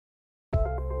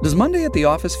Does Monday at the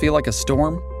office feel like a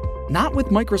storm? Not with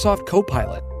Microsoft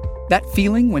Copilot. That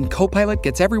feeling when Copilot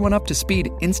gets everyone up to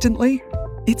speed instantly?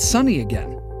 It's sunny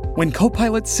again. When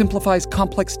Copilot simplifies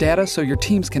complex data so your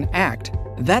teams can act,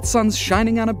 that sun's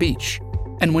shining on a beach.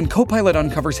 And when Copilot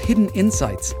uncovers hidden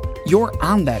insights, you're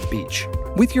on that beach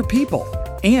with your people,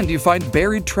 and you find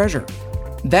buried treasure.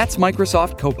 That's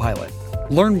Microsoft Copilot.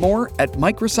 Learn more at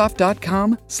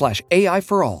Microsoft.com/AI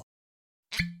for all.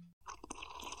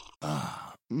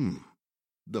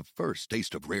 The first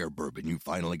taste of rare bourbon you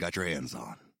finally got your hands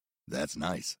on. That's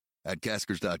nice. At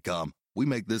Caskers.com, we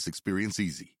make this experience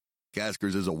easy.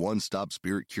 Caskers is a one-stop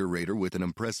spirit curator with an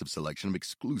impressive selection of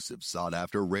exclusive,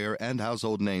 sought-after, rare, and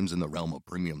household names in the realm of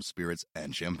premium spirits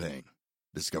and champagne.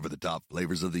 Discover the top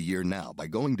flavors of the year now by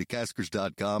going to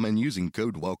Caskers.com and using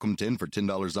code WELCOME10 for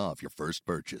 $10 off your first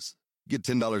purchase. Get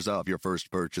 $10 off your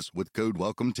first purchase with code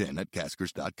WELCOME10 at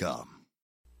Caskers.com.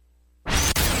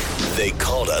 They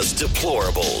called us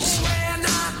deplorables. We're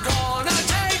not gonna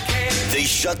take it. They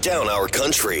shut down our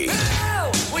country.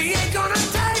 No, we ain't gonna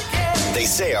take it. They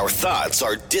say our thoughts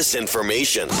are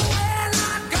disinformation. We're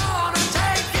not gonna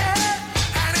take it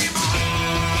anymore.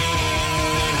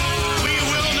 We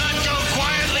will not go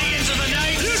quietly into the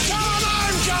night. You tell them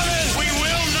I'm coming. We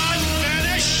will not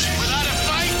vanish without a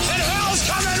fight. And hell's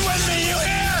coming with me, you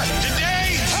hear?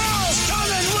 Today, hell's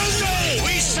coming with me.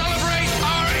 We celebrate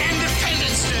our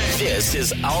Independence Day. This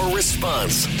is our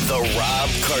response, The Rob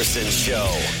Carson Show.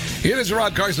 It is the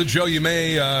Rob Carson Show. You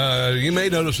may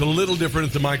notice a little different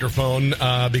at the microphone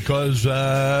because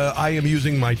I am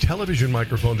using my television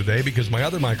microphone today because my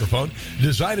other microphone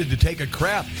decided to take a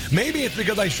crap. Maybe it's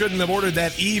because I shouldn't have ordered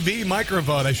that EV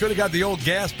microphone. I should have got the old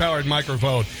gas-powered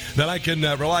microphone that I can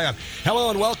rely on.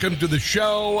 Hello and welcome to the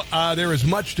show. There is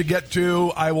much to get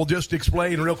to. I will just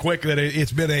explain real quick that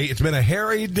it's been a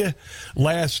harried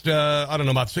last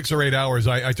about 6 or 8 hours.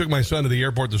 I took my son to the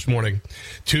airport this morning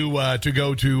to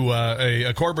go to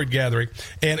a corporate gathering,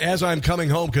 and as I'm coming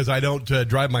home, because I don't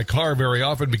drive my car very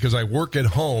often because I work at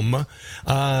home,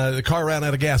 the car ran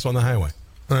out of gas on the highway.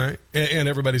 All right, and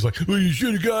everybody's like, "Well, you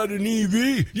should have got an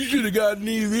EV. You should have got an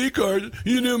EV car.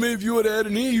 You know, maybe if you would have had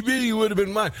an EV, you would have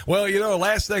been mine." Well,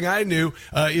 last thing I knew,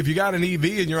 if you got an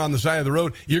EV and you're on the side of the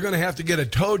road, you're going to have to get a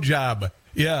tow job.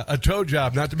 Yeah, a tow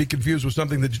job, not to be confused with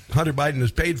something that Hunter Biden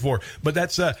has paid for. But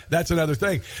that's another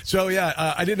thing. So,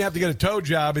 I didn't have to get a tow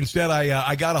job. Instead,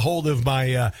 I got a hold of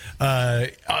my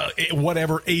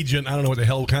whatever agent. I don't know what the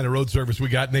hell kind of road service we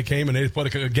got. And they came and they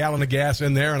put a gallon of gas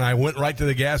in there. And I went right to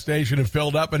the gas station and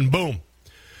filled up. And boom,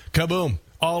 kaboom.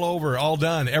 All over, all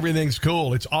done. Everything's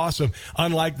cool. It's awesome.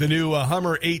 Unlike the new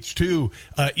Hummer H2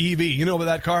 EV. You know about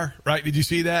that car, right? Did you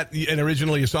see that? And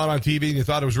originally you saw it on TV and you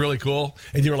thought it was really cool.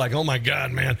 And you were like, oh, my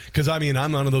God, man. Because, I'm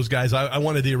one of those guys. I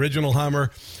wanted the original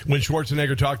Hummer when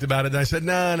Schwarzenegger talked about it. And I said,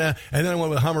 no. And then I went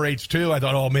with Hummer H2. I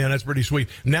thought, oh, man, that's pretty sweet.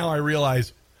 Now I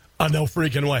realize, no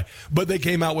freaking way. But they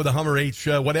came out with a Hummer H,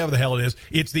 whatever the hell it is.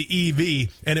 It's the EV,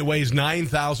 and it weighs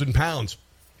 9,000 pounds.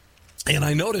 And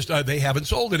I noticed they haven't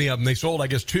sold any of them. They sold, I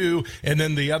guess, 2, and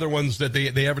then the other ones that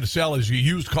they ever sell is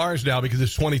used cars now because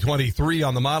it's 2023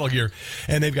 on the model year.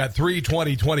 And they've got 3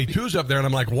 2022s up there. And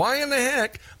I'm like, why in the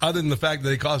heck, other than the fact that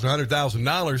they cost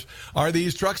 $100,000, are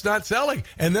these trucks not selling?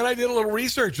 And then I did a little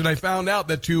research, and I found out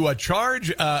that to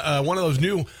charge one of those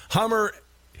new Hummer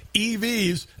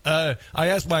EVs, I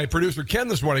asked my producer Ken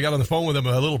this morning. I got on the phone with him,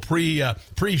 a little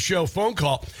pre-show phone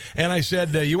call, and I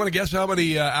said, you want to guess how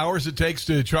many hours it takes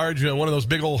to charge one of those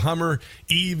big old Hummer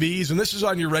EVs? And this is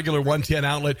on your regular 110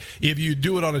 outlet. If you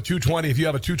do it on a 220, if you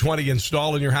have a 220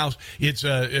 installed in your house,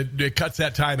 it cuts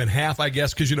that time in half, I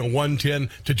guess, because 110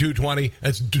 to 220,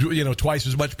 that's twice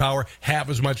as much power, half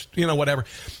as much, whatever.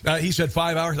 He said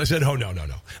 5 hours. I said, oh no.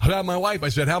 I got my wife. I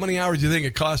said, how many hours do you think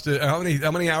it costs? How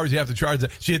many hours do you have to charge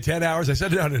that? She had 10 hours. I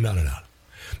said, no.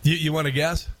 You want to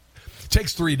guess? It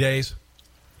takes 3 days.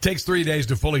 Takes 3 days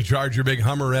to fully charge your big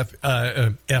Hummer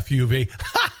FUV.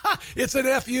 It's an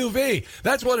FUV.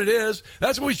 That's what it is.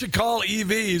 That's what we should call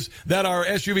EVs that are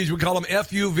SUVs. We call them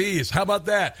FUVs. How about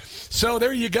that? So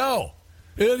there you go.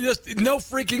 Just no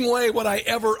freaking way would I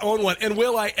ever own one. And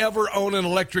will I ever own an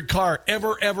electric car?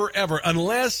 Ever.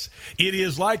 Unless it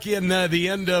is like in the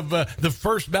end of the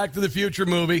first Back to the Future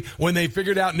movie when they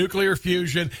figured out nuclear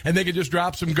fusion and they could just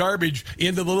drop some garbage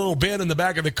into the little bin in the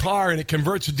back of the car and it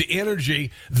converts it to energy.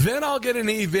 Then I'll get an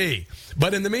EV.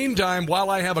 But in the meantime, while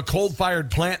I have a coal-fired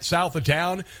plant south of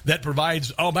town that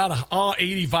provides about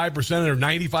 85% or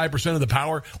 95% of the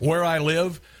power where I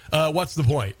live, what's the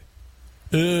point?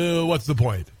 What's the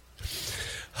point?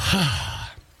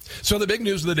 So the big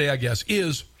news of the day, I guess,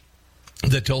 is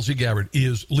that Tulsi Gabbard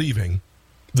is leaving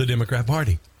the Democrat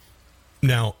Party.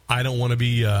 Now, I don't want to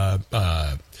be,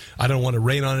 I don't want to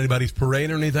rain on anybody's parade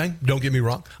or anything. Don't get me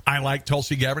wrong. I like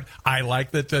Tulsi Gabbard. I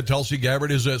like that Tulsi Gabbard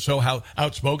is so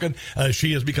outspoken.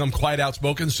 She has become quite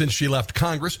outspoken since she left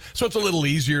Congress, so it's a little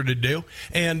easier to do.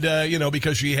 And,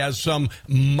 because she has some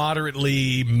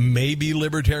moderately, maybe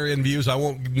libertarian views. I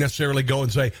won't necessarily go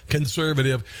and say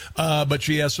conservative, but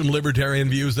she has some libertarian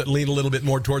views that lean a little bit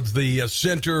more towards the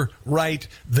center right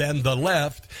than the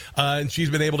left. And she's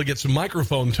been able to get some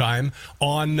microphone time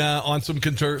on some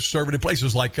conservative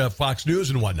places like Fox News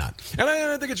and whatnot. And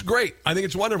I think it's great. I think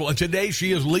it's wonderful. And today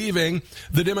she is leaving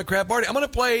the Democrat Party. I'm going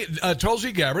to play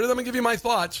Tulsi Gabbard, and I'm going to give you my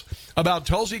thoughts about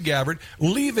Tulsi Gabbard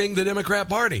leaving the Democrat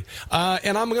Party.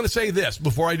 And I'm going to say this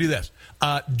before I do this.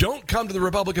 Don't come to the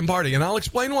Republican Party, and I'll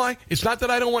explain why. It's not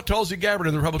that I don't want Tulsi Gabbard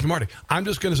in the Republican Party. I'm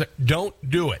just going to say, don't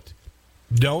do it.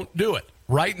 Don't do it.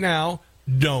 Right now,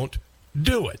 don't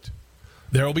do it.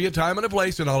 There will be a time and a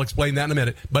place, and I'll explain that in a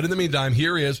minute. But in the meantime,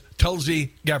 here is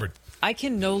Tulsi Gabbard. I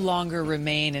can no longer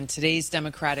remain in today's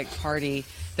Democratic Party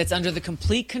that's under the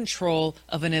complete control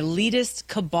of an elitist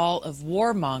cabal of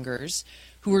warmongers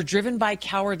who are driven by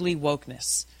cowardly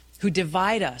wokeness, who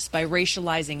divide us by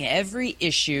racializing every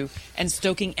issue and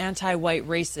stoking anti-white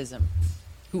racism,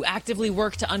 who actively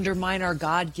work to undermine our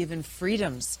God-given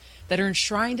freedoms that are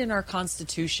enshrined in our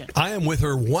Constitution. I am with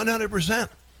her 100%.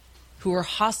 Who are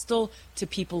hostile to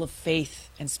people of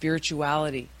faith and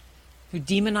spirituality, who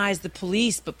demonize the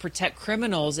police but protect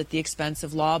criminals at the expense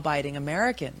of law-abiding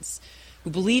Americans, who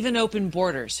believe in open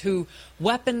borders, who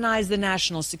weaponize the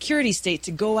national security state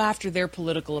to go after their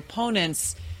political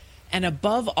opponents, and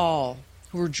above all,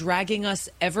 who are dragging us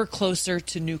ever closer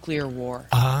to nuclear war.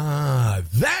 Ah,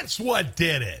 that's what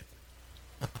did it.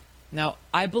 Now,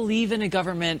 I believe in a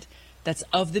government that's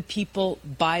of the people,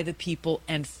 by the people,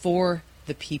 and for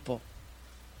the people.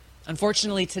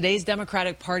 Unfortunately, today's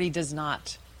Democratic Party does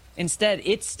not. Instead,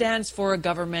 it stands for a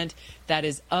government that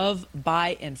is of,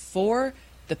 by, and for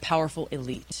the powerful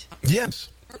elite. Yes,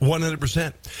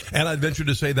 100%. And I'd venture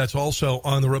to say that's also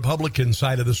on the Republican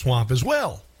side of the swamp as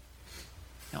well.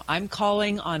 Now, I'm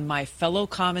calling on my fellow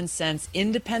common sense,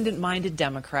 independent-minded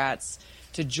Democrats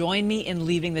to join me in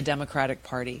leaving the Democratic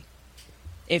Party.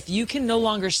 If you can no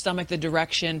longer stomach the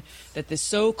direction that the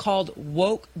so-called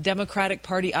woke Democratic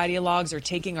Party ideologues are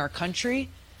taking our country,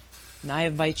 then I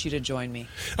invite you to join me.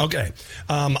 Okay.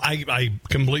 I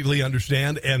completely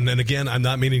understand. And then again, I'm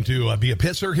not meaning to be a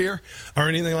pisser here or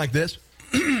anything like this.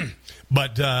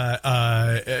 But,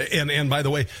 and by the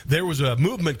way, there was a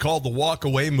movement called the Walk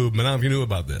Away Movement. I don't know if you knew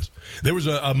about this. There was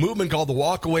a movement called the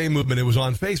Walk Away Movement. It was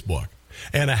on Facebook.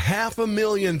 And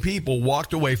 500,000 people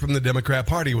walked away from the Democrat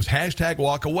Party. It was hashtag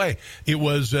walk away. It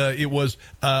was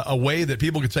a way that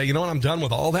people could say, you know what, I'm done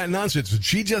with all that nonsense that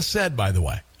she just said, by the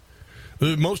way.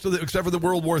 Most of the, except for the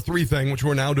World War III thing, which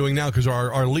we're now doing now, because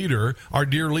our leader, our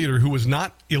dear leader, who was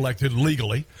not elected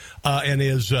legally and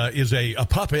is a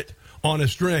puppet on a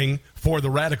string for the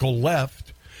radical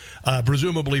left,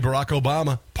 presumably Barack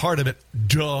Obama, part of it,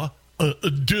 duh.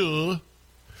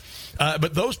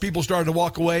 But those people started to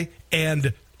walk away,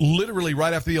 and literally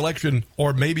right after the election,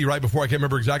 or maybe right before, I can't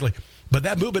remember exactly, but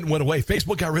that movement went away.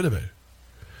 Facebook got rid of it.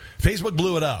 Facebook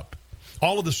blew it up.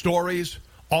 All of the stories,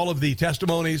 all of the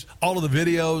testimonies, all of the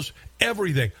videos,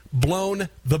 everything blown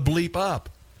the bleep up.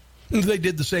 They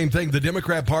did the same thing. The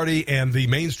Democrat Party and the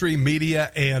mainstream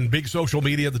media and big social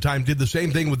media at the time did the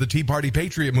same thing with the Tea Party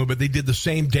Patriot movement. They did the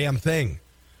same damn thing.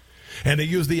 And they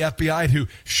used the FBI to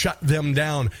shut them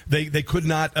down. They could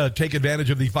not take advantage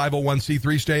of the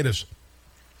 501c3 status.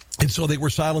 And so they were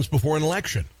silenced before an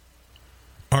election.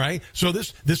 All right? So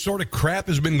this sort of crap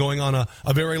has been going on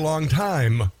a very long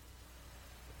time.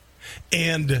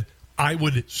 And I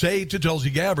would say to Tulsi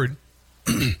Gabbard,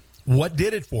 what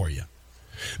did it for you?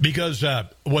 Because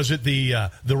was it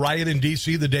the riot in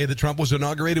D.C. the day that Trump was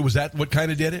inaugurated? Was that what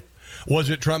kind of did it? Was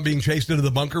it Trump being chased into the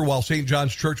bunker while St.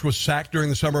 John's Church was sacked during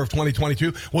the summer of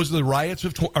 2022? Was it the riots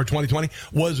of 2020?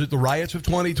 Was it the riots of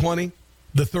 2020?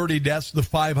 The 30 deaths, the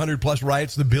 500-plus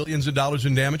riots, the billions of dollars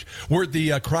in damage? Were it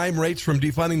the crime rates from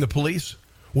defunding the police?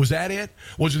 Was that it?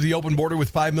 Was it the open border with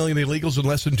 5 million illegals in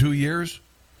less than 2 years?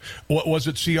 Was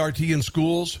it CRT in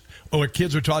schools, where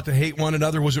kids are taught to hate one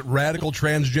another? Was it radical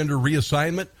transgender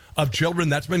reassignment of children?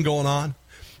 That's been going on.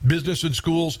 Business and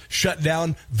schools shut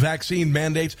down, vaccine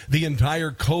mandates, the entire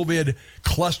COVID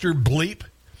cluster bleep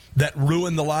that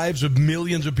ruined the lives of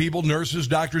millions of people, nurses,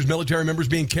 doctors, military members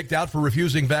being kicked out for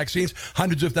refusing vaccines,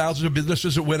 hundreds of thousands of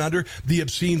businesses that went under, the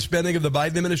obscene spending of the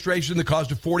Biden administration that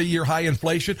caused a 40-year high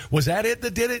inflation. Was that it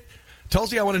that did it?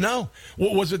 Tulsi, I want to know.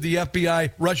 What was it, the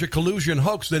FBI Russia collusion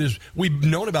hoax that we've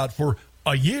known about for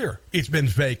a year? It's been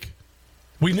fake.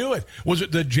 We knew it. Was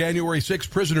it the January 6th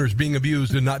prisoners being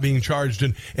abused and not being charged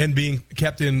and being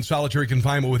kept in solitary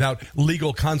confinement without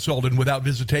legal consult and without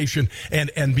visitation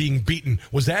and being beaten?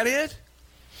 Was that it?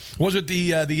 Was it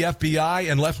the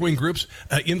FBI and left-wing groups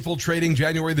infiltrating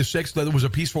January the 6th? That it was a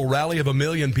peaceful rally of 1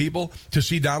 million people to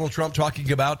see Donald Trump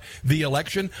talking about the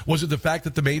election? Was it the fact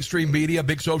that the mainstream media,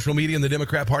 big social media, and the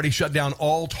Democrat Party shut down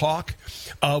all talk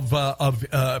of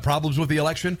problems with the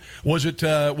election? Was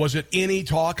it any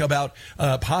talk about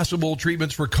possible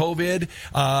treatments for COVID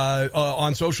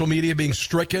on social media being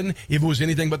stricken if it was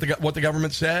anything but what the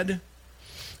government said?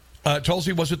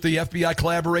 Tulsi, was it the FBI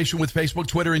collaboration with Facebook,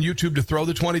 Twitter, and YouTube to throw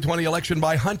the 2020 election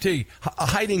by hiding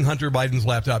Hunter Biden's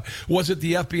laptop? Was it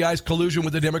the FBI's collusion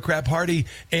with the Democrat Party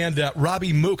and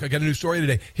Robbie Mook? I got a new story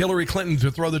today. Hillary Clinton to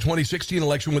throw the 2016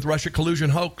 election with Russia collusion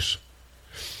hoax?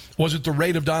 Was it the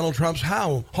raid of Donald Trump's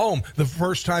home, the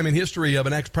first time in history of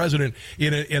an ex-president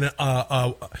in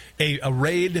a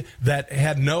raid that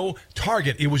had no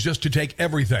target? It was just to take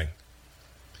everything.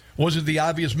 Was it the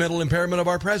obvious mental impairment of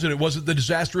our president? Was it the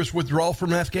disastrous withdrawal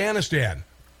from Afghanistan?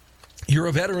 You're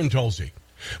a veteran, Tulsi.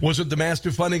 Was it the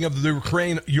massive funding of the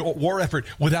Ukraine war effort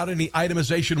without any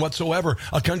itemization whatsoever?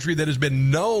 A country that has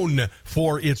been known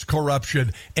for its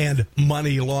corruption and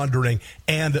money laundering,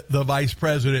 and the vice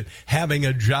president having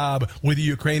a job with the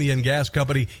Ukrainian gas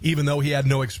company, even though he had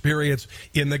no experience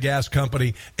in the gas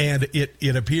company. And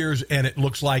it appears and it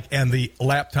looks like, and the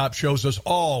laptop shows us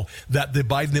all, that the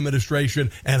Biden administration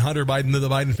and Hunter Biden and the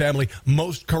Biden family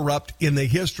most corrupt in the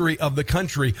history of the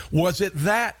country. Was it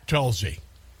that, Tulsi?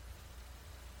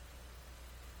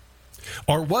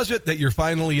 Or was it that you're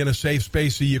finally in a safe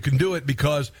space so you can do it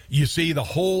because you see the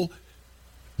whole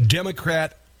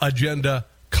Democrat agenda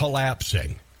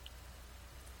collapsing?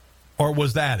 Or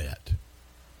was that it?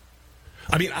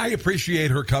 I mean, I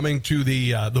appreciate her coming to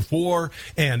the fore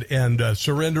and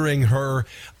surrendering her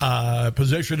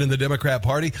position in the Democrat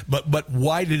Party, but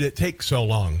why did it take so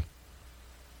long?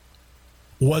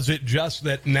 Was it just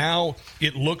that now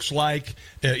it looks like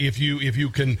if you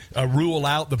can rule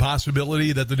out the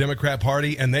possibility that the Democrat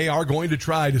Party, and they are going to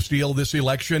try to steal this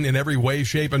election in every way,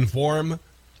 shape, and form?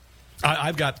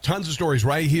 I've got tons of stories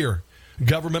right here.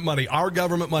 Government money, our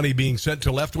government money being sent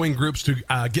to left-wing groups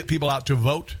to get people out to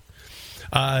vote.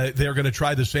 They're going to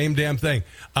try the same damn thing.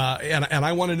 And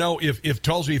I want to know if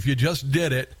Tulsi, if you just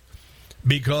did it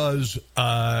because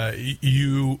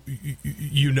you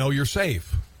know you're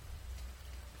safe.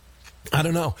 I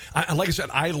don't know. Like I said,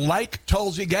 I like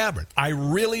Tulsi Gabbard. I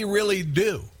really, really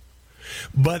do.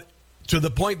 But to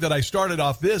the point that I started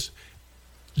off this,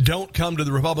 don't come to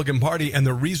the Republican Party. And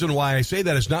the reason why I say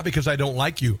that is not because I don't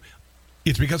like you.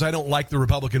 It's because I don't like the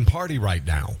Republican Party right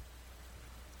now.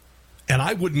 And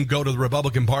I wouldn't go to the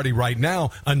Republican Party right now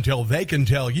until they can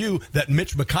tell you that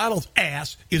Mitch McConnell's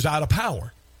ass is out of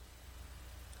power.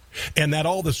 And that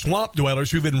all the swamp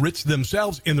dwellers who've enriched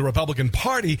themselves in the Republican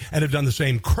Party and have done the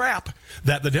same crap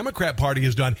that the Democrat Party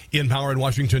has done in power in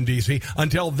Washington, D.C.,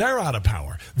 until they're out of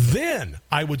power. Then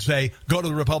I would say go to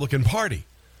the Republican Party,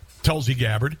 Tulsi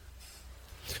Gabbard.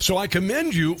 So I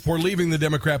commend you for leaving the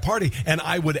Democrat Party, and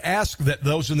I would ask that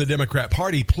those in the Democrat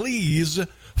Party please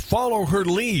follow her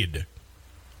lead,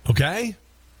 okay?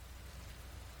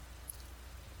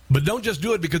 But don't just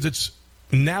do it because it's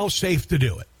now safe to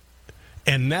do it.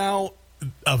 And now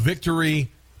a victory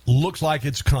looks like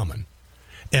it's coming.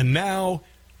 And now,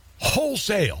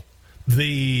 wholesale,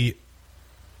 the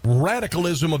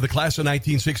radicalism of the class of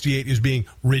 1968 is being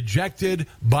rejected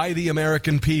by the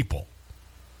American people.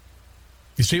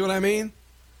 You see what I mean?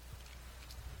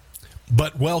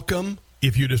 But welcome,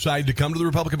 if you decide to come to the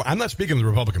Republican Party. I'm not speaking of the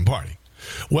Republican Party.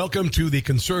 Welcome to the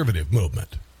conservative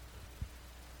movement.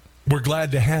 We're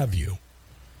glad to have you.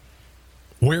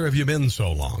 Where have you been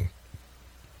so long?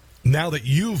 Now that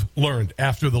you've learned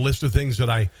after the list of things that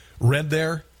I read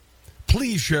there,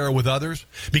 please share it with others,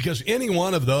 because any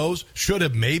one of those should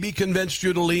have maybe convinced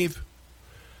you to leave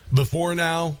before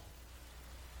now,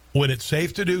 when it's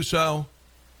safe to do so.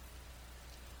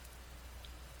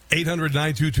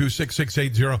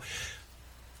 800-922-6680.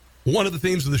 One of the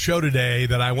themes of the show today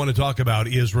that I want to talk about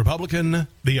is the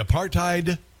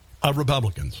apartheid of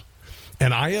Republicans.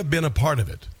 And I have been a part of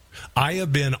it. I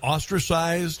have been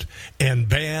ostracized and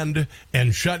banned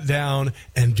and shut down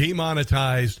and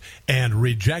demonetized and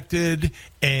rejected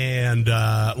and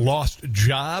lost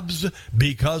jobs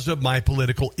because of my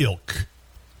political ilk.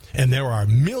 And there are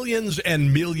millions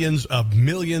and millions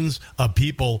of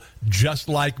people just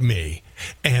like me.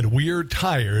 And we're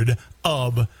tired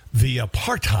of the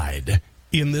apartheid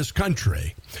in this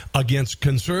country against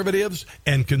conservatives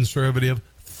and conservative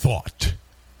thought.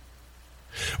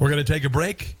 We're going to take a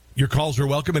break. Your calls are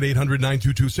welcome at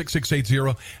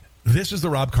 800-922-6680. This is the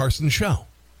Rob Carson Show.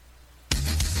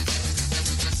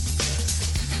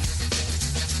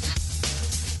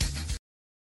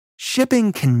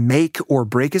 Shipping can make or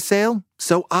break a sale,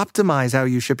 so optimize how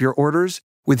you ship your orders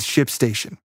with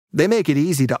ShipStation. They make it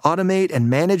easy to automate and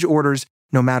manage orders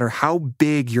no matter how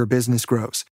big your business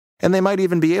grows. And they might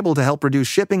even be able to help reduce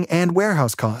shipping and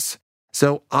warehouse costs.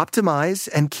 So optimize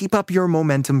and keep up your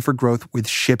momentum for growth with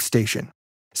ShipStation.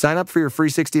 Sign up for your free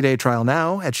 60-day trial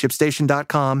now at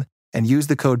ShipStation.com and use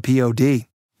the code POD.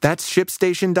 That's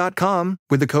ShipStation.com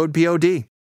with the code POD.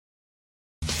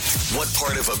 What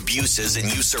part of abuses and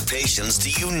usurpations do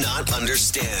you not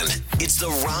understand? It's the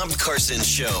Rob Carson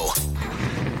Show.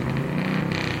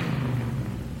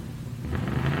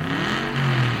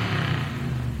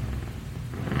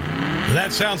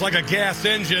 That sounds like a gas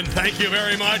engine. Thank you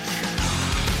very much.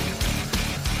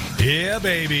 Yeah,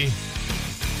 baby.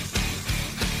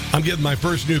 I'm getting my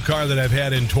first new car that I've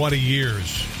had in 20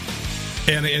 years.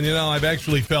 And you know, I've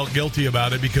actually felt guilty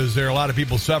about it because there are a lot of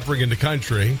people suffering in the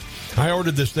country. I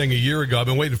ordered this thing a year ago. I've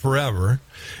been waiting forever,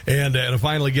 and I'm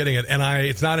finally getting it. And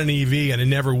it's not an EV, and it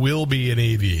never will be an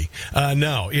EV.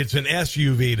 No, it's an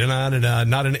SUV, not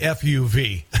an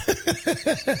FUV,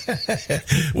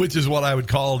 which is what I would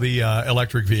call the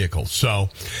electric vehicle. So,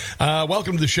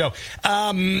 welcome to the show.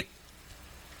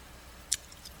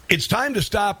 It's time to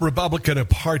stop Republican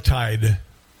apartheid.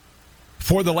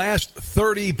 For the last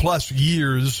 30-plus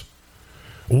years,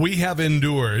 we have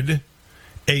endured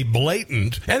a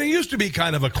blatant, and it used to be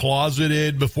kind of a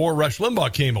closeted before Rush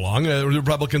Limbaugh came along. The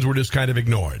Republicans were just kind of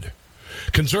ignored.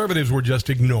 Conservatives were just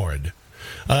ignored.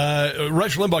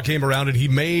 Rush Limbaugh came around and he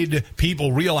made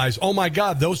people realize, oh my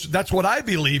God, that's what I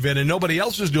believe in, and nobody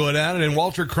else is doing that, and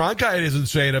Walter Cronkite isn't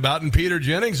saying about, and Peter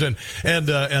Jennings and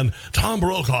Tom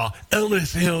Brokaw,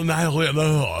 Ellis Hill, none of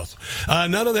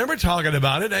them are talking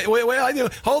about it.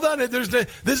 Hold on, this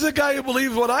is a guy who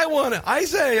believes what I want. I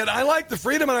say it. I like the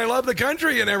freedom and I love the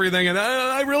country and everything, and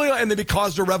I really, and then it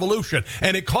caused a revolution,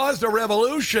 and it caused a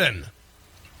revolution.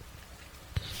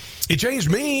 It changed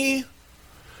me.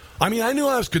 I mean, I knew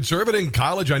I was conservative in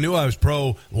college. I knew I was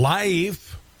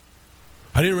pro-life.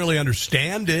 I didn't really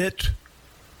understand it.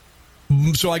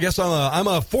 So I guess I'm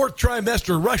a fourth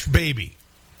trimester Rush baby.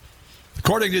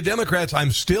 According to Democrats, I'm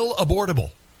still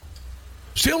abortable.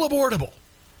 Still abortable.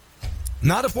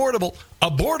 Not affordable,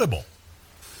 abortable.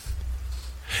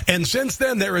 And since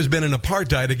then, there has been an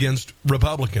apartheid against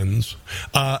Republicans.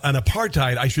 An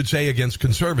apartheid, I should say, against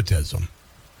conservatism.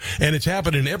 And it's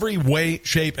happened in every way,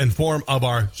 shape, and form of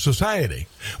our society.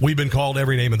 We've been called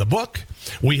every name in the book.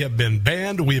 We have been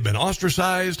banned. We have been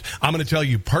ostracized. I'm going to tell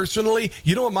you personally,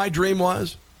 you know what my dream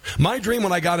was? My dream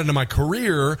when I got into my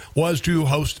career was to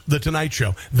host The Tonight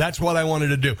Show. That's what I wanted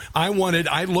to do. I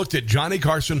looked at Johnny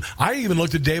Carson. I even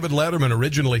looked at David Letterman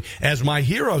originally as my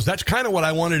heroes. That's kind of what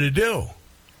I wanted to do.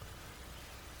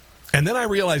 And then I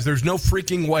realized there's no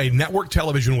freaking way network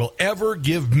television will ever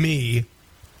give me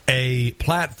a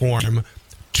platform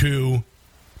to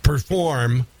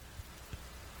perform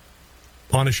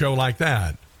on a show like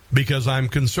that because I'm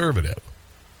conservative.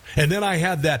 And then I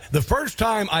had that. The first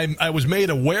time I was made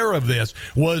aware of this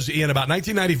was in about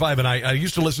 1995, and I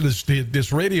used to listen to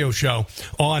this radio show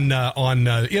on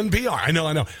NPR. I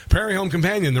know. Prairie Home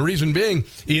Companion. The reason being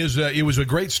is it was a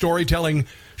great storytelling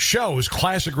show. It was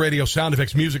classic radio, sound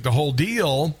effects, music, the whole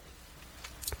deal.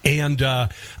 And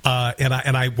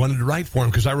I wanted to write for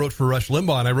him because I wrote for Rush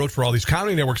Limbaugh and I wrote for all these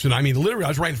comedy networks. And I mean, literally, I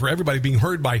was writing for everybody, being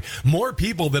heard by more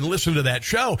people than listened to that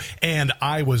show. And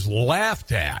I was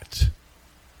laughed at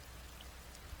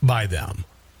by them.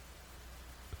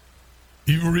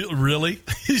 You really?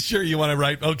 Sure you want to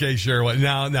write? Okay, sure.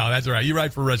 No, that's all right. You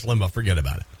write for Rush Limbaugh. Forget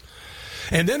about it.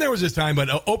 And then there was this time, but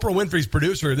Oprah Winfrey's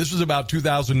producer, this was about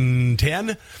 2010,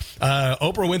 Oprah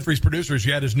Winfrey's producer, she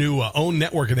had his new own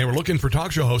network, and they were looking for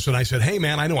talk show hosts, and I said, hey,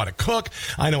 man, I know how to cook,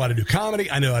 I know how to do comedy,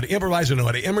 I know how to improvise, I know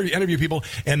how to interview people,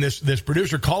 and this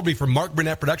producer called me from Mark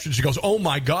Burnett Productions. She goes, oh,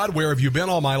 my God, where have you been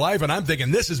all my life? And I'm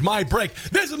thinking, this is my break.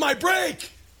 This is my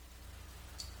break.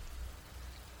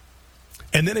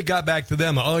 And then it got back to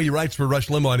them. Oh, he writes for Rush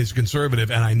Limbaugh, and he's a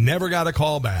conservative, and I never got a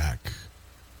call back.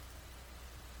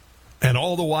 And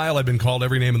all the while, I've been called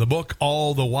every name in the book.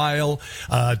 All the while,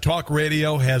 talk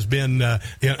radio has been on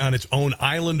its own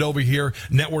island over here.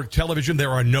 Network television,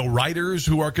 there are no writers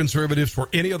who are conservatives for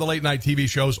any of the late-night TV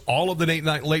shows. All of the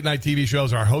late-night TV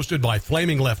shows are hosted by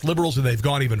flaming left liberals, and they've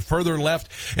gone even further left,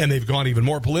 and they've gone even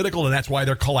more political, and that's why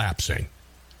they're collapsing.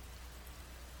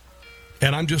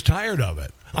 And I'm just tired of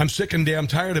it. I'm sick and damn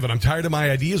tired of it. I'm tired of my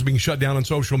ideas being shut down on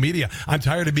social media. I'm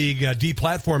tired of being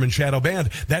deplatformed and shadow banned.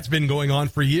 That's been going on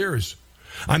for years.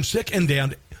 I'm sick and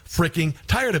damned freaking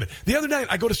tired of it. The other night,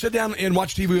 I go to sit down and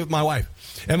watch TV with my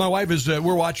wife. And my wife is,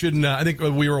 we're watching, I think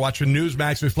we were watching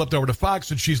Newsmax. We flipped over to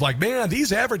Fox, and she's like, man,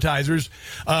 these advertisers,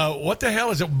 what the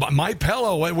hell is it? My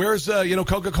Pillow, where's,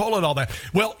 Coca-Cola and all that?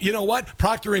 Well, you know what?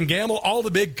 Procter & Gamble, all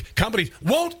the big companies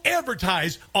won't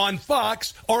advertise on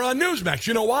Fox or on Newsmax.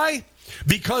 You know why?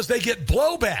 Because they get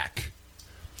blowback.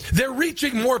 They're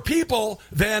reaching more people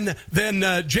than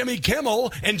Jimmy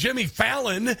Kimmel and Jimmy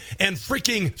Fallon and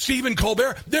freaking Stephen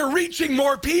Colbert. They're reaching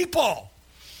more people.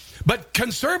 But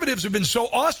conservatives have been so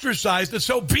ostracized and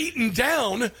so beaten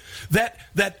down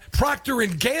that Procter &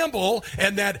 Gamble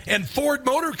and Ford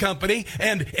Motor Company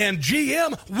and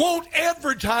GM won't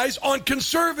advertise on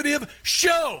conservative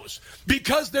shows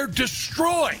because they're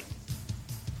destroyed.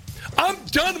 I'm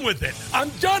done with it. I'm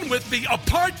done with the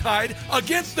apartheid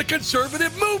against the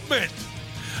conservative movement.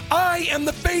 I am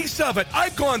the face of it.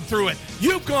 I've gone through it.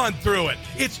 You've gone through it.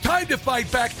 It's time to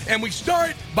fight back, and we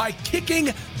start by kicking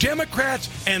Democrats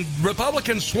and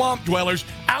Republican swamp dwellers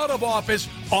out of office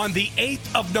on the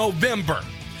 8th of November.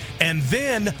 And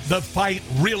then the fight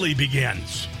really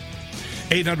begins.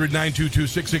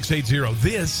 800-922-6680.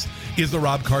 This is the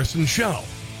Rob Carson Show.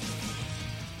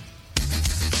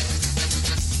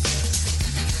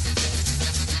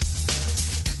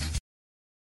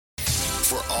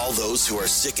 Those who are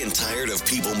sick and tired of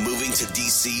people moving to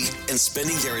D.C. and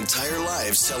spending their entire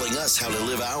lives telling us how to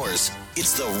live ours.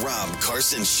 It's the Rob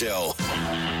Carson Show.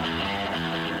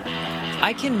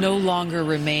 I can no longer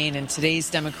remain in today's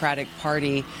Democratic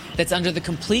Party that's under the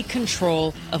complete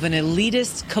control of an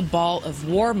elitist cabal of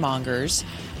warmongers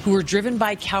who are driven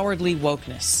by cowardly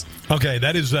wokeness. Okay,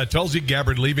 that is Tulsi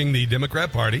Gabbard leaving the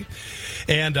Democrat Party.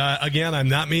 And again, I'm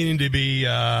not meaning to be,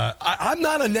 I'm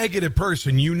not a negative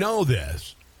person. You know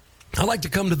this. I like to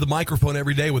come to the microphone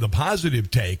every day with a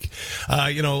positive take.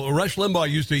 Rush Limbaugh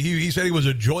he said he was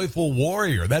a joyful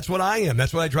warrior. That's what I am.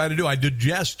 That's what I try to do. I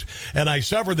digest and I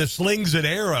suffer the slings and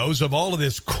arrows of all of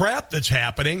this crap that's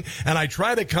happening. And I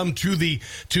try to come to the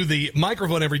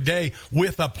microphone every day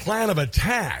with a plan of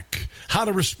attack, how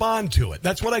to respond to it.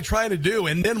 That's what I try to do.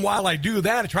 And then while I do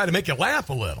that, I try to make you laugh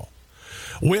a little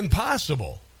when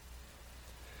possible.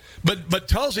 But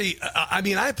Tulsi,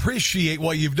 I appreciate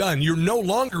what you've done. You're no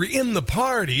longer in the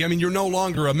party. You're no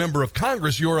longer a member of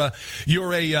Congress. You're a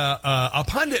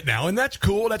pundit now, and that's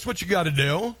cool. That's what you got to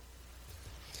do.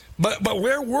 But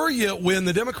where were you when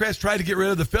the Democrats tried to get rid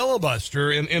of the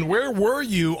filibuster? And where were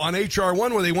you on H.R.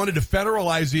 1 where they wanted to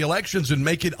federalize the elections and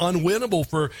make it unwinnable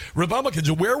for Republicans?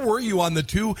 And where were you on the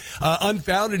two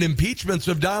unfounded impeachments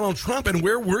of Donald Trump? And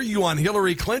where were you on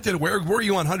Hillary Clinton? Where were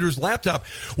you on Hunter's laptop?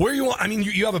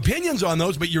 You have opinions on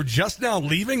those, but you're just now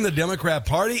leaving the Democrat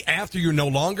Party after you're no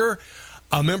longer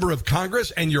a member of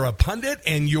Congress and you're a pundit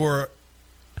and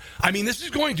this is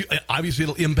going to, obviously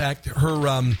it'll impact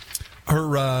her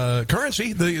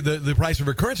currency, the price of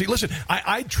her currency. Listen,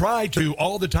 I try to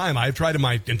all the time. I've tried in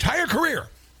my entire career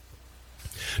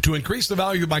to increase the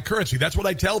value of my currency. That's what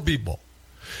I tell people.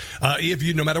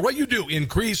 No matter what you do,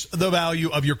 increase the value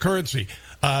of your currency.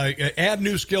 Add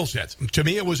new skill sets. To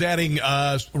me, it was adding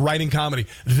writing comedy.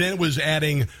 Then it was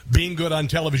adding being good on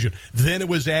television. Then it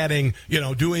was adding,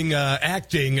 doing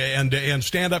acting and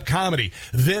stand-up comedy.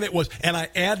 Then it was, and I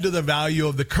add to the value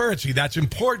of the currency. That's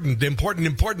important.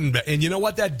 And you know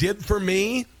what that did for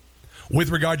me with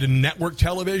regard to network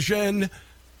television?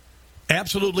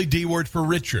 Absolutely D-word for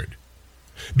Richard.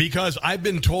 Because I've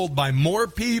been told by more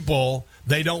people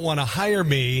they don't want to hire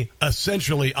me,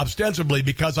 ostensibly,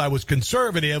 because I was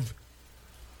conservative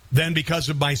than because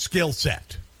of my skill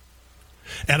set.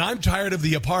 And I'm tired of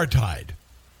the apartheid.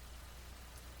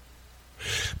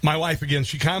 My wife, again,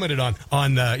 she commented on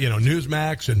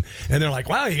Newsmax, and they're like,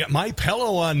 wow, you got My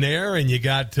Pillow on there, and you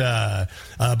got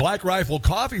Black Rifle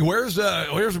Coffee. Where's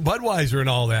Budweiser and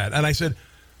all that? And I said,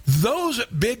 those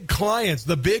big clients,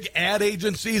 the big ad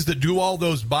agencies that do all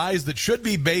those buys that should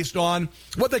be based on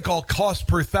what they call cost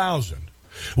per thousand,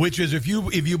 which is if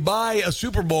you buy a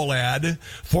Super Bowl ad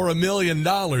for $1 million,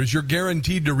 you're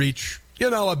guaranteed to reach,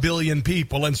 1 billion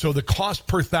people. And so the cost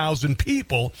per thousand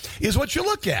people is what you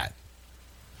look at.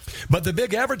 But the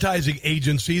big advertising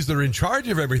agencies that are in charge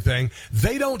of everything,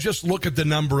 they don't just look at the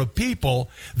number of people.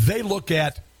 They look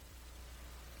at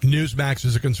Newsmax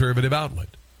as a conservative outlet.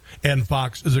 And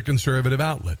Fox is a conservative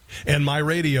outlet. And my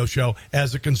radio show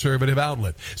as a conservative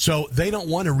outlet. So they don't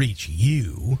want to reach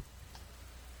you.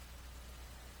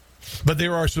 But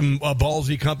there are some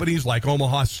ballsy companies like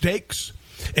Omaha Steaks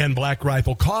and Black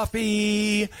Rifle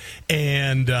Coffee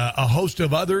and a host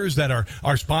of others that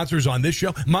are sponsors on this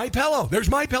show. My Pillow. There's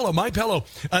My Pillow. My Pillow.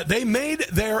 They made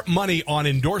their money on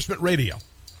endorsement radio.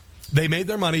 They made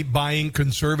their money buying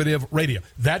conservative radio.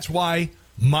 That's why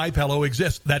MyPillow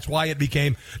exists. That's why it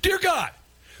became, dear God,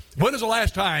 when was the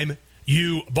last time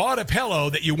you bought a pillow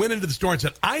that you went into the store and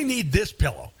said, I need this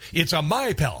pillow. It's a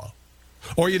MyPillow.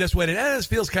 Or you just waited, this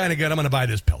feels kind of good. I'm going to buy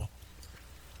this pillow.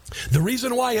 The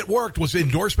reason why it worked was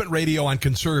endorsement radio on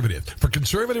conservative. For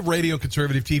conservative radio,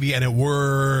 conservative TV, and it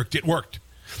worked. It worked.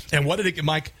 And what did it get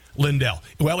Mike Lindell?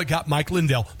 Well, it got Mike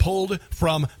Lindell pulled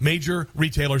from major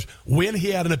retailers when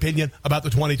he had an opinion about the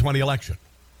 2020 election.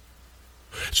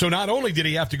 So not only did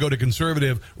he have to go to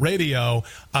conservative radio,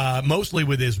 mostly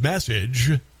with his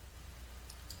message,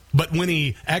 but when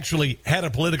he actually had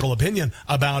a political opinion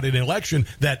about an election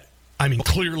that,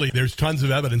 clearly there's tons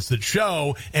of evidence that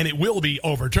show, and it will be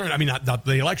overturned. Not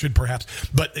the election perhaps,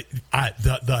 but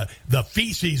the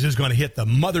feces is going to hit the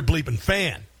mother bleeping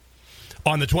fan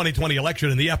on the 2020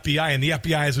 election and the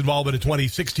FBI is involved in the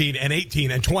 2016 and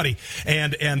 18 and 20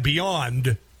 and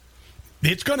beyond.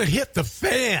 It's going to hit the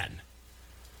fan.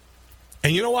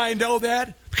 And you know why I know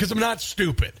that? Because I'm not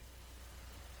stupid.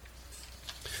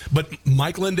 But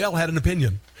Mike Lindell had an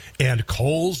opinion, and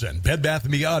Kohl's and Bed Bath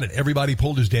 & Beyond and everybody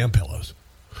pulled his damn pillows.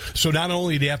 So not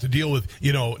only did he have to deal with,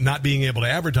 not being able to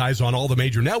advertise on all the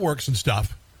major networks and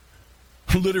stuff,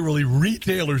 literally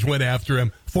retailers went after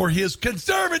him for his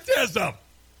conservatism.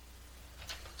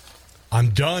 I'm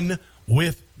done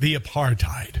with the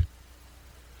apartheid.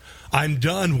 I'm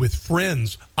done with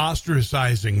friends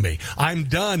ostracizing me. I'm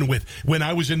done with when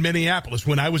I was in Minneapolis,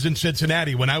 when I was in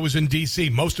Cincinnati, when I was in D.C.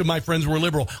 Most of my friends were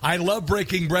liberal. I love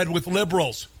breaking bread with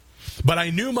liberals. But I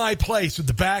knew my place at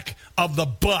the back of the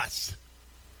bus.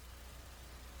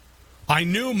 I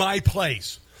knew my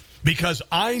place because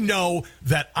I know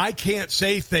that I can't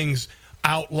say things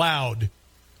out loud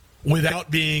without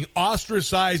being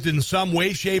ostracized in some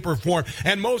way, shape, or form.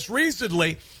 And most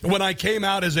recently, when I came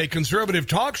out as a conservative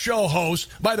talk show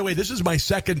host, by the way, this is my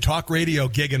second talk radio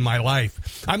gig in my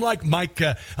life. I'm like Mike,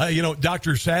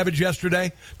 Dr. Savage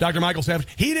yesterday, Dr. Michael Savage.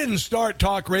 He didn't start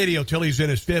talk radio till he's in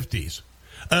his 50s.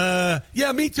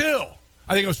 Yeah, me too.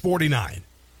 I think I was 49.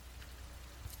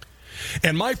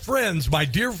 And my friends, my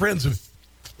dear friends of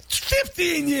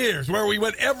 15 years, where we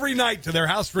went every night to their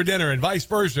house for dinner and vice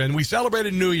versa, and we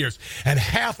celebrated New Year's, and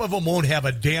half of them won't have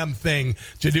a damn thing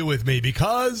to do with me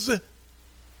because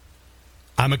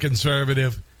I'm a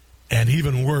conservative, and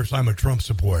even worse, I'm a Trump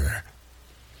supporter.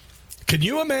 Can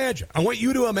you imagine? I want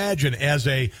you to imagine, as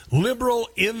a liberal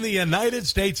in the United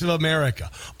States of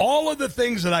America, all of the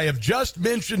things that I have just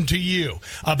mentioned to you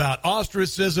about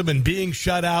ostracism and being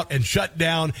shut out and shut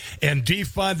down and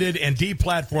defunded and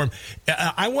deplatformed.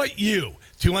 I want you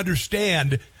to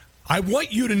understand. I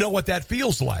want you to know what that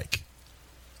feels like.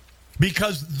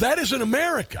 Because that isn't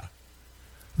America.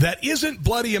 That isn't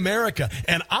bloody America.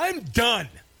 And I'm done.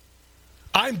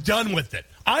 I'm done with it.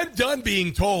 I'm done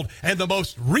being told, and the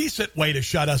most recent way to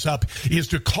shut us up is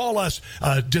to call us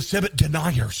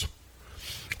deniers.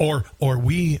 Or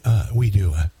we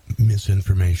do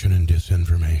misinformation and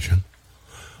disinformation.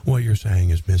 What you're saying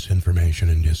is misinformation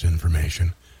and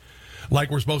disinformation.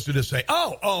 Like we're supposed to just say,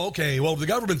 oh, okay, well, if the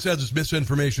government says it's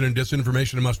misinformation and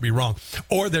disinformation, it must be wrong.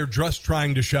 Or they're just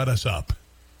trying to shut us up.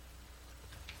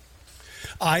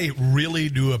 I really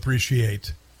do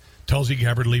appreciate Tulsi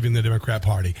Gabbard leaving the Democrat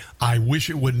Party. I wish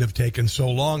it wouldn't have taken so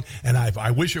long, and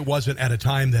I wish it wasn't at a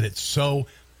time that it's so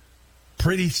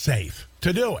pretty safe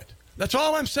to do it. That's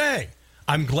all I'm saying.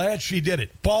 I'm glad she did it.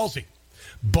 Ballsy.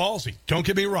 Don't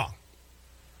get me wrong.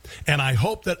 And I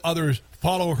hope that others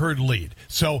follow her lead.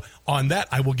 So on that,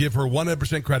 I will give her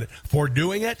 100% credit for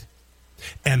doing it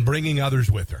and bringing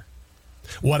others with her.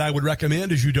 What I would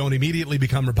recommend is you don't immediately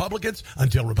become Republicans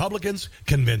until Republicans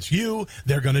convince you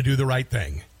they're going to do the right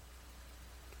thing.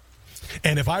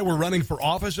 And if I were running for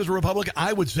office as a Republican,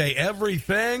 I would say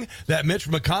everything that Mitch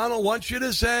McConnell wants you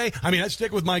to say. I'd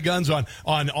stick with my guns on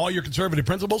all your conservative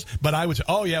principles, but I would say,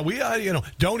 oh, yeah, we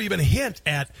don't even hint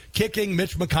at kicking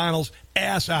Mitch McConnell's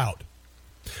ass out.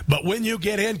 But when you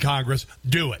get in Congress,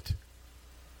 do it.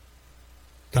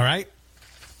 All right?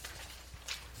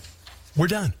 We're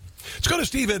done. Let's go to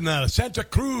Steve in Santa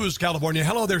Cruz, California.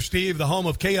 Hello there, Steve, the home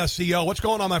of KSCO. What's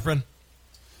going on, my friend?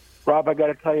 Rob, I got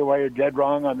to tell you why you're dead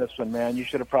wrong on this one, man. You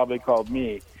should have probably called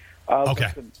me. Okay.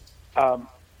 Listen,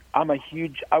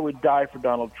 I would die for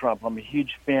Donald Trump. I'm a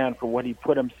huge fan for what he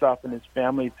put himself and his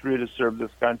family through to serve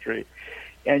this country.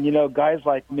 And, guys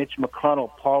like Mitch McConnell,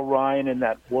 Paul Ryan, and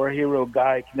that war hero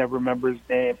guy, I can never remember his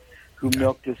name, who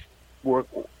milked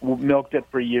it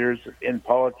for years in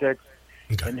politics,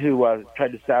 and who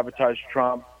tried to sabotage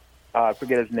Trump. I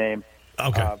forget his name.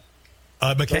 Okay.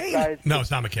 McCain? No, it's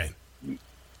not McCain.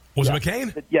 Was it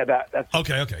McCain? Yeah, that's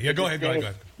okay. Yeah, go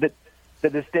ahead. the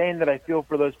disdain that I feel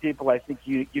for those people, I think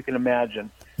you can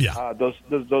imagine. Yeah. Those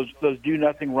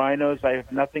do-nothing rhinos, I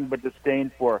have nothing but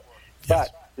disdain for. Yes.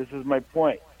 But this is my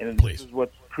point, and Please. this is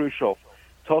what's crucial.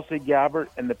 Tulsi Gabbard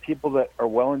and the people that are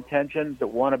well-intentioned, that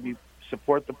want to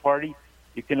support the party,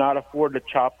 you cannot afford to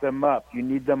chop them up. You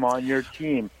need them on your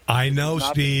team. I know,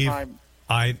 Steve.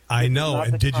 I know.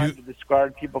 And did you to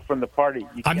discard people from the party?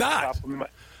 You I'm can't not. chop them up.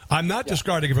 I'm not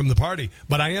discarding from the party,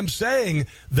 but I am saying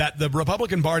that the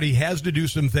Republican Party has to do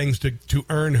some things to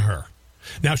earn her.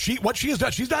 Now, what she has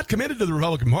done, she's not committed to the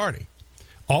Republican Party.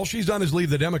 All she's done is leave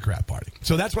the Democrat Party.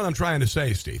 So that's what I'm trying to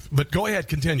say, Steve. But go ahead,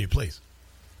 continue, please.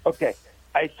 Okay,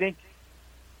 I think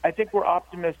we're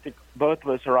optimistic. Both of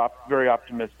us are very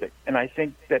optimistic, and I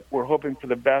think that we're hoping for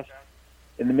the best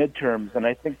in the midterms. And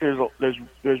I think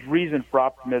there's reason for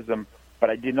optimism, but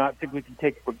I do not think we can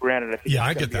take it for granted.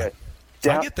 I get that.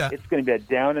 I get that. It's going to be a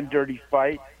down and dirty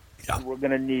fight. Yeah. And we're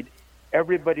going to need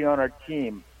everybody on our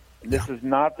team. And this is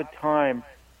not the time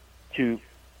to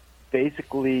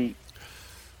basically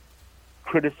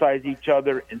criticize each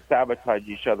other and sabotage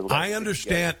each other. I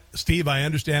understand, Steve. I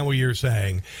understand what you're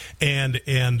saying, and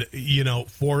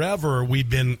forever we've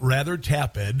been rather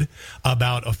tepid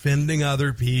about offending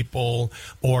other people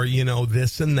or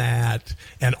this and that.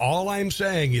 And all I'm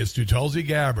saying is to Tulsi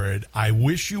Gabbard, I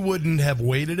wish you wouldn't have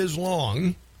waited as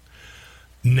long.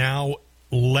 Now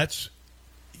let's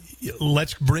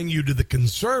bring you to the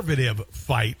conservative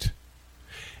fight,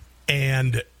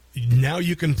 and now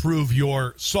you can prove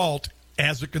your salt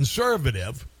as a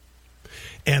conservative,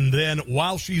 and then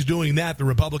while she's doing that, the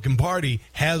Republican Party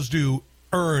has to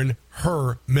earn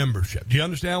her membership. Do you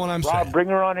understand what I'm saying? Rob, bring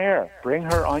her on air. Bring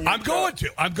her on your show.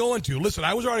 I'm going to. Listen,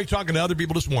 I was already talking to other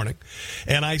people this morning,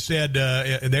 and I said,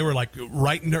 they were like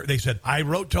writing, they said, I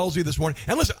wrote Tulsi this morning.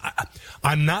 And listen,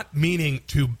 I'm not meaning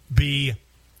to be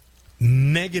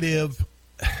negative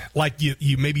like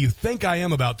you maybe you think I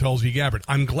am about Tulsi Gabbard.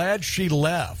 I'm glad she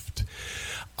left.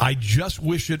 I just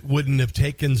wish it wouldn't have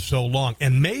taken so long.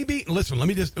 And maybe, listen, let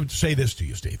me just say this to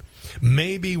you, Steve.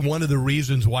 Maybe one of the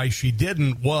reasons why she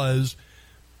didn't was,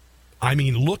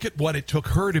 look at what it took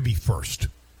her to be first.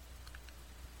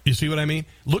 You see what I mean?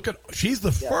 She's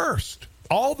the first.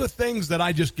 All the things that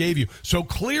I just gave you. So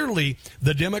clearly,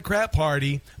 the Democrat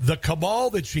Party, the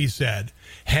cabal that she said,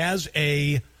 has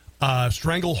a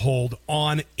stranglehold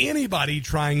on anybody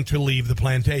trying to leave the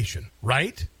plantation,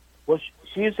 right? Well,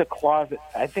 she's a closet.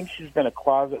 I think she's been a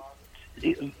closet,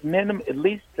 at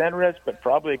least centrist, but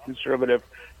probably a conservative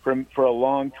for a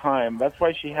long time. That's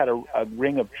why she had a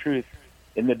ring of truth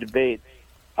in the debate.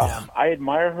 I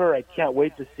admire her. I can't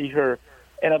wait to see her.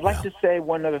 And I'd like to say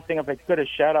one other thing, if I could, a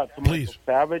shout out to Michael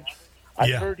Savage. I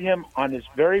heard him on his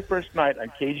very first night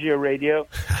on KGO Radio,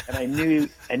 and I knew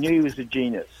he was a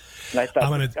genius. And I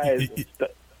thought, this guy is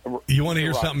you want to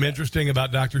hear something interesting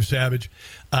about Dr. Savage?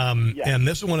 And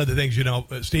this is one of the things,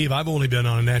 Steve, I've only been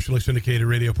on a nationally syndicated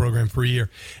radio program for a year.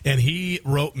 And he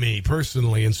wrote me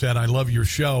personally and said, I love your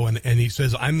show. And he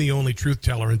says, I'm the only truth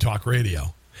teller in talk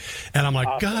radio. And I'm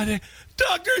like, God,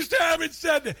 Dr. Savage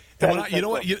said that. And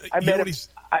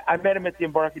I met him at the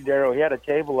Embarcadero. He had a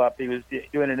table up. He was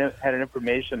had an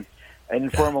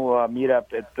informal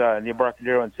meetup at the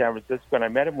Embarcadero in San Francisco. And I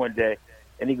met him one day.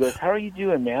 And he goes, how are you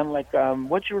doing, man? Like,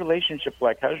 what's your relationship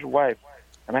like? How's your wife?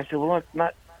 And I said, well, it's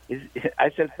not.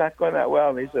 I said, it's not going that well.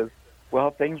 And he says,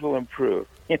 well, things will improve.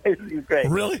 He's great.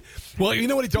 Really? Well, you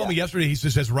know what he told me yesterday? He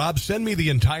says, Rob, send me the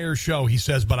entire show. He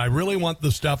says, but I really want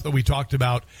the stuff that we talked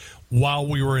about while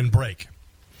we were in break.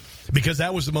 Because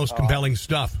that was the most compelling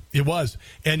stuff. It was.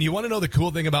 And you want to know the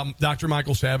cool thing about Dr.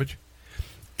 Michael Savage?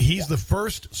 He's the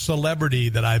first celebrity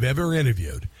that I've ever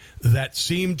interviewed that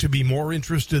seemed to be more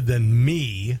interested than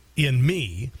me,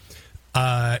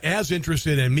 as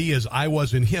interested in me as I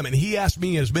was in him. And he asked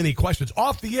me as many questions.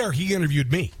 Off the air, he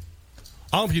interviewed me.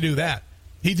 I don't know if you knew that.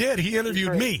 He did. He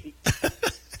interviewed me.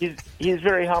 He's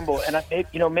very humble. And,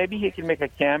 maybe he can make a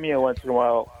cameo once in a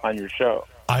while on your show.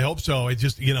 I hope so. It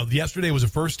just, yesterday was the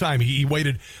first time he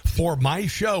waited for my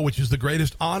show, which is the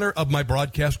greatest honor of my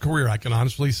broadcast career, I can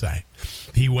honestly say.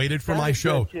 He waited for my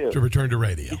show to return to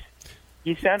radio.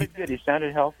 He sounded good. He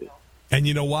sounded healthy. And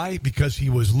you know why? Because he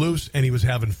was loose and he was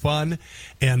having fun.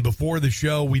 And before the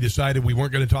show, we decided we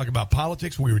weren't going to talk about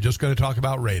politics. We were just going to talk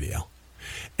about radio.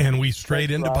 And we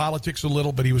strayed into politics a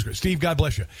little, but he was great. Steve, God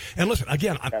bless you. And listen,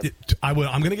 again, I'm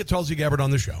going to get Tulsi Gabbard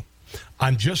on the show.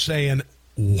 I'm just saying,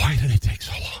 why did it take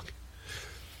so long?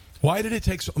 Why did it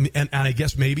take so long? And I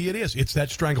guess maybe it is. It's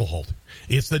that stranglehold.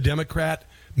 It's the Democrat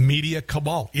media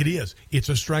cabal. It is. It's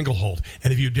a stranglehold.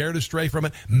 And if you dare to stray from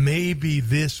it, maybe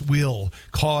this will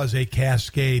cause a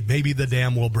cascade. Maybe the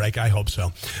dam will break. I hope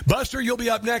so. Buster, you'll be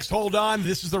up next. Hold on.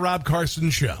 This is the Rob Carson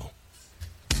Show.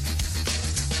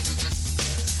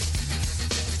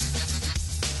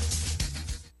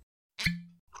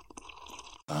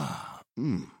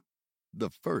 The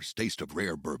first taste of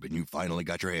rare bourbon you finally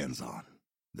got your hands on.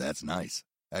 That's nice.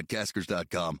 At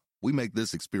Caskers.com, we make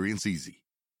this experience easy.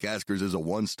 Caskers is a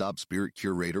one-stop spirit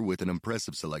curator with an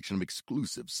impressive selection of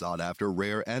exclusive, sought-after,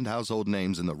 rare, and household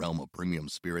names in the realm of premium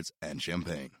spirits and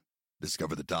champagne.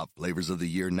 Discover the top flavors of the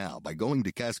year now by going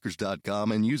to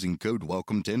Caskers.com and using code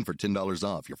WELCOME10 for $10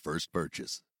 off your first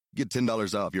purchase. Get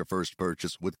 $10 off your first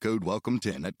purchase with code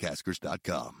WELCOME10 at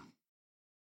Caskers.com.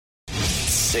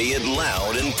 Say it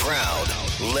loud and proud.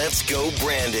 Let's go,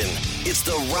 Brandon. It's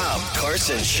the Rob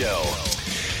Carson Show.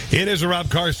 It is a Rob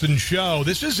Carson Show.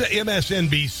 This is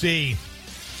MSNBC.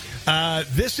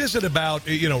 This isn't about,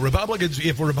 Republicans,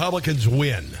 if Republicans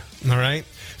win, all right?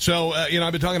 So,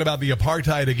 I've been talking about the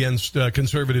apartheid against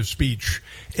conservative speech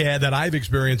that I've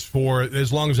experienced for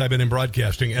as long as I've been in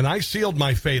broadcasting. And I sealed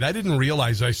my fate. I didn't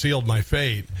realize I sealed my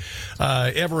fate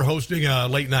ever hosting a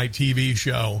late-night TV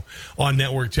show on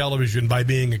network television by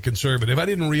being a conservative. I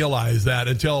didn't realize that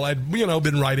until I'd,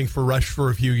 been writing for Rush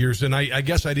for a few years. And I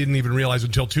guess I didn't even realize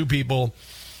until two people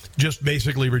just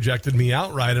basically rejected me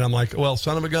outright. And I'm like, well,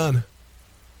 son of a gun.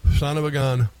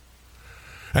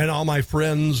 And all my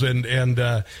friends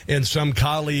and some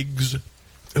colleagues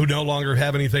who no longer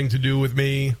have anything to do with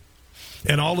me,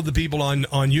 and all of the people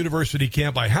on university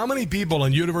campi. How many people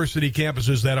on university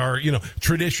campuses that are,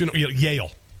 traditional,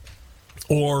 Yale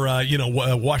or,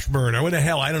 Washburn or what the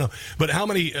hell, I don't know. But how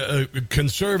many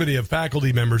conservative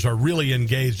faculty members are really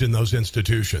engaged in those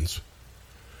institutions?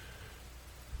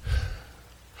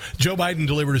 Joe Biden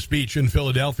delivered a speech in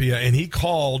Philadelphia, and he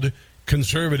called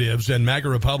conservatives and MAGA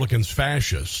Republicans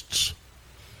fascists.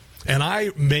 And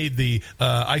I made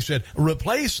I said,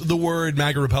 replace the word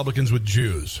MAGA Republicans with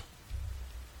Jews.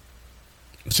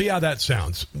 See how that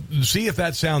sounds. See if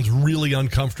that sounds really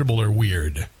uncomfortable or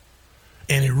weird.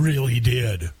 And it really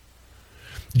did.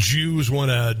 Jews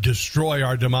want to destroy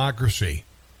our democracy.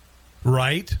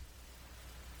 Right?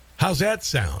 How's that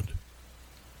sound?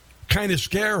 Kind of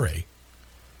scary.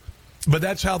 But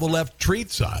that's how the left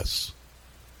treats us.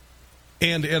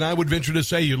 And I would venture to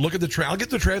say, you look at I'll get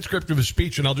the transcript of his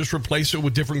speech and I'll just replace it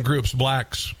with different groups,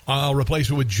 blacks. I'll replace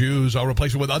it with Jews. I'll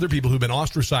replace it with other people who've been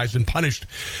ostracized and punished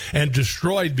and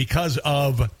destroyed because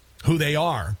of who they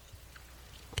are.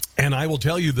 And I will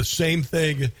tell you the same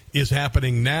thing is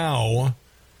happening now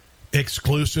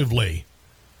exclusively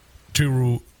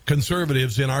to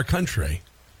conservatives in our country.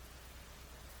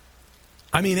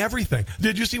 I mean, everything.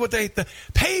 Did you see what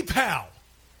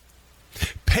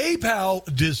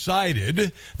PayPal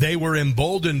decided they were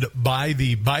emboldened by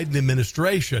the Biden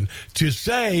administration to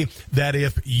say that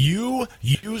if you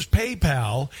use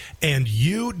PayPal and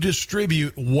you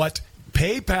distribute what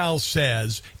PayPal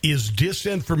says is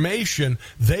disinformation,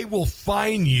 they will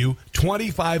fine you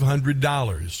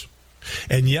 $2,500.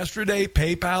 And yesterday,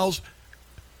 PayPal's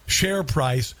share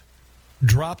price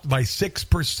dropped by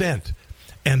 6%.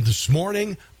 And this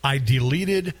morning, I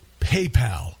deleted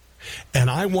PayPal. And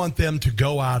I want them to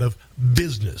go out of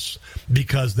business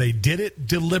because they did it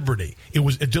deliberately. It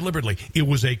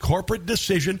was a corporate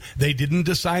decision. They didn't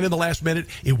decide in the last minute.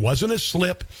 It wasn't a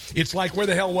slip. It's like, where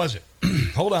the hell was it?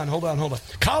 Hold on.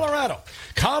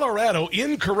 Colorado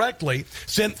incorrectly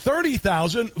sent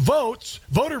 30,000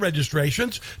 voter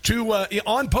registrations to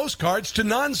on postcards to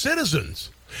non-citizens.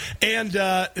 And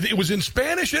it was in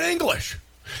Spanish and English.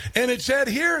 And it said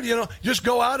here, just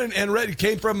go out and read. It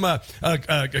came from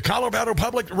Colorado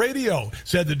Public Radio.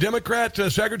 Said the Democrat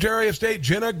Secretary of State,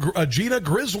 Gina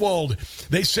Griswold.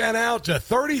 They sent out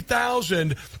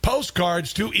 30,000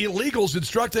 postcards to illegals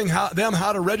instructing them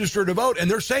how to register to vote. And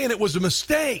they're saying it was a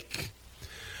mistake.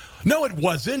 No, it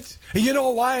wasn't. And you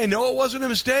know why I know it wasn't a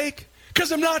mistake? Because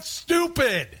I'm not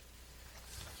stupid.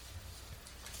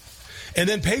 And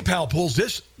then PayPal pulls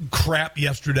this crap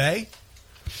yesterday.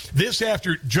 This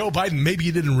after Joe Biden, maybe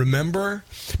you didn't remember,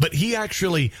 but he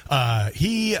actually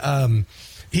he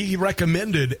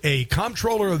recommended a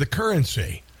comptroller of the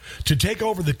currency to take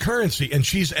over the currency, and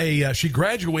she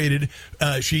graduated.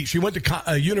 She went to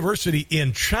a university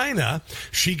in China.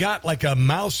 She got like a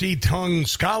Mao Zedong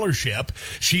scholarship.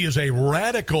 She is a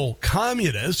radical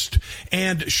communist,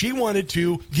 and she wanted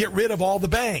to get rid of all the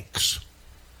banks.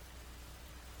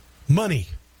 Money.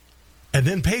 And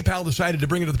then PayPal decided to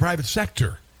bring it to the private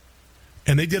sector.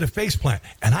 And they did a faceplant.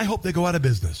 And I hope they go out of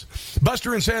business.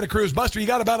 Buster in Santa Cruz. Buster, you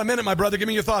got about a minute, my brother. Give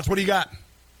me your thoughts. What do you got?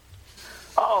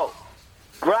 Oh,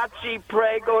 grazie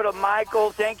prego to Michael.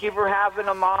 Thank you for having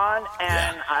him on.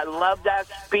 And I love that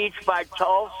speech by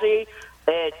Tulsi.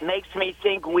 It makes me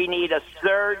think we need a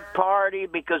third party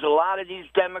because a lot of these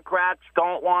Democrats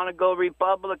don't want to go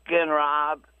Republican,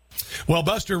 Rob. Well,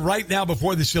 Buster, right now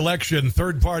before this election,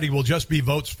 third party will just be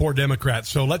votes for Democrats.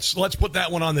 So let's put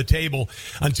that one on the table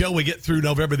until we get through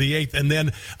November the 8th and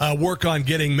then work on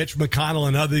getting Mitch McConnell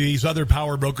and these other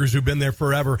power brokers who've been there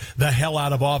forever the hell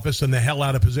out of office and the hell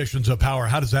out of positions of power.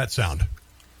 How does that sound?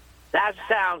 That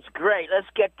sounds great. Let's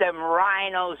get them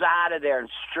rhinos out of there and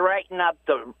straighten up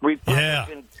the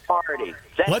Republican Party.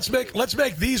 Let's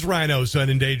make these rhinos an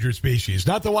endangered species,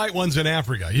 not the white ones in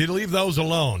Africa. You leave those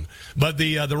alone. But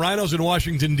the rhinos in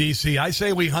Washington, D.C., I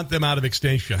say we hunt them out of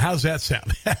extinction. How's that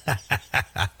sound?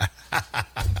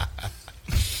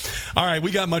 All right,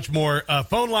 we got much more.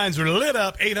 Phone lines are lit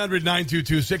up,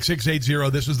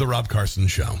 800-922-6680. This is the Rob Carson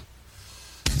Show.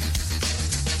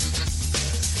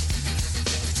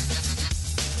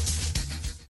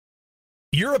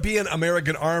 European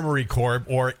American Armory Corp,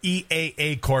 or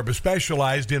EAA Corp, is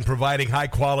specialized in providing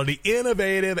high-quality,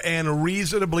 innovative, and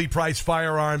reasonably priced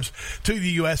firearms to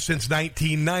the U.S. since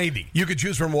 1990. You can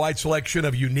choose from a wide selection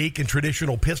of unique and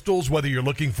traditional pistols, whether you're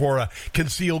looking for a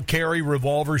concealed carry,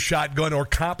 revolver, shotgun, or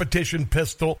competition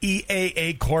pistol.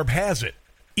 EAA Corp has it.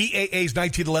 EAA's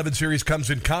 1911 series comes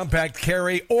in compact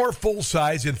carry or full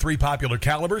size in 3 popular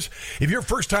calibers. If you're a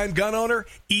first-time gun owner,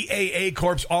 EAA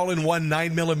Corp's all-in-one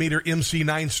 9mm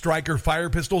MC9 Striker fire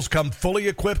pistols come fully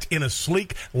equipped in a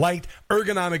sleek, light,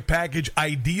 ergonomic package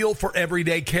ideal for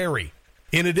everyday carry.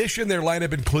 In addition, their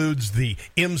lineup includes the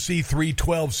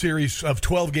MC312 series of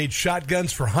 12-gauge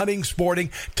shotguns for hunting,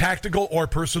 sporting, tactical, or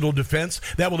personal defense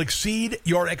that will exceed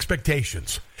your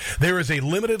expectations. There is a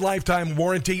limited lifetime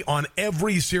warranty on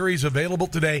every series available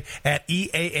today at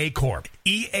EAA Corp.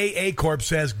 EAA Corp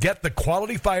says get the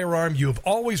quality firearm you have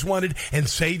always wanted and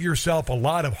save yourself a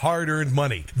lot of hard-earned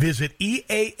money. Visit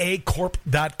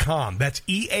EAAcorp.com. That's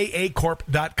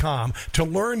EAAcorp.com to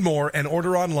learn more and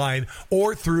order online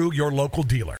or through your local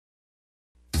dealer.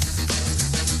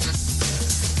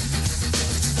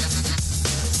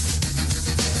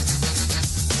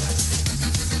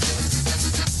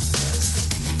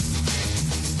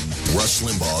 Rush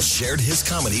Limbaugh shared his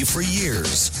comedy for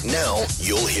years. Now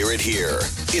you'll hear it here.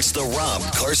 It's the Rob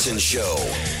Carson Show.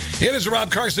 It is the Rob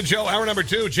Carson Show. Hour number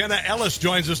 2. Jenna Ellis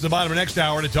joins us in the bottom of the next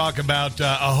hour to talk about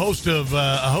a host of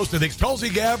things. Tulsi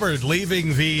Gabbard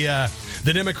leaving the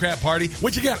Democrat Party,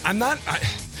 which again,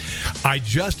 I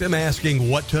just am asking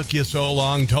what took you so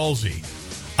long, Tulsi.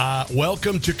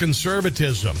 Welcome to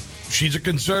conservatism. She's a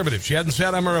conservative. She hadn't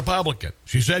said I'm a Republican.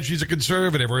 She said she's a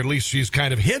conservative, or at least she's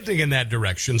kind of hinting in that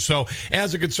direction. So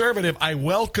as a conservative, I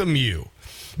welcome you.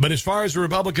 But as far as the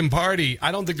Republican Party,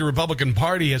 I don't think the Republican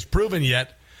Party has proven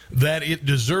yet that it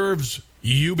deserves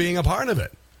you being a part of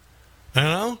it. You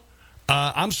know?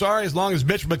 I'm sorry, as long as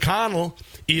Mitch McConnell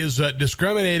is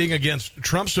discriminating against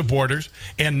Trump supporters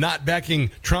and not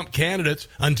backing Trump candidates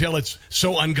until it's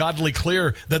so ungodly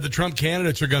clear that the Trump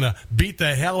candidates are going to beat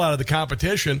the hell out of the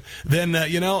competition, then, I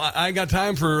ain't got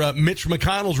time for Mitch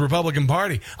McConnell's Republican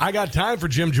Party. I got time for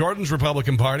Jim Jordan's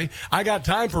Republican Party. I got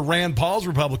time for Rand Paul's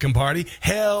Republican Party.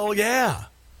 Hell yeah.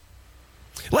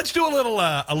 Let's do a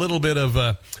little bit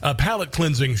of palate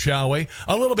cleansing, shall we?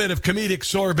 A little bit of comedic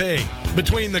sorbet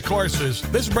between the courses.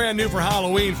 This is brand new for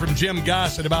Halloween from Jim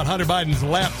Gossett about Hunter Biden's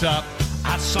laptop.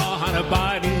 I saw Hunter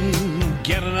Biden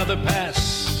get another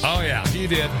pass. Oh, yeah, he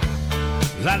did.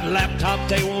 That laptop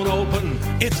they won't open.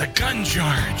 It's a gun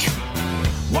charge.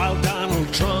 While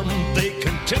Donald Trump, they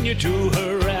continue to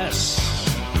harass.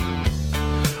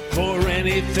 For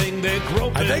anything they're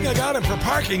groping. I think I got him for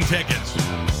parking tickets.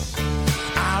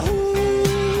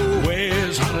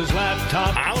 Where's Hunter's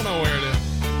laptop? I don't know where it is.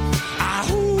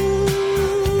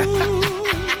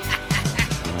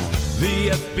 The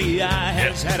FBI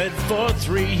has had it for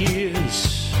 3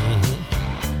 years.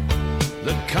 Mm-hmm.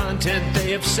 The content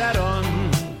they have sat on.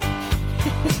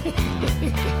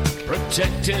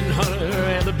 Protecting Hunter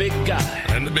and the big guy.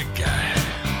 And the big guy.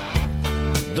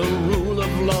 The rule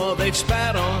of law they've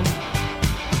spat on.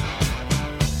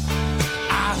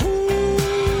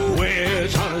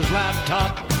 Where's Hunter's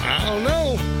laptop? I don't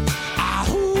know.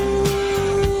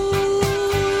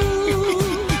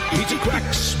 He's a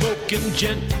crack-smoking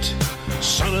gent,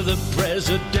 son of the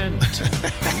president.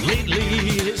 Lately,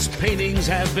 his paintings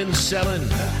have been selling.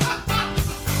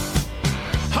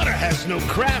 Hunter has no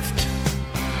craft.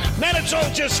 Man, it's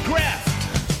all just graft.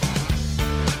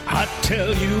 I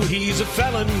tell you, he's a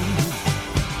felon.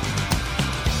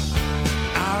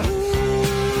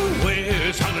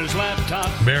 Where's Hunter's laptop?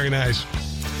 Very nice.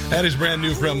 That is brand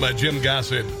new from Jim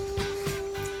Gossett.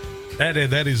 That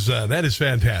is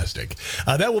fantastic.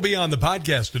 That will be on the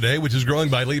podcast today, which is growing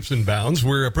by leaps and bounds.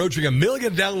 We're approaching 1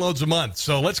 million downloads a month,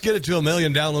 so let's get it to 1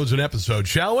 million downloads an episode,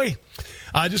 shall we?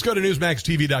 Just go to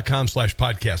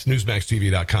newsmaxtv.com/podcast,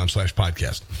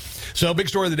 newsmaxtv.com/podcast. So, big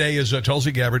story of the day is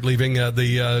Tulsi Gabbard leaving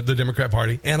the Democrat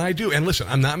Party, and listen.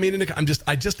 I'm not meaning to.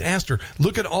 I just asked her.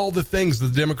 Look at all the things the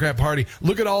Democrat Party.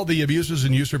 Look at all the abuses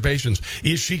and usurpations.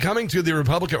 Is she coming to the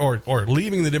Republican or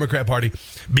leaving the Democrat Party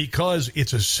because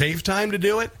it's a safe time to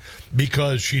do it?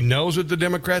 Because she knows that the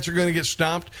Democrats are going to get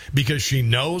stomped? Because she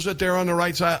knows that they're on the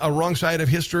wrong side of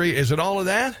history? Is it all of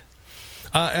that?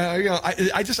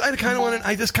 I just kind of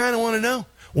want to know.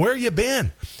 Where you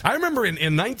been? I remember in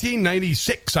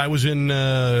 1996, I was in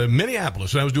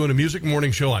Minneapolis, and I was doing a music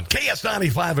morning show on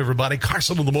KS95, everybody,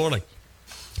 Carson in the morning.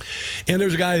 And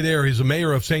there's a guy there, he's a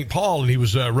mayor of St. Paul, and he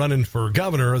was running for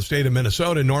governor of the state of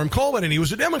Minnesota, Norm Coleman, and he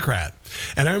was a Democrat.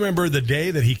 And I remember the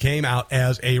day that he came out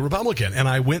as a Republican, and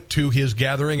I went to his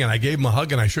gathering, and I gave him a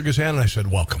hug, and I shook his hand, and I said,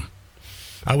 welcome.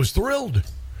 I was thrilled.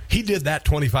 He did that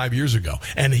 25 years ago,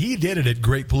 and he did it at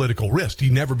great political risk. He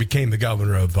never became the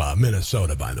governor of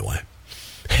Minnesota, by the way.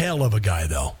 Hell of a guy,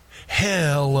 though.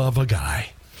 Hell of a guy.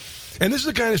 And this is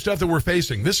the kind of stuff that we're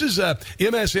facing. This is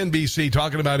MSNBC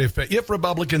talking about if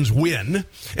Republicans win,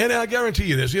 and I guarantee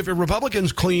you this, if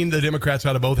Republicans clean the Democrats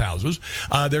out of both houses,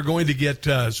 they're going to get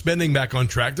spending back on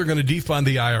track. They're going to defund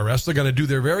the IRS. They're going to do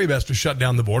their very best to shut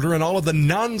down the border and all of the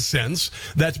nonsense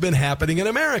that's been happening in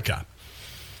America.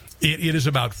 It is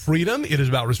about freedom. It is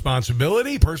about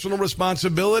responsibility, personal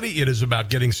responsibility. It is about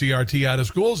getting CRT out of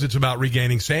schools. It's about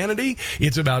regaining sanity.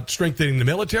 It's about strengthening the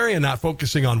military and not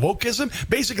focusing on wokeism.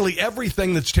 Basically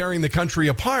everything that's tearing the country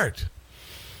apart.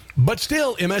 But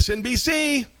still,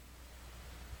 MSNBC,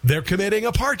 they're committing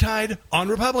apartheid on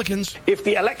Republicans. If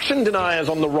the election deniers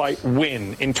on the right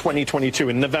win in 2022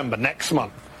 in November, next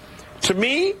month, to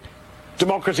me,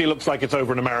 democracy looks like it's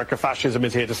over in America. Fascism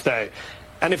is here to stay.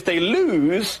 And if they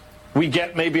lose, we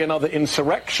get maybe another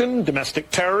insurrection,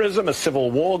 domestic terrorism, a civil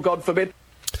war, God forbid.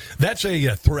 That's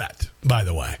a threat, by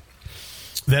the way.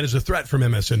 That is a threat from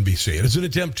MSNBC. It is an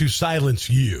attempt to silence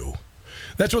you.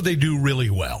 That's what they do really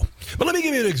well. But let me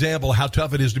give you an example of how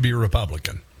tough it is to be a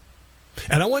Republican.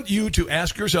 And I want you to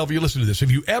ask yourself, if you listen to this,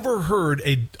 have you ever heard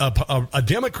a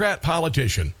Democrat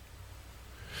politician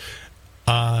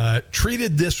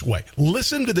treated this way?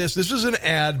 Listen to this. This is an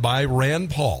ad by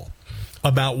Rand Paul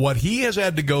about what he has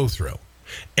had to go through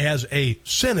as a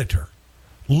senator.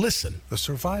 Listen. The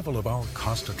survival of our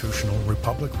constitutional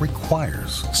republic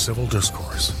requires civil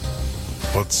discourse.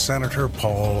 But Senator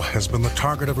Paul has been the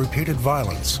target of repeated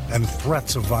violence and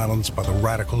threats of violence by the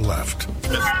radical left.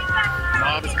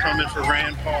 Mob is coming for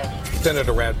Rand Paul.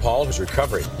 Senator Rand Paul is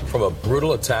recovering from a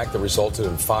brutal attack that resulted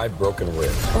in 5 broken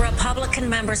ribs. Republican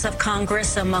members of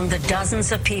Congress among the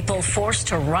dozens of people forced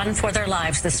to run for their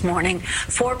lives this morning.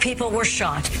 4 people were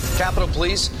shot. Capitol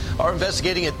Police are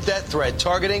investigating a death threat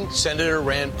targeting Senator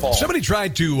Rand Paul. Somebody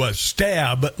tried to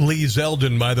stab Lee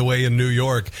Zeldin, by the way, in New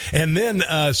York. And then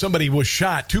somebody was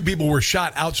shot. 2 people were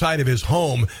shot outside of his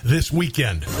home this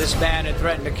weekend. This man had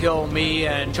threatened to kill me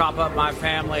and chop up my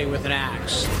family with an axe.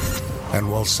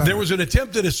 And while there was an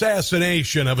attempted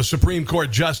assassination of a Supreme Court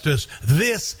justice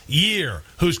this year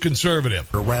who's conservative.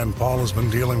 Rand Paul has been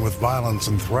dealing with violence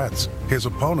and threats. His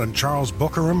opponent, Charles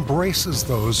Booker, embraces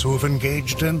those who have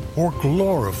engaged in or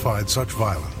glorified such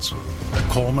violence.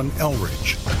 Coleman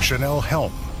Elridge, Chanel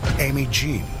Helm, Amy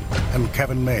Jean, and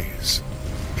Kevin Mays.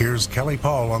 Here's Kelly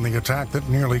Paul on the attack that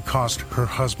nearly cost her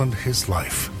husband his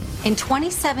life. In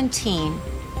 2017,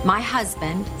 my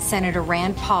husband, Senator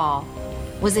Rand Paul,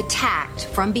 was attacked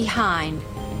from behind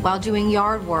while doing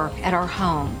yard work at our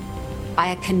home by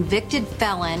a convicted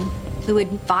felon who had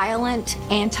violent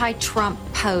anti-Trump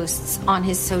posts on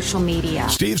his social media.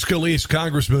 Steve Scalise,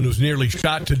 congressman, was nearly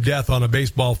shot to death on a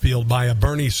baseball field by a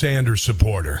Bernie Sanders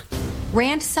supporter.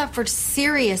 Rand suffered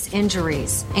serious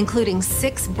injuries, including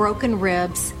 6 broken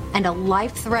ribs and a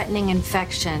life-threatening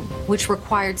infection, which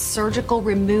required surgical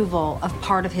removal of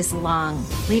part of his lung,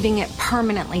 leaving it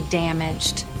permanently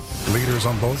damaged. Leaders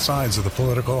on both sides of the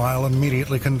political aisle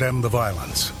immediately condemned the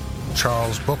violence.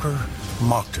 Charles Booker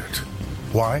mocked it.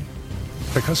 Why?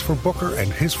 Because for Booker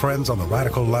and his friends on the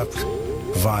radical left,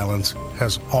 violence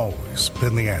has always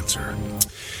been the answer.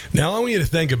 Now, I want you to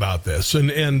think about this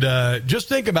and just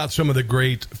think about some of the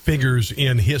great figures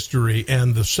in history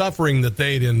and the suffering that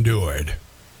they'd endured.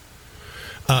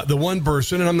 The one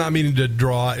person, and I'm not meaning to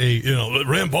draw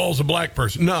Rand Paul's a black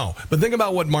person. No, but think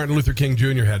about what Martin Luther King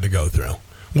Jr. had to go through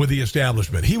with the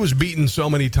establishment. He was beaten so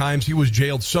many times. He was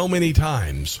jailed so many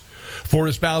times for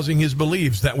espousing his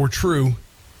beliefs that were true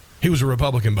He was a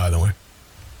Republican, by the way.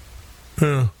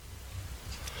 Yeah.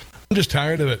 I'm just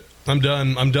tired of it. I'm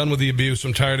done. I'm done with the abuse.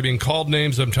 I'm tired of being called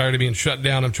names. I'm tired of being shut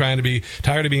down. I'm tired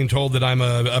of being told that I'm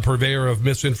a purveyor of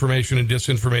misinformation and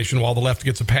disinformation while the left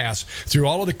gets a pass through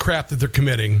all of the crap that they're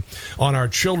committing on our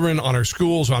children, on our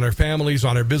schools, on our families,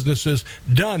 on our businesses.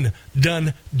 Done,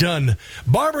 done, done.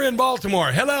 Barbara in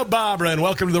Baltimore. Hello, Barbara, and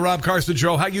welcome to the Rob Carson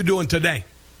Show. How you doing today?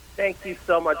 Thank you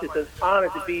so much. It's an honor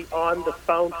to be on the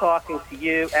phone talking to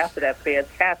you after that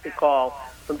fantastic call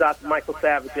from Dr. Michael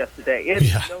Savage yesterday. It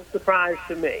is no surprise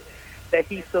to me that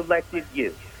he selected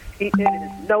you. It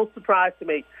is no surprise to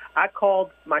me. I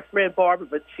called my friend Barbara,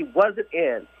 but she wasn't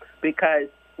in because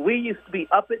we used to be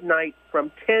up at night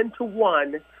from 10 to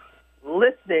 1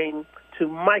 listening to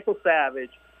Michael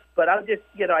Savage. But I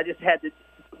just had to,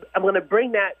 I'm going to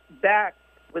bring that back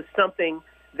with something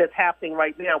that's happening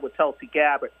right now with Tulsi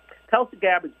Gabbard. Tulsi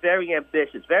Gabbard's very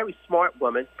ambitious, very smart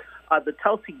woman. The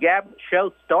Tulsi Gabbard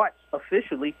show starts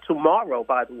officially tomorrow,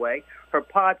 by the way, her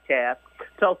podcast.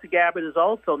 Tulsi Gabbard is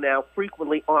also now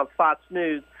frequently on Fox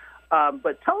News.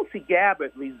 But Tulsi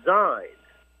Gabbard resigned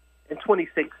in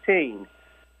 2016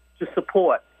 to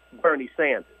support Bernie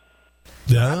Sanders.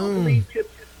 I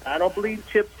don't believe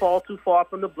chips fall too far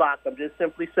from the block. I'm just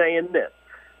simply saying this.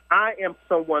 I am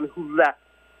someone who left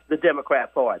the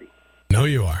Democrat Party. No,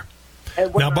 you are.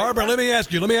 Now, Barbara, let me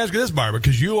ask you this, Barbara,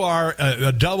 because you are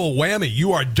a double whammy.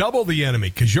 You are double the enemy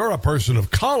because you're a person of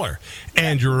color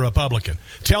and you're a Republican.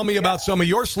 Tell me about some of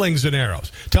your slings and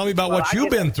arrows. Tell me about what you've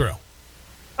been through.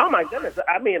 Oh, my goodness.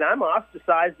 I mean, I'm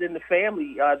ostracized in the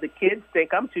family. The kids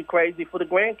think I'm too crazy for the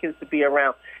grandkids to be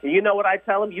around. And you know what I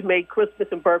tell them? You made Christmas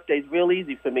and birthdays real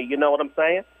easy for me. You know what I'm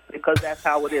saying? Because that's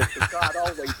how it is. Because God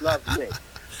always loves me.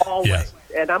 Always. Yes.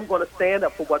 And I'm going to stand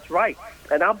up for what's right.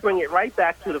 And I'll bring it right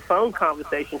back to the phone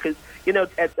conversation because,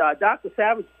 at Dr.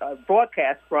 Savage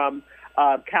broadcast from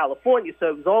California, so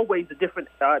it was always a different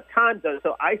time zone.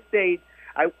 So I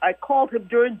called him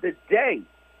during the day.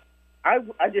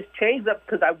 I just changed up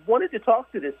because I wanted to talk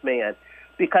to this man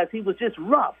because he was just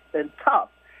rough and tough.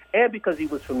 And because he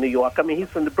was from New York. I mean, he's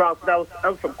from the Bronx, but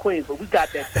I'm from Queens, but we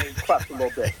got that same crust a little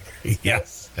bit.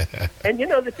 Yes. And,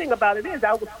 the thing about it is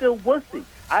I was still wussy.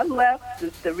 I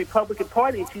left the Republican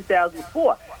Party in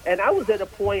 2004, and I was at a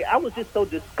point, I was just so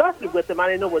disgusted with him, I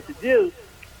didn't know what to do.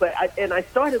 But I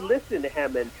started listening to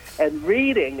him and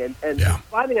reading and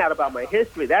finding out about my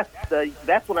history.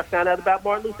 That's when I found out about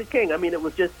Martin Luther King. I mean, it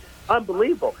was just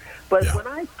unbelievable. But when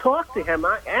I talked to him,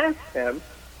 I asked him,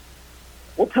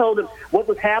 told him what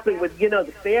was happening with,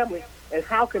 the family, and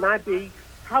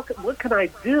what can I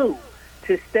do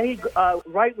to stay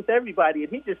right with everybody?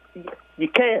 And he just, you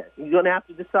can't. You're going to have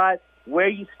to decide where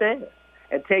you stand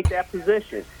and take that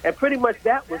position. And pretty much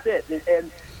that was it.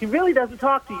 And he really doesn't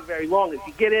talk to you very long if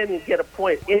you get in and get a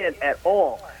point in at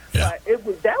all. Yeah.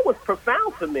 That was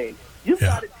profound for me. You've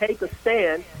got to take a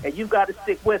stand, and you've got to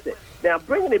stick with it. Now,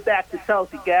 bringing it back to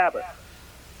Tulsi Gabbard,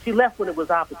 she left when it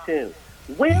was opportune.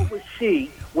 Where was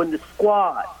she when the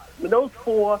squad, when those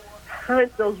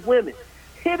those women,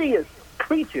 hideous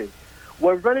creatures,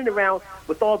 were running around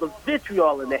with all the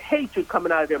vitriol and the hatred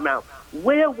coming out of their mouth?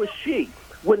 Where was she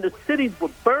when the cities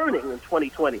were burning in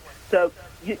 2020? So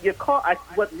your call,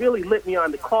 what really lit me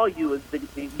on to call you is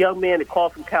the young man that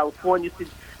called from California,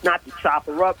 not to chop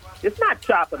her up. It's not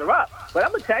chopping her up, but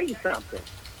I'm going to tell you something.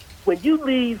 When you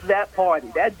leave that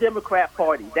party, that Democrat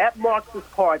Party, that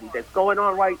Marxist Party that's going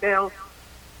on right now,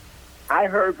 I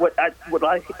heard what I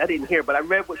didn't hear, but I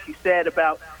read what she said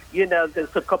about,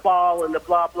 the cabal and the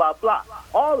blah, blah, blah.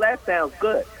 All that sounds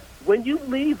good. When you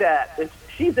leave that, and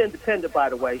she's independent, by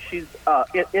the way. She's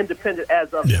independent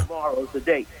as of tomorrow is the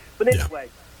date. But anyway,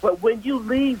 but when you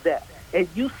leave that and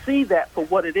you see that for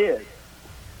what it is,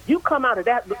 you come out of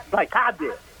that like I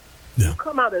did. Yeah. You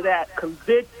come out of that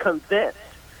convinced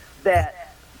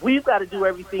that we've got to do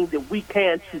everything that we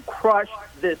can to crush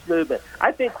this movement.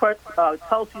 I think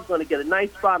Tulsi's going to get a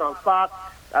nice spot on Fox.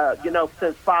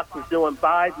 Since Fox is doing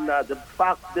Biden, the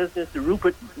Fox business, the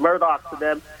Rupert Murdoch to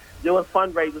them, doing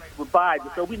fundraisers for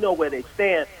Biden. So we know where they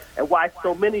stand and why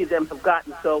so many of them have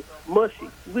gotten so mushy.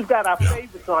 We've got our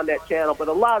favorites on that channel, but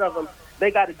a lot of them,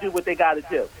 they got to do what they got to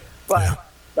do. But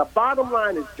the bottom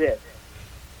line is this.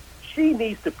 She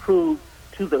needs to prove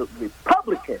to the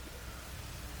Republicans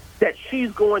that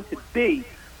she's going to be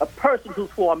a person who's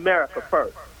for America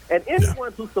first. And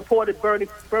anyone who supported Bernie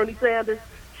Sanders,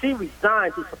 she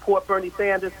resigned to support Bernie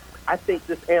Sanders. I think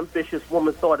this ambitious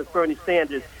woman thought if Bernie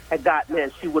Sanders had gotten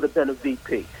in, she would have been a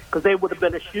VP because they would have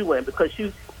been a shoo-in because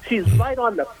she's right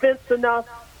on the fence enough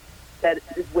that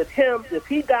with him, if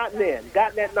he gotten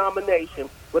that nomination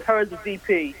with her as a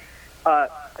VP,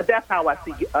 That's how I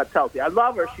see Tulsi. I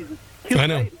love her. She's a cute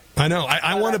lady. I know.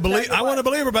 I want to believe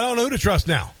her, but I don't know who to trust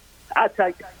now. I tell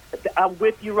you, I'm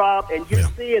with you, Rob, and you're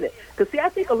seeing it. Because, see, I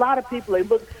think a lot of people, they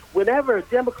look, whenever a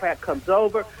Democrat comes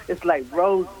over, it's like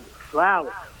roses,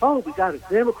 flowers. Oh, we got a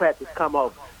Democrat that's come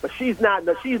over. But she's not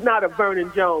a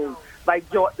Vernon Jones like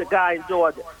the guy in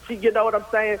Georgia. You know what I'm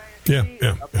saying?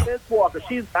 Yeah. Fence walker.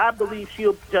 I believe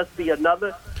she'll just be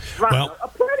another rhino.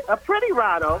 A pretty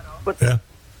rhino, but... Yeah.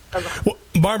 Well,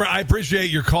 Barbara, I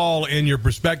appreciate your call and your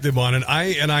perspective on it.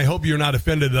 I hope you're not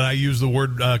offended that I use the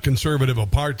word conservative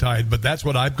apartheid, but that's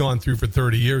what I've gone through for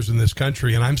 30 years in this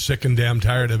country, and I'm sick and damn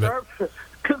tired of it.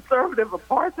 Conservative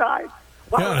apartheid?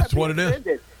 Why yeah, that's what it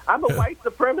is. I'm a white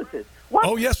supremacist. What?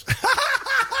 Oh, yes.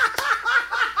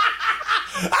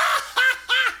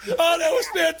 Oh, that was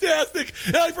fantastic.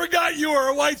 I forgot you were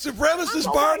a white supremacist,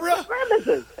 Barbara. White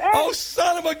supremacist. Hey. Oh,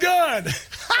 son of a gun.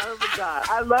 Son of a gun.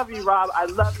 I love you, Rob. I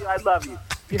love you.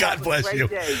 God bless you.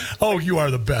 Day. Oh, you are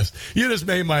the best. You just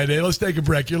made my day. Let's take a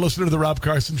break. You're listening to The Rob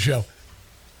Carson Show.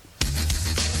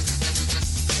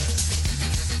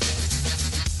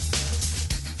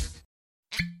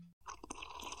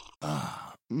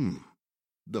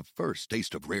 The first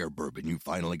taste of rare bourbon you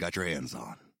finally got your hands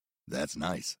on. That's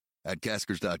nice. At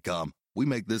Caskers.com, we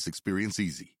make this experience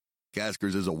easy.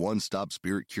 Caskers is a one-stop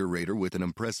spirit curator with an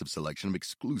impressive selection of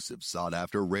exclusive,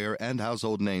 sought-after, rare, and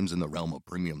household names in the realm of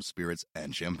premium spirits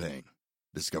and champagne.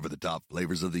 Discover the top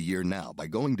flavors of the year now by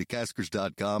going to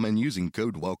Caskers.com and using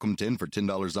code WELCOME10 for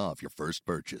 $10 off your first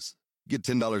purchase. Get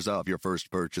 $10 off your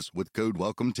first purchase with code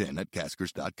WELCOME10 at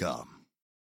Caskers.com.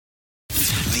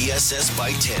 The SS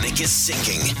Titanic is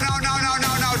sinking. No, don't.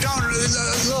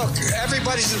 Look,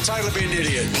 everybody's entitled to be an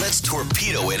idiot. Let's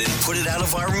torpedo it and put it out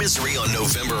of our misery on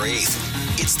November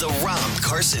 8th. It's the Rob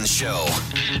Carson Show.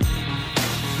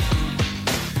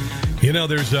 You know,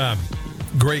 there's a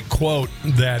great quote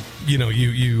that,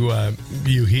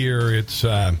 you hear. It's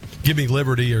give me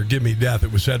liberty or give me death.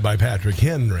 It was said by Patrick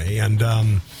Henry.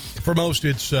 And for most,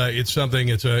 it's something.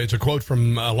 It's a quote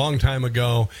from a long time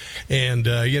ago, and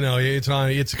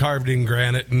it's carved in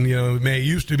granite, and it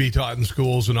used to be taught in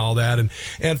schools and all that.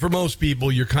 And for most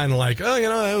people, you're kind of like,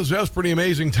 that was pretty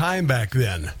amazing time back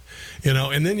then.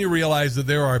 And then you realize that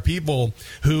there are people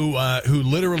who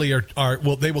literally are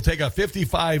they will take a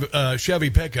 55 Chevy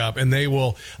pickup and they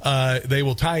will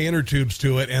tie inner tubes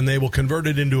to it and they will convert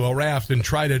it into a raft and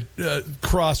try to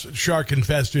cross shark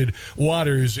infested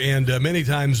waters, and many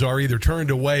times are either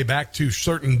turned away back to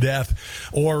certain death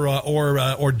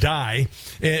or die.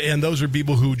 And those are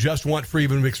people who just want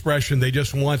freedom of expression. They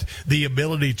just want the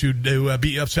ability to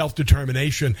be of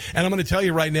self-determination. And I'm going to tell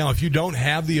you right now, if you don't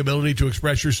have the ability to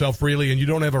express yourself freely and you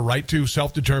don't have a right to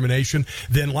self-determination,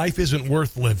 then life isn't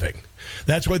worth living.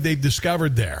 That's what they've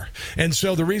discovered there. And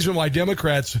so the reason why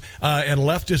Democrats and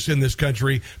leftists in this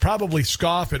country probably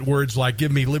scoff at words like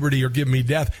give me liberty or give me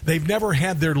death, they've never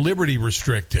had their liberty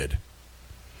restricted.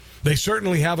 They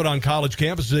certainly have it on college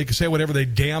campuses. They can say whatever they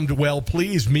damned well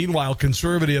please. Meanwhile,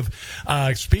 conservative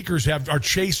speakers are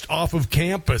chased off of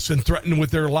campus and threatened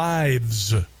with their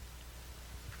lives.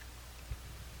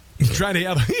 You're trying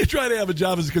to have a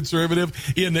job as a conservative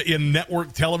in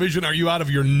network television? Are you out of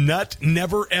your nut?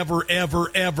 Never, ever, ever,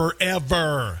 ever,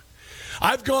 ever.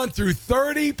 I've gone through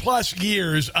 30-plus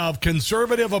years of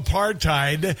conservative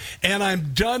apartheid, and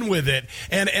I'm done with it.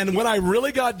 And when I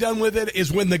really got done with it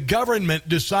is when the government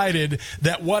decided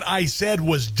that what I said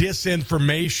was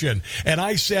disinformation. And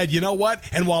I said, you know what?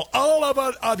 And while all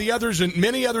of the others and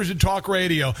many others in talk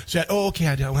radio said, oh, okay,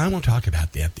 I won't talk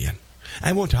about that then.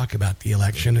 I won't talk about the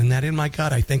election and that in my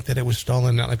gut. I think that it was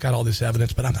stolen. I've got all this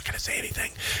evidence, but I'm not going to say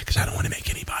anything because I don't want to make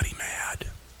anybody mad.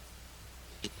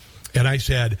 And I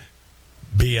said,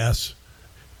 BS,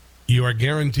 you are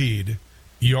guaranteed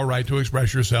your right to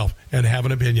express yourself and have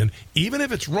an opinion, even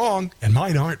if it's wrong, and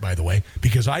mine aren't, by the way,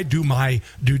 because I do my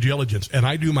due diligence and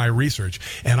I do my research,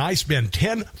 and I spend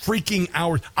 10 freaking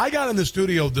hours. I got in the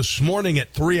studio this morning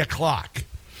at 3 o'clock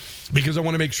because I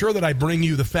want to make sure that I bring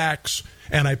you the facts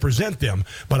and I present them,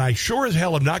 but I sure as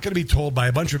hell am not going to be told by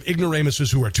a bunch of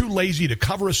ignoramuses who are too lazy to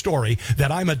cover a story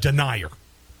that I'm a denier.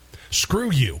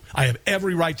 Screw you. I have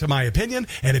every right to my opinion,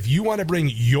 and if you want to bring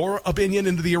your opinion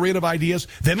into the arena of ideas,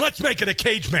 then let's make it a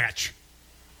cage match.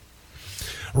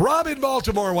 Rob in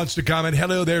Baltimore wants to comment.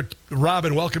 Hello there, Rob,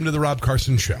 and welcome to the Rob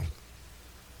Carson Show.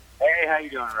 Hey, how you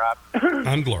doing, Rob?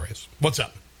 I'm glorious. What's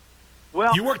up?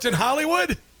 Well, you worked in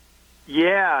Hollywood?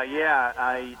 Yeah,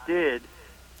 I did.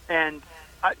 And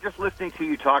just listening to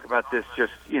you talk about this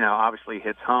just, obviously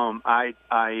hits home.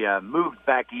 I moved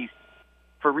back east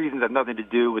for reasons that have nothing to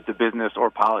do with the business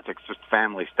or politics, just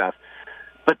family stuff.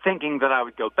 But thinking that I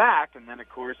would go back, and then, of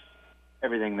course,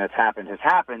 everything that's happened has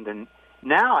happened. And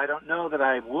now I don't know that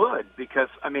I would, because,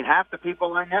 I mean, half the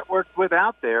people I networked with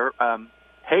out there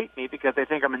hate me because they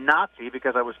think I'm a Nazi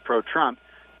because I was pro-Trump.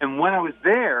 And when I was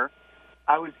there,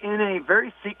 I was in a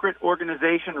very secret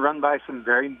organization run by some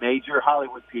very major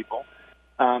Hollywood people.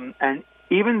 And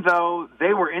even though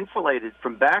they were insulated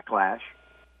from backlash,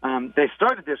 they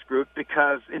started this group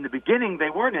because in the beginning they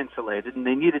weren't insulated and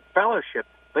they needed fellowship.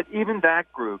 But even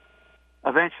that group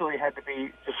eventually had to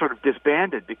be just sort of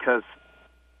disbanded because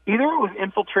either it was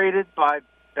infiltrated by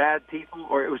bad people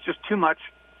or it was just too much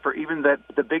for even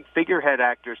the big figurehead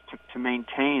actors to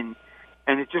maintain.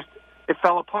 And it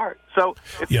fell apart. So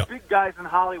if the big guys in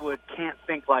Hollywood can't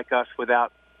think like us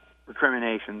without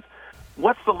recriminations,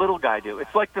 what's the little guy do?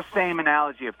 It's like the same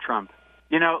analogy of Trump.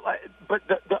 You know, but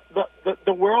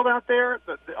the world out there,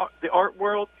 the art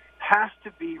world, has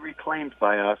to be reclaimed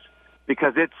by us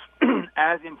because it's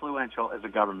as influential as a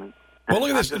government. Well, look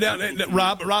at this, now,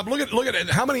 Rob. Look at it.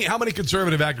 How many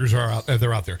conservative actors are out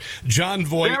there? John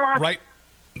Voight, right?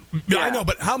 Yeah. I know,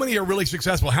 but how many are really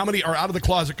successful? How many are out of the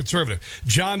closet conservative?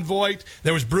 John Voight.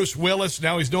 There was Bruce Willis.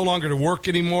 Now he's no longer to work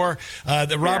anymore.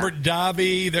 Robert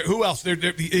Davi. Who else?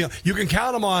 You can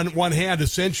count them on one hand,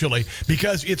 essentially,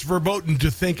 because it's verboten to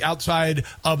think outside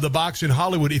of the box in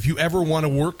Hollywood if you ever want to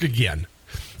work again.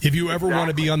 If you ever want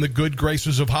to be on the good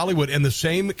graces of Hollywood. And the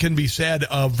same can be said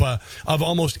of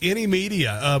almost any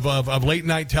media, of late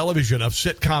night television, of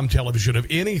sitcom television, of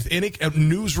any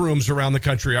newsrooms around the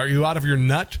country. Are you out of your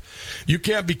nut? You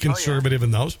can't be conservative in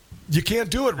those. You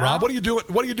can't do it, Rob. What are you doing?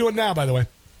 What are you doing now, by the way?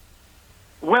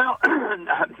 Well,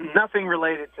 nothing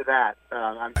related to that.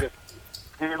 I'm just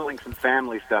handling some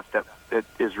family stuff that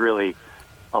is really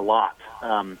a lot.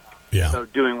 So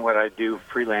doing what I do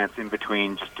freelance in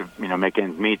between just to, make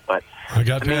ends meet. But I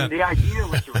mean, the idea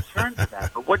was to return to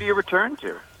that. But what do you return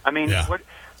to? I mean,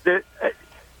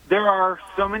 there are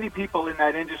so many people in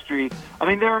that industry. I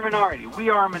mean, they're a minority. We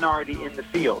are a minority in the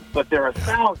field, but there are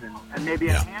thousands and maybe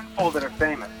a handful that are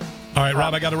famous. All right,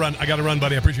 Rob, I got to run,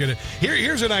 buddy. I appreciate it.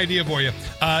 Here's an idea for you.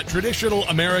 Traditional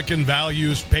American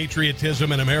values,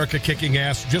 patriotism, and America kicking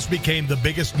ass just became the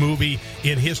biggest movie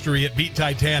in history. It beat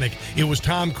Titanic. It was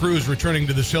Tom Cruise returning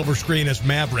to the silver screen as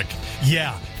Maverick.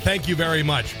 Yeah, thank you very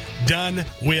much. Done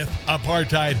with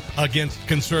apartheid against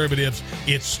conservatives.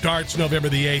 It starts November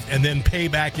the 8th, and then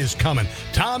payback is coming.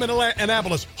 Tom in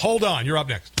Annapolis, hold on. You're up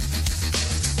next.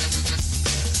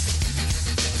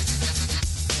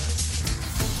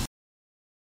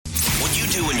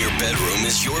 In your bedroom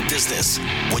is your business.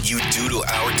 What you do to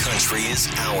our country is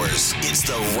ours. It's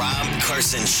the Rob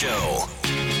Carson Show.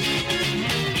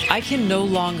 I can no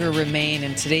longer remain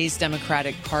in today's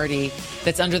Democratic Party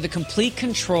that's under the complete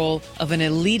control of an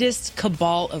elitist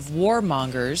cabal of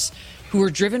warmongers who are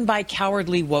driven by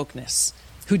cowardly wokeness,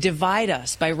 who divide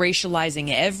us by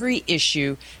racializing every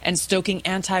issue and stoking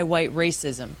anti-white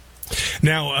racism.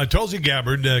 Now, Tulsi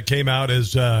Gabbard came out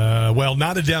as,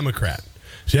 not a Democrat.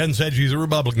 She hasn't said she's a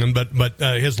Republican, but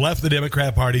has left the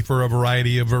Democrat Party for a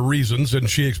variety of reasons, and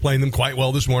she explained them quite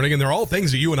well this morning. And they're all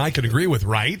things that you and I can agree with,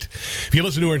 right? If you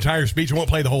listen to her entire speech, I won't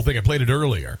play the whole thing. I played it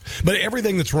earlier. But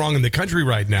everything that's wrong in the country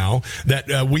right now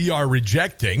that we are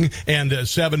rejecting, and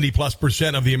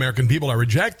 70+% of the American people are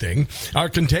rejecting, are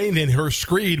contained in her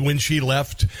screed when she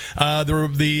left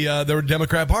the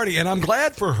Democrat Party. And I'm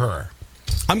glad for her.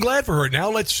 Now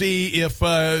let's see if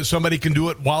somebody can do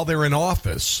it while they're in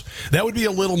office. That would be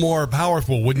a little more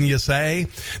powerful, wouldn't you say?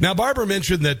 Now, Barbara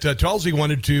mentioned that Tulsi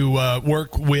wanted to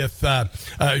work with,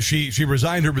 she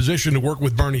resigned her position to work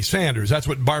with Bernie Sanders. That's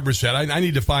what Barbara said. I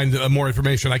need to find more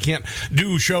information. I can't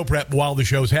do show prep while the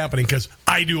show's happening because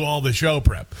I do all the show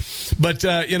prep. But,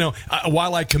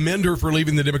 while I commend her for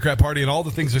leaving the Democrat Party and all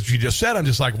the things that she just said, I'm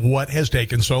just like, what has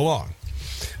taken so long?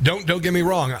 Don't get me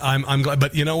wrong. I'm glad,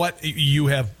 but you know what? You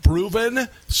have proven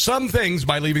some things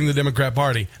by leaving the Democrat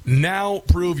Party. Now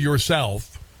prove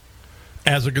yourself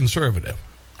as a conservative.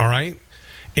 All right?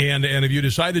 And if you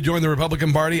decide to join the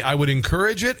Republican Party, I would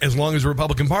encourage it as long as the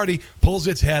Republican Party pulls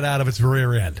its head out of its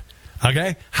rear end.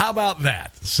 Okay? How about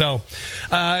that? So,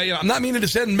 I'm not meaning to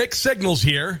send mixed signals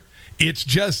here. It's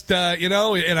just,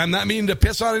 and I'm not meaning to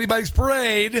piss on anybody's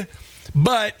parade.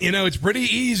 But, it's pretty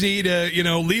easy to,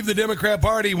 leave the Democrat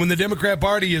Party when the Democrat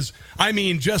Party is, are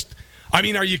you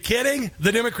kidding?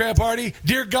 The Democrat Party?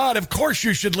 Dear God, of course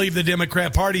you should leave the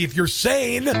Democrat Party if you're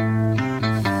sane.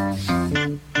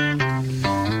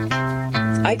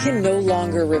 I can no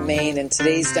longer remain in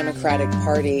today's Democratic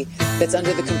Party that's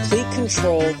under the complete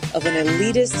control of an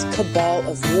elitist cabal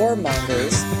of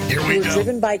warmongers who are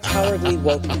driven by cowardly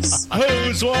wokeness.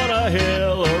 Who's won a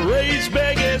Hillary's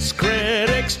biggest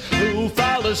critics? Who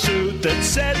filed a suit that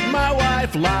said my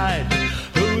wife lied?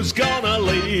 Who's gonna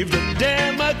leave the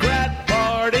Democrat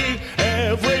Party?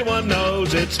 Everyone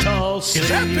knows it's Tulsi. Is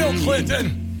that Bill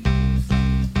Clinton?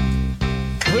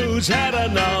 Who's had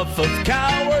enough of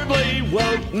cowardly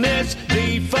wokeness?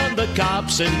 Defund the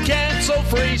cops and cancel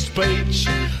free speech.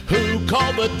 Who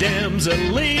called the Dems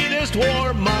elitist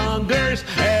warmongers?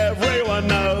 Everyone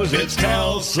knows it's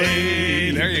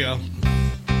Tulsi. There you go.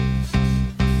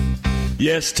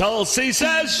 Yes, Tulsi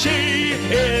says she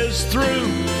is through.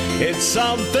 It's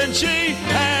something she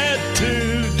had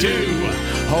to do.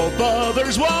 Hope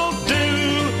others won't do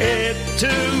it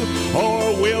too,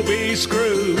 or we'll be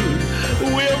screwed.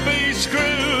 We'll be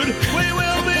screwed. We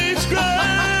will be screwed.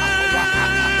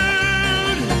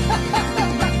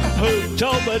 Who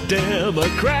told the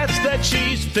Democrats that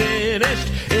she's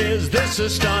finished? Is this a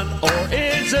stunt or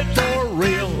is it for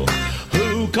real?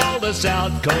 Who called us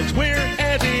out cause we're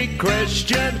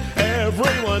anti-Christian?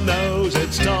 Everyone knows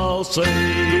it's Tulsi. The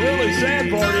really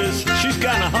sad part is she's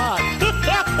kind of hot.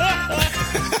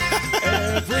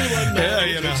 Everyone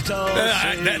knows it's Tulsi.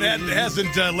 That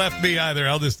hasn't left me either.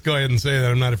 I'll just go ahead and say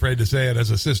that. I'm not afraid to say it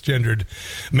as a cisgendered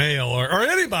male or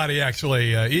anybody,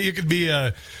 actually. You could be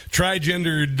a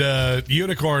trigendered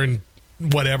unicorn,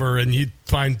 whatever, and you'd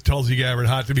find Tulsi Gabbard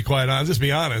hot, to be quite honest. Just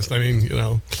be honest. I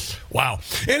mean, wow.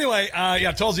 Anyway,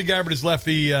 Tulsi Gabbard has left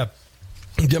the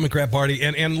Democrat Party,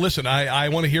 and listen, I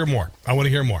want to hear more. I want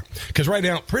to hear more because right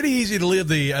now, pretty easy to leave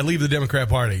the Democrat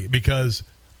Party because,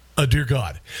 dear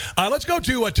God. Let's go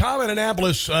to Tom in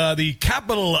Annapolis, the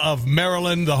capital of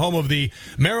Maryland, the home of the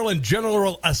Maryland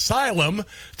General Asylum.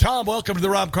 Tom, welcome to the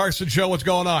Rob Carson Show. What's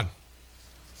going on?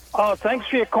 Thanks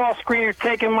for your call, screener,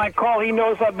 taking my call. He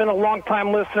knows I've been a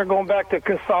long-time listener, going back to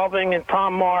Consolving and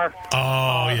Tom Marr.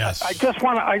 Oh, yes. I just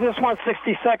want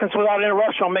 60 seconds without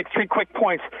interruption. I'll make 3 quick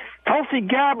points. Tulsi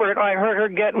Gabbard, I heard her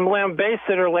getting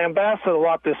lambasted a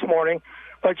lot this morning,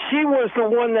 but she was the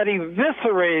one that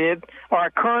eviscerated our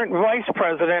current vice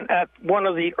president at one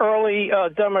of the early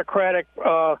Democratic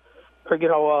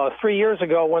 3 years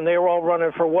ago when they were all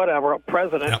running for whatever,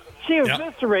 president. Yep. She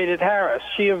eviscerated Harris.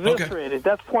 She eviscerated. Okay.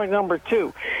 That's point number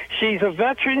 2. She's a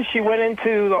veteran. She went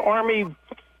into the Army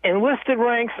enlisted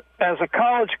ranks as a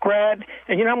college grad,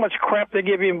 and you know how much crap they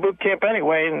give you in boot camp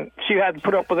anyway, and she had to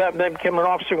put up with that and then became an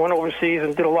officer, went overseas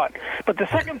and did a lot. But the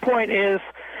second point is,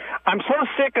 I'm so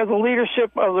sick of the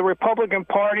leadership of the Republican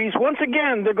parties. Once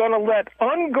again, they're going to let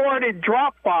unguarded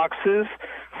drop boxes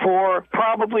for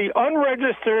probably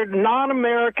unregistered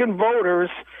non-American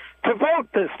voters to vote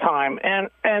this time. And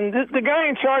the guy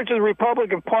in charge of the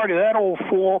Republican Party, that old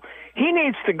fool, he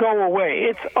needs to go away.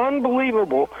 It's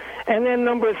unbelievable. And then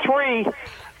number 3,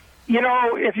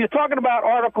 if you're talking about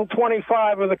Article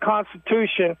 25 of the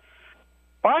Constitution,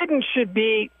 Biden should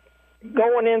be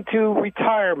going into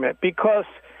retirement because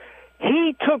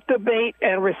he took the bait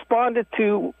and responded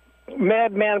to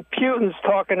Madman Putin's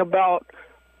talking about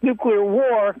nuclear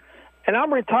war, and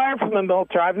I'm retired from the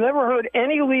military. I've never heard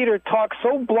any leader talk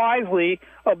so blithely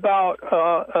about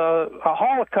a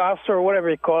Holocaust or whatever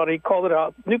he called it. He called it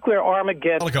a nuclear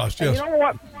Armageddon. Holocaust, yes. And you know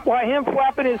what? Why him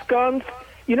flapping his guns?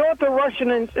 You know what the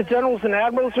Russian generals and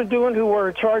admirals are doing who are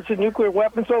in charge of nuclear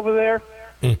weapons over there?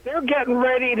 They're getting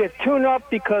ready to tune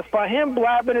up because by him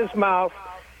blabbing his mouth,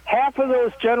 half of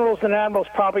those generals and admirals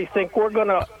probably think we're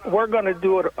gonna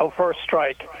do a first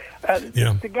strike.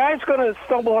 The guy's going to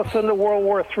stumble us into World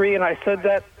War III, and I said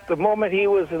that the moment he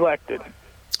was elected.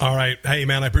 All right. Hey,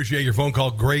 man, I appreciate your phone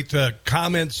call. Great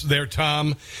comments there,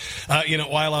 Tom.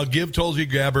 While I'll give Tulsi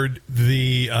Gabbard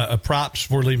the props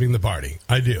for leaving the party,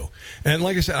 I do. And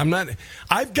like I said,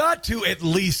 I've got to at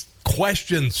least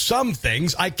question some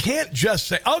things. I can't just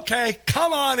say, okay,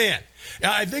 come on in.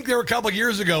 I think there were a couple of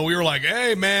years ago, we were like,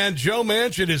 hey, man, Joe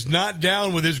Manchin is not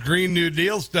down with his Green New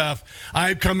Deal stuff.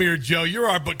 Come here, Joe. You're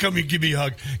all right, but come here, give me a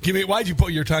hug. Why'd you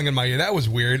put your tongue in my ear? That was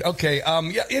weird. Okay.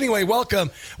 Anyway,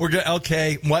 welcome.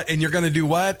 Okay. What? And you're going to do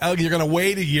what? Oh, you're going to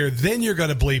wait a year. Then you're going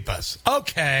to bleep us.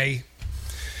 Okay.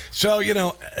 So,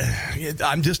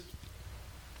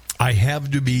 I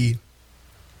have to be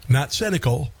not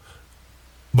cynical,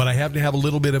 but I have to have a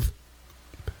little bit of,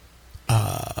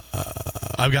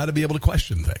 I've got to be able to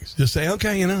question things. Just say,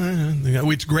 okay,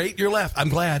 it's great you're left. I'm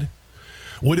glad.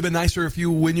 Would have been nicer if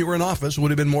when you were in office, would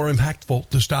have been more impactful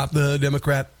to stop the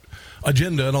Democrat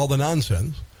agenda and all the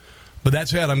nonsense. But that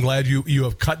said, I'm glad you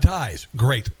have cut ties.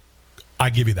 Great. I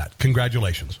give you that.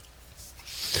 Congratulations.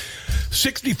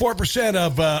 64%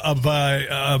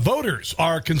 of voters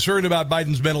are concerned about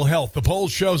Biden's mental health. The poll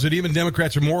shows that even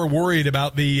Democrats are more worried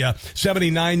about the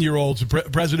 79-year-old's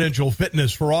presidential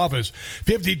fitness for office.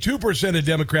 52% of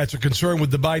Democrats are concerned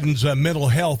with the Biden's mental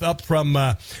health, up from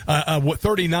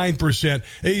 39%.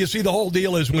 You see, the whole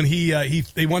deal is when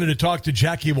they wanted to talk to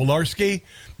Jackie Walorski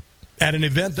at an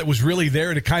event that was really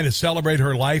there to kind of celebrate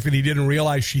her life, and he didn't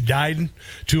realize she died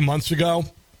 2 months ago.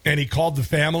 And he called the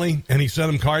family, and he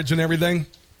sent them cards and everything.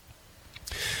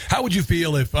 How would you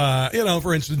feel if,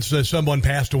 for instance, someone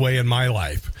passed away in my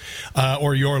life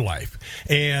or your life,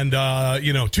 and,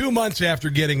 2 months after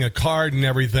getting a card and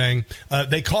everything,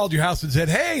 they called your house and said,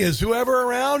 hey, is whoever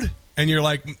around? And you're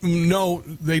like, no,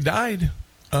 they died.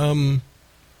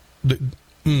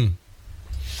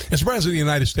 It's the President of the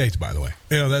United States, by the way.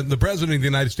 The President of the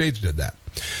United States did that.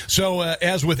 So,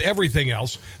 as with everything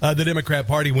else, the Democrat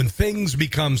Party, when things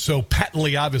become so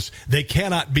patently obvious they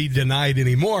cannot be denied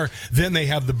anymore, then they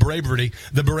have the bravery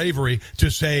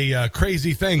to say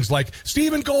crazy things like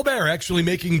Stephen Colbert actually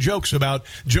making jokes about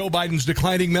Joe Biden's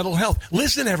declining mental health.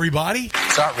 Listen, everybody.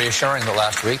 It's not reassuring that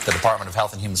last week the Department of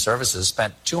Health and Human Services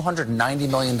spent $290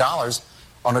 million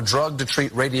on a drug to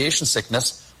treat radiation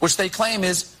sickness, which they claim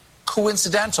is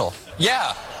coincidental.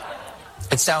 Yeah,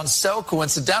 it sounds so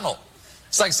coincidental.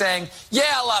 It's like saying,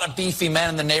 yeah, a lot of beefy men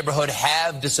in the neighborhood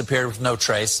have disappeared with no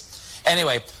trace.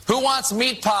 Anyway, who wants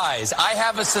meat pies? I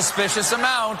have a suspicious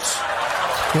amount.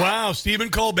 Wow, Stephen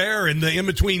Colbert and the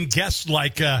in-between guests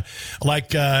like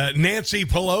Nancy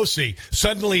Pelosi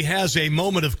suddenly has a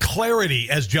moment of clarity,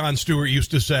 as Jon Stewart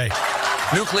used to say.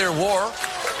 Nuclear war.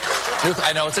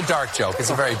 I know it's a dark joke. It's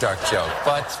a very dark joke,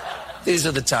 but these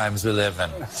are the times we live in.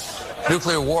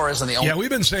 Nuclear war isn't the only... Yeah, we've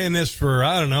been saying this for,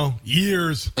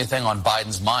 years. ...thing on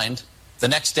Biden's mind. The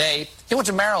next day, he went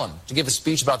to Maryland to give a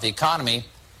speech about the economy.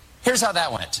 Here's how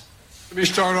that went. Let me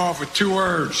start off with two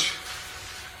words.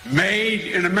 Made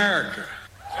in America.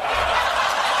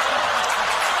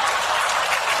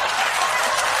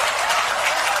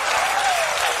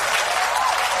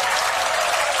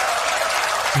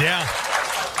 Yeah.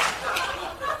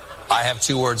 I have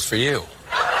two words for you.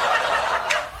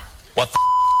 What the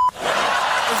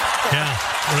Yeah.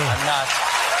 I'm not.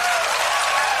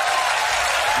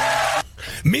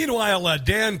 Meanwhile,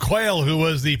 Dan Quayle, who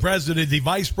was the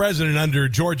vice president under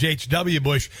George H.W.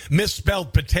 Bush,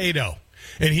 misspelled potato.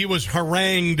 And he was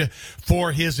harangued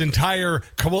for his entire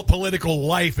political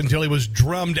life until he was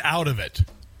drummed out of it.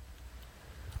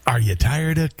 Are you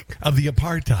tired of the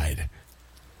apartheid?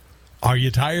 Are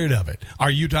you tired of it?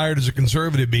 Are you tired as a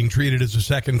conservative being treated as a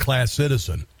second-class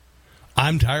citizen?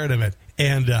 I'm tired of it,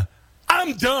 and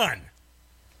I'm done.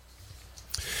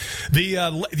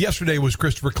 Yesterday was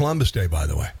Christopher Columbus Day, by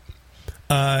the way.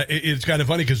 It's kind of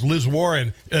funny because Liz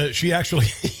Warren, she actually...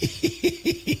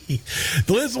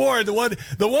 Liz Warren,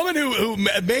 the woman who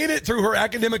made it through her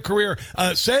academic career,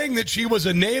 saying that she was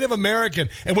a Native American,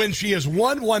 and when she is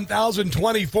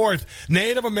 1024th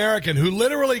Native American who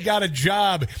literally got a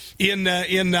job in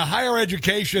higher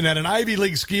education at an Ivy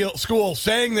League school,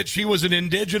 saying that she was an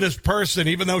indigenous person,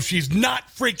 even though she's not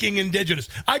freaking indigenous.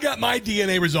 I got my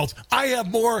DNA results. I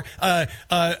have more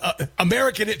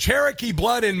American Cherokee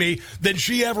blood in me than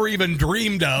she ever even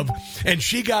dreamed of, and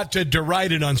she got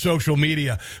derided on social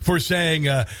media for saying,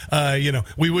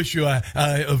 we wish you a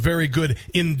very good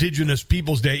Indigenous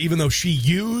Peoples Day, even though she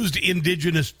used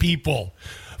indigenous people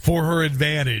for her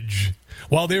advantage.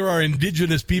 While there are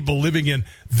indigenous people living in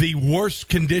the worst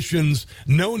conditions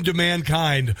known to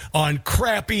mankind on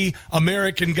crappy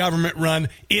American government-run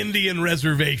Indian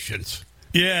reservations.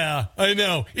 Yeah, I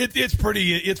know. It's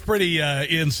pretty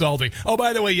insulting. Oh,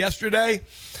 by the way, yesterday,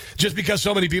 just because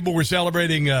so many people were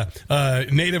celebrating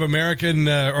Native American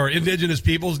or Indigenous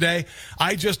Peoples Day,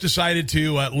 I just decided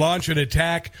to launch an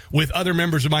attack with other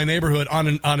members of my neighborhood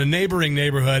on a neighboring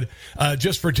neighborhood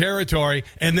just for territory,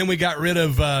 and then we got rid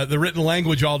of the written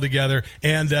language altogether,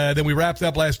 and then we wrapped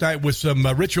up last night with some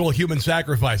ritual human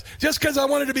sacrifice, just because I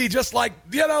wanted to be just like,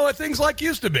 things like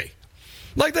used to be,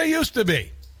 like they used to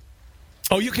be.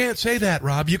 Oh, you can't say that,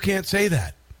 Rob. You can't say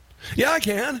that. Yeah, I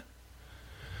can.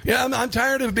 Yeah, I'm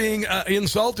tired of being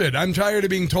insulted. I'm tired of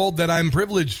being told that I'm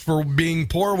privileged for being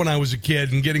poor when I was a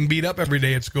kid and getting beat up every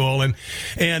day at school, and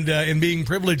being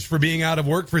privileged for being out of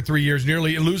work for 3 years,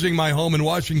 nearly losing my home in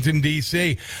Washington,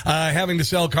 D.C., having to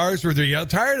sell cars for 3 years. I'm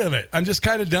tired of it. I'm just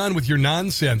kind of done with your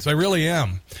nonsense. I really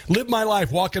am. Live my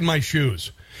life, walk in my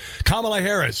shoes. Kamala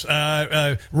Harris,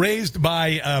 raised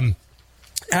by...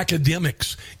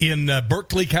 academics in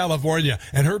Berkeley, California,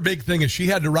 and her big thing is she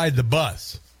had to ride the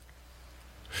bus.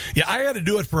 Yeah, I had to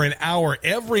do it for an hour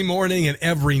every morning and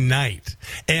every night.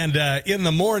 And in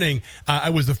the morning, I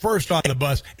was the first on the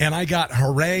bus, and I got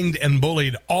harangued and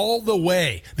bullied all the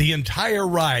way, the entire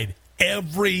ride,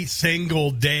 every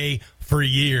single day for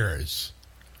years.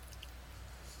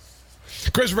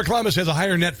 Christopher Columbus has a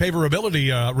higher net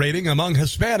favorability rating among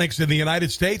Hispanics in the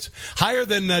United States, higher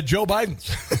than Joe Biden's.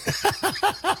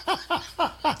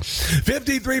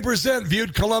 53%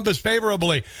 viewed Columbus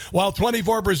favorably, while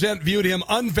 24% viewed him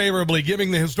unfavorably, giving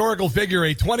the historical figure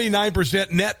a 29%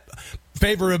 net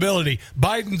favorability.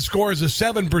 Biden scores a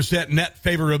 7% net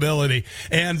favorability,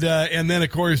 and then of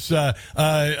course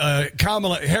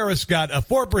Kamala Harris got a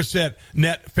 4%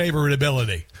 net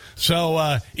favorability.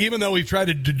 So even though we've tried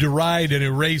to deride and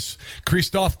erase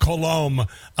Christophe Colomb,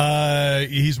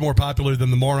 he's more popular than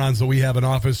the morons that we have in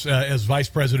office as vice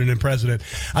president and president.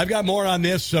 I've got more on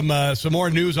this, some more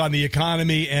news on the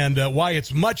economy and why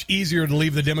it's much easier to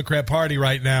leave the Democrat Party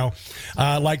right now,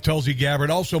 like Tulsi Gabbard.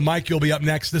 Also, Mike, you'll be up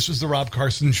next. This is the Rob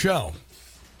Carson Show.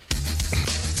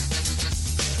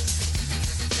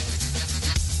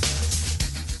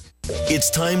 It's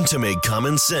time to make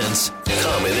common sense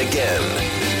common again.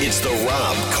 It's the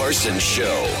Rob Carson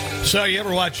Show. So you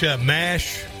ever watch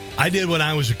MASH? I did when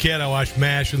I was a kid. I watched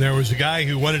MASH, and there was a guy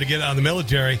who wanted to get out of the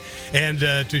military and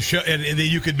to show, and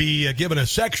you could be given a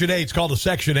Section 8. It's called a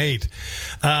Section 8,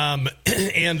 and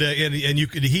you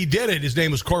could. He did it. His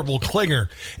name was Corporal Klinger,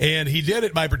 and he did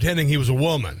it by pretending he was a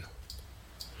woman.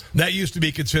 That used to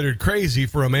be considered crazy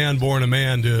for a man born a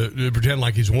man to pretend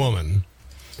like he's a woman.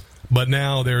 But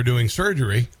now they're doing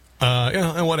surgery,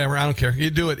 and whatever. I don't care. You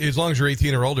do it as long as you're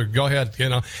 18 or older. Go ahead.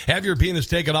 Have your penis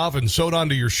taken off and sewed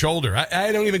onto your shoulder.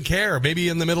 I don't even care. Maybe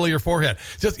in the middle of your forehead.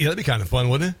 That'd be kind of fun,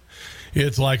 wouldn't it?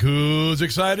 It's like, who's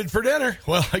excited for dinner?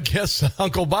 Well, I guess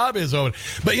Uncle Bob is over.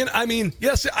 But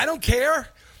yes, I don't care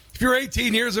if you're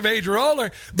 18 years of age or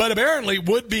older. But apparently,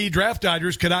 would-be draft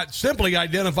dodgers cannot simply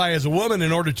identify as a woman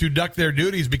in order to duck their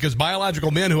duties, because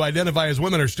biological men who identify as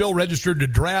women are still registered to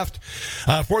draft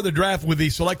for the draft with the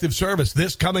Selective Service.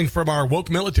 This coming from our woke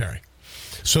military.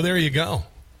 So there you go.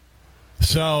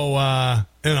 So I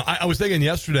was thinking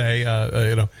yesterday,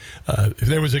 if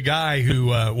there was a guy who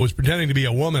was pretending to be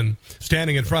a woman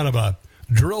standing in front of a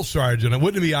drill sergeant, it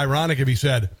wouldn't it be ironic if he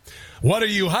said, "What are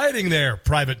you hiding there,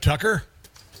 Private Tucker?"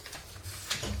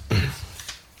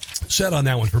 Sat on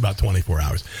that one for about 24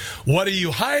 hours. What are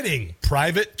you hiding,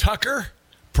 Private Tucker?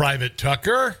 Private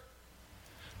Tucker?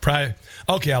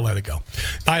 Okay, I'll let it go.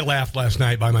 I laughed last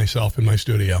night by myself in my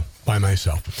studio, by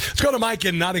myself. Let's go to Mike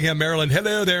in Nottingham, Maryland.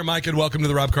 Hello there, Mike, and welcome to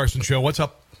the Rob Carson Show. What's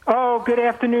up? Oh, good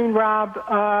afternoon, Rob.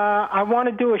 I want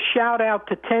to do a shout-out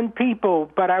to 10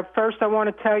 people, but first I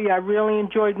want to tell you I really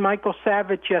enjoyed Michael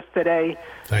Savage yesterday.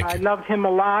 Thank you. I loved him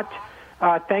a lot.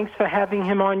 Thanks for having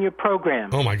him on your program.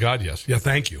 Oh, my God, yes. Yeah,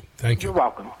 thank you. Thank you. You're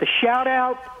welcome. The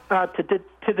shout-out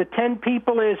to the 10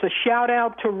 people is a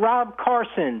shout-out to Rob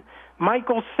Carson,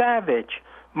 Michael Savage,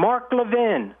 Mark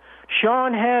Levin,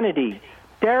 Sean Hannity,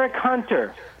 Derek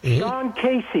Hunter, John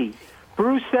Casey,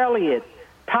 Bruce Elliott,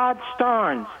 Todd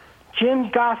Starnes, Jim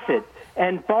Gossett,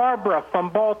 and Barbara from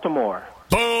Baltimore.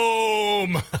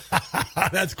 Boom!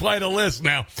 That's quite a list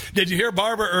now. Did you hear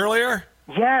Barbara earlier?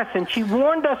 Yes, and she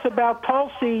warned us about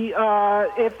Tulsi.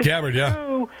 If it's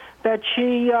true that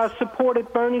she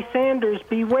supported Bernie Sanders,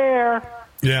 beware.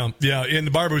 Yeah,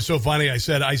 and Barbara was so funny. I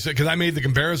said, because I made the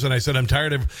comparison. I said, I'm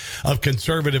tired of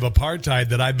conservative apartheid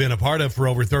that I've been a part of for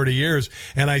over 30 years.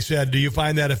 And I said, do you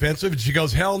find that offensive? And she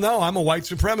goes, hell no, I'm a white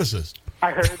supremacist.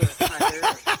 I heard it.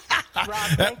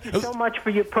 Rob, thank you so much for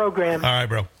your program. All right,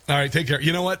 bro. All right, take care.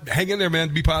 You know what? Hang in there,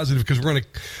 man. Be positive, because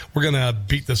we're gonna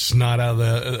beat the snot out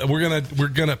of the. We're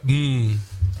gonna.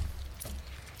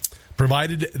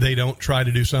 Provided they don't try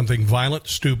to do something violent,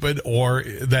 stupid, or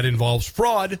that involves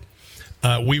fraud,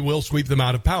 we will sweep them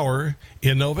out of power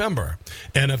in November.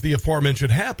 And if the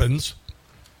aforementioned happens,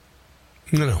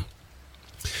 you've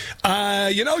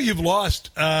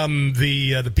lost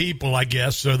the people, I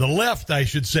guess, or the left, I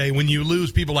should say, when you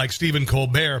lose people like Stephen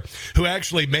Colbert, who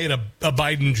actually made a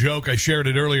Biden joke. I shared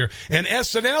it earlier. And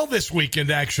SNL this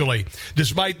weekend, actually,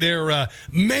 despite their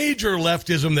major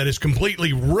leftism that has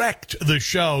completely wrecked the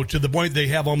show to the point they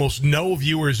have almost no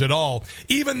viewers at all,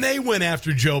 even they went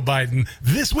after Joe Biden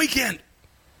this weekend.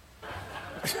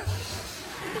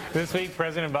 This week,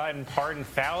 President Biden pardoned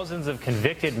thousands of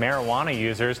convicted marijuana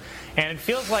users, and it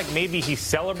feels like maybe he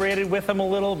celebrated with them a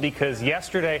little, because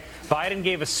yesterday Biden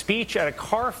gave a speech at a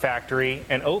car factory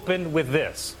and opened with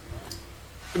this.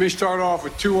 Let me start off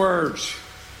with 2 words.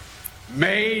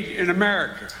 Made in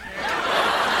America.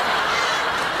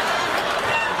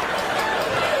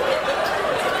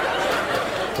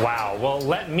 Wow. well,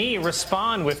 let me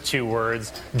respond with 2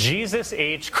 words: Jesus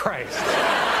H. Christ.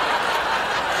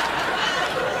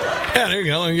 Yeah, there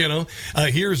you go.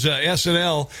 Here's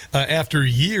SNL after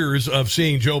years of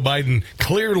seeing Joe Biden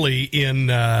clearly in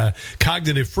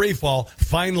cognitive freefall,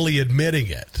 finally admitting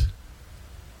it.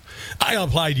 I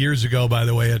applied years ago, by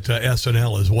the way, at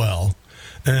SNL as well,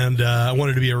 and I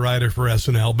wanted to be a writer for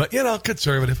SNL, but,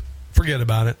 conservative. Forget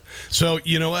about it. So,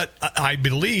 you know what? I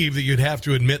believe that you'd have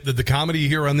to admit that the comedy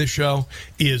here on this show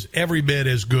is every bit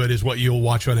as good as what you'll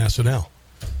watch on SNL.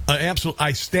 Absolutely.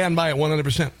 I stand by it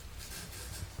 100%.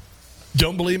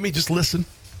 Don't believe me? Just listen.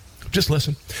 Just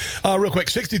listen. Real quick,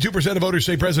 62% of voters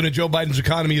say President Joe Biden's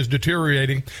economy is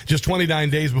deteriorating just 29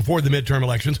 days before the midterm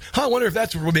elections. I wonder if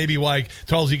that's maybe why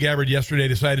Tulsi Gabbard yesterday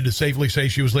decided to safely say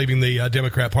she was leaving the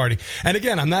Democrat Party. And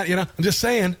again, I'm not, I'm just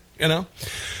saying.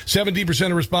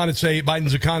 17% of respondents say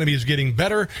Biden's economy is getting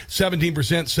better.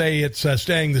 17% say it's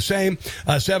staying the same.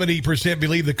 70%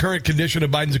 believe the current condition of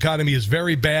Biden's economy is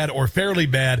very bad or fairly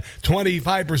bad.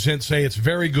 25% say it's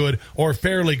very good or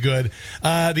fairly good.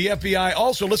 The FBI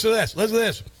also, listen to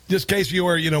this. Just in case you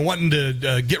are, wanting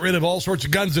to get rid of all sorts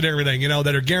of guns and everything,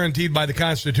 that are guaranteed by the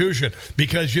Constitution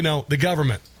because, the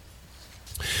government.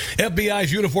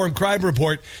 FBI's Uniform Crime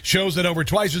Report shows that over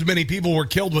twice as many people were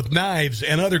killed with knives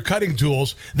and other cutting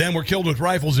tools than were killed with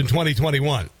rifles in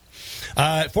 2021.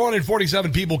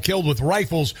 447 people killed with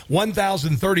rifles,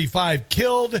 1,035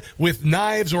 killed with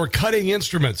knives or cutting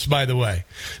instruments, by the way.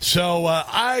 So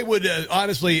I would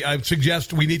honestly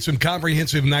suggest we need some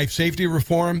comprehensive knife safety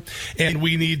reform, and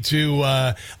we need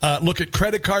to look at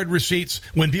credit card receipts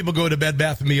when people go to Bed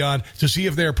Bath & Beyond to see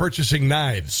if they're purchasing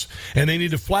knives. And they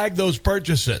need to flag those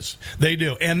purchases. They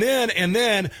do. And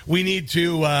then we need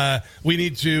to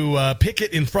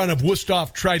picket in front of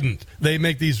Wusthof Trident. They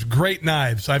make these great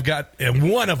knives. I've got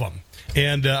one of them,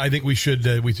 and I think we should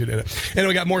do that. And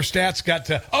we got more stats.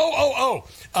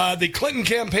 The Clinton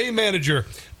campaign manager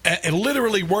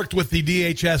literally worked with the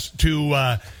DHS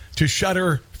to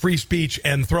shutter free speech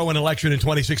and throw an election in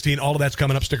 2016. All of that's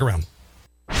coming up. Stick around.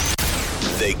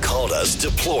 They called us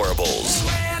deplorables.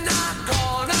 We're not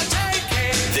gonna take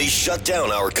it. They shut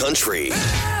down our country.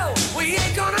 Hell, we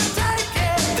ain't gonna take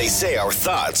it. They say our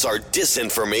thoughts are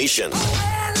disinformation.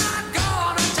 We're not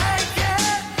gonna take it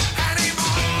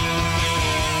anymore.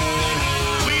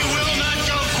 We will not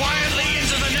go quietly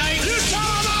into the night. You tell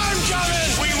them I'm coming.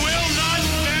 We will not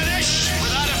vanish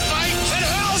without a fight. And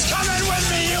hell's coming with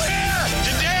me, you hear?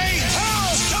 Today,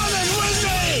 hell's coming with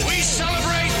me. We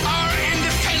celebrate our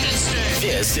Independence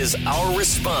Day. This is our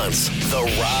response, The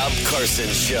Rob Carson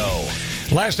Show.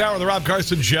 Last hour of the Rob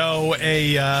Carson Show,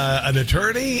 an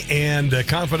attorney and a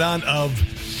confidant of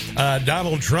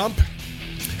Donald Trump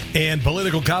and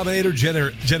political commentator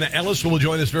Jenna Ellis will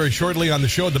join us very shortly on the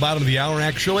show at the bottom of the hour,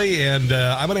 actually. And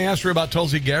I'm going to ask her about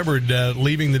Tulsi Gabbard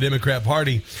leaving the Democrat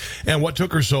Party and what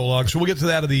took her so long. So we'll get to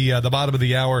that at the bottom of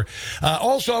the hour.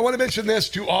 Also, I want to mention this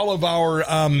to all of our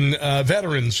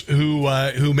veterans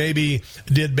who maybe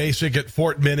did basic at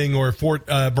Fort Benning or Fort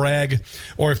Bragg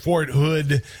or Fort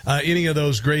Hood, any of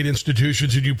those great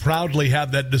institutions, and you proudly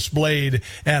have that displayed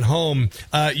at home.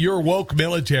 Your woke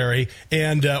military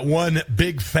and one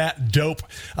big fat dope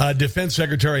Defense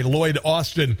Secretary Lloyd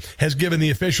Austin has given the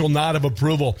official nod of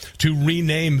approval to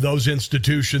rename those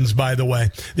institutions, by the way.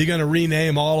 They're going to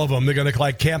rename all of them. They're going to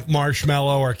like Camp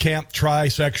Marshmallow or Camp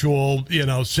Trisexual,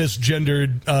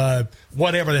 cisgendered,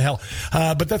 whatever the hell.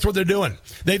 But that's what they're doing.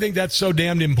 They think that's so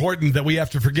damned important that we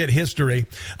have to forget history.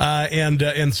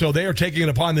 And so they are taking it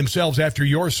upon themselves after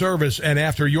your service and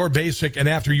after your basic and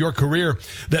after your career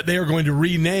that they are going to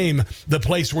rename the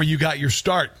place where you got your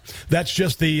start. That's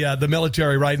just the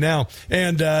military right now.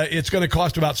 And it's going to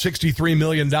cost about $63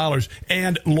 million.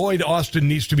 And Lloyd Austin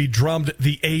needs to be drummed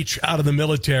the H out of the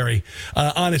military.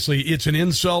 Honestly, it's an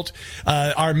insult.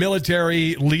 Our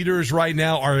military leaders right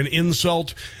now are an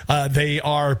insult. They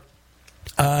are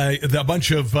a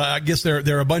bunch of, I guess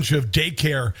they're a bunch of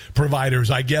daycare providers,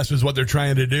 I guess is what they're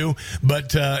trying to do.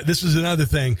 But this is another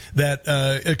thing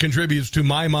that contributes to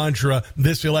my mantra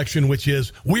this election, which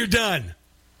is we're done.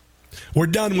 We're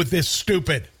done with this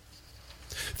stupid.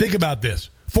 Think about this.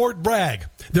 Fort Bragg.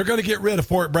 They're going to get rid of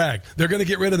Fort Bragg. They're going to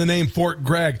get rid of the name Fort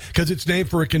Bragg because it's named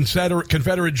for a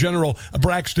Confederate General,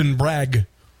 Braxton Bragg.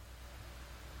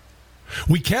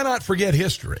 We cannot forget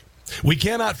history. We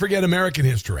cannot forget American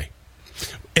history.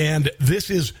 And this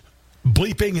is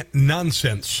bleeping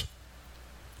nonsense.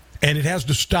 And it has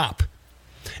to stop.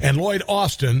 And Lloyd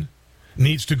Austin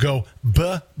needs to go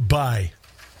bye-bye.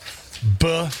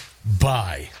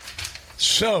 Bye-bye.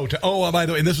 So, by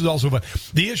the way, and this is also fun.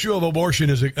 The issue of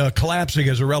abortion is collapsing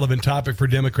as a relevant topic for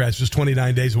Democrats just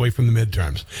 29 days away from the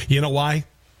midterms. You know why?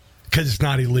 Because it's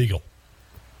not illegal.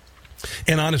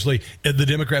 And honestly, the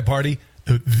Democrat Party,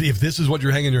 if this is what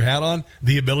you're hanging your hat on,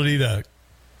 the ability to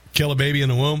kill a baby in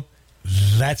the womb,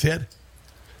 that's it.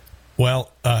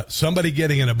 Well, somebody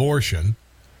getting an abortion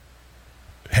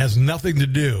has nothing to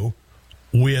do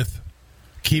with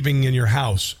keeping in your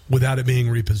house without it being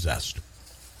repossessed.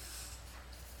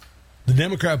 The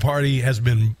Democrat Party has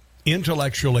been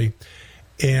intellectually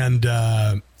and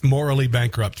morally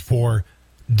bankrupt for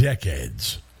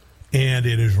decades. And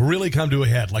it has really come to a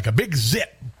head like a big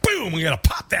zit. Boom, we got to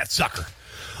pop that sucker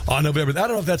on November. I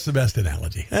don't know if that's the best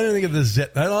analogy. I don't think of the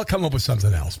zit. I'll come up with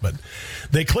something else. But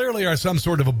they clearly are some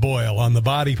sort of a boil on the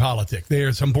body politic. They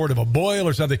are some sort of a boil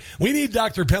or something. We need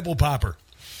Dr. Pimple Popper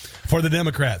for the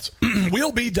Democrats.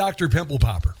 We'll be Dr. Pimple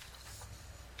Popper.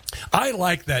 I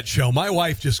like that show. My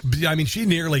wife she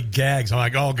nearly gags. I'm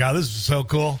like, oh, God, this is so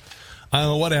cool.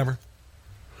 Whatever.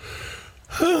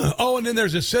 Oh, and then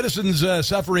there's a citizens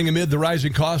suffering amid the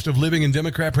rising cost of living in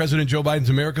Democrat President Joe Biden's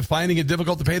America, finding it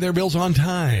difficult to pay their bills on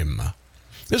time.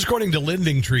 This according to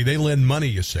Lending Tree. They lend money,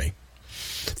 you see.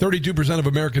 32% of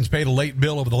Americans paid a late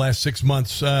bill over the last 6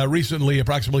 months. Recently,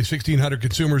 approximately 1,600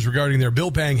 consumers regarding their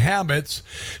bill-paying habits.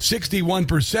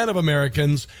 61% of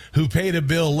Americans who paid a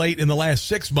bill late in the last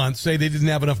 6 months say they didn't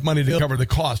have enough money to cover the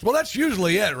cost. Well, that's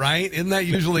usually it, right? Isn't that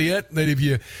usually it? That if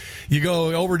you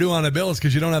go overdue on a bill, it's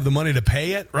because you don't have the money to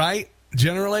pay it, right?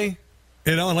 Generally,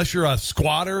 unless you're a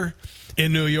squatter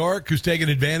in New York who's taking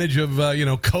advantage of,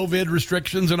 COVID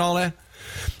restrictions and all that.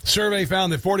 Survey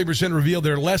found that 40% revealed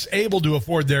they're less able to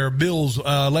afford their bills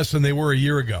less than they were a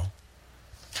year ago.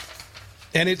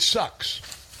 And it sucks.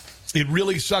 It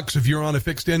really sucks if you're on a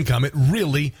fixed income. It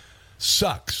really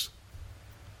sucks.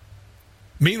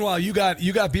 Meanwhile, you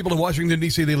got people in Washington,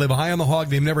 D.C., they live high on the hog.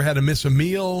 They've never had to miss a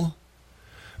meal.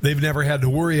 They've never had to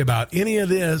worry about any of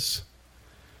this.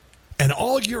 And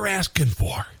all you're asking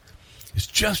for is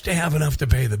just to have enough to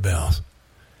pay the bills.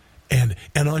 And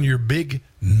on your big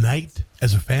night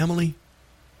as a family,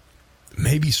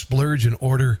 maybe splurge and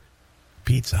order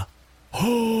pizza.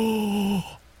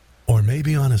 Oh, or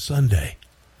maybe on a Sunday,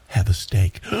 have a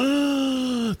steak.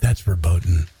 That's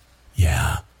verboten.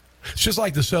 Yeah. It's just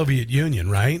like the Soviet Union,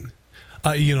 right?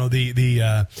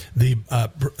 The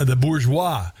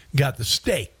bourgeois got the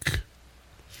steak.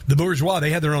 The bourgeois,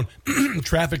 they had their own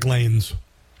traffic lanes.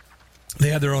 They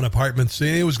had their own apartments.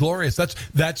 It was glorious. That's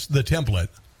the template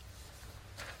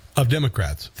of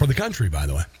Democrats for the country, by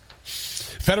the way.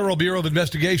 Federal Bureau of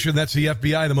Investigation, that's the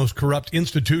FBI, the most corrupt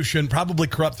institution, probably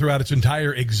corrupt throughout its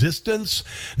entire existence.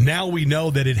 Now we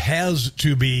know that it has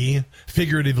to be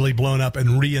figuratively blown up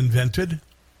and reinvented.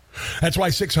 That's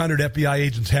why 600 FBI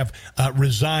agents have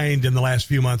resigned in the last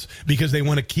few months, because they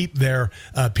want to keep their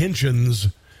pensions,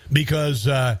 because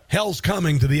hell's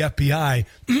coming to the FBI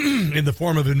in the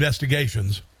form of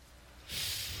investigations.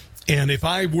 And if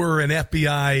I were an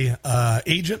FBI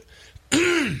agent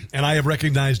and I have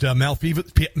recognized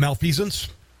malfeasance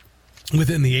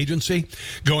within the agency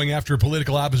going after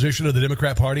political opposition to the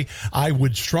Democrat Party, I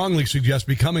would strongly suggest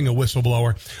becoming a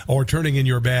whistleblower or turning in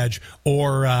your badge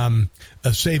or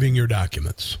saving your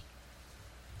documents.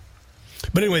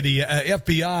 But anyway, the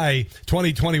FBI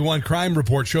 2021 crime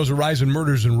report shows a rise in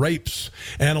murders and rapes.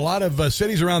 And a lot of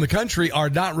cities around the country are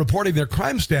not reporting their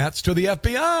crime stats to the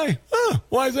FBI.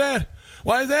 Why is that?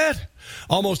 Why is that?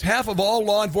 Almost half of all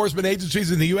law enforcement agencies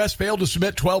in the U.S. failed to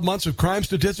submit 12 months of crime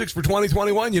statistics for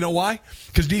 2021. You know why?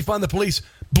 Because defund the police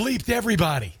bleeped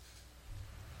everybody.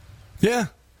 Yeah.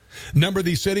 Number of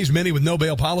these cities, many with no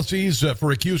bail policies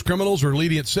for accused criminals or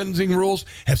lenient sentencing rules,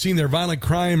 have seen their violent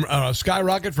crime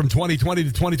skyrocket from 2020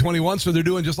 to 2021. So they're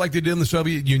doing just like they did in the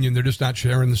Soviet Union. They're just not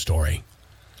sharing the story.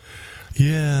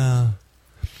 Yeah.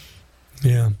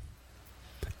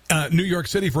 New York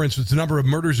City, for instance, the number of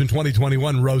murders in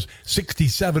 2021 rose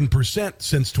 67%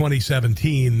 since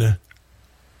 2017.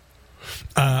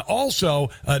 Also,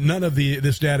 none of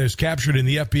this data is captured in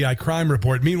the FBI crime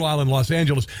report. Meanwhile, in Los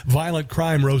Angeles, violent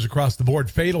crime rose across the board.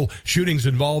 Fatal shootings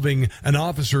involving an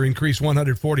officer increased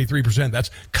 143%. That's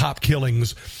cop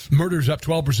killings. Murders up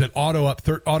 12%.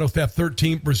 Auto theft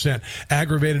 13%.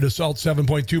 Aggravated assault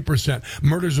 7.2%.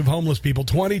 Murders of homeless people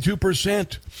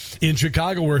 22%. In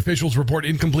Chicago, where officials report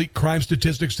incomplete crime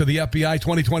statistics to the FBI,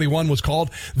 2021 was called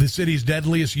the city's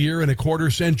deadliest year in a quarter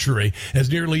century,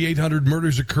 as nearly 800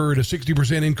 murders occurred, a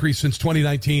 60% increase since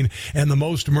 2019, and the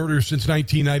most murders since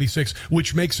 1996,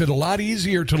 which makes it a lot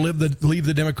easier to leave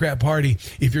the Democrat Party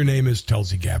if your name is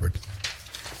Tulsi Gabbard.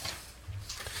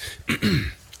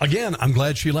 Again, I'm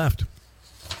glad she left.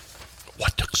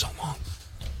 What took so long?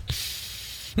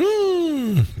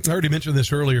 I already mentioned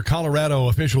this earlier. Colorado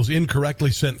officials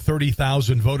incorrectly sent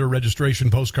 30,000 voter registration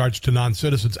postcards to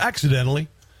non-citizens accidentally.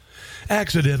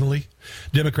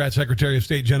 Democrat Secretary of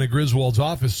State Jenna Griswold's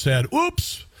office said,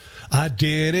 oops, I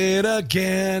did it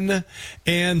again.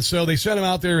 And so they sent them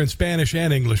out there in Spanish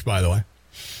and English, by the way.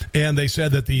 And they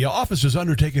said that the office is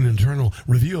undertaking an internal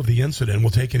review of the incident and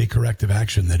will take any corrective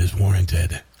action that is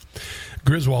warranted.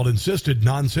 Griswold insisted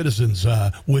non-citizens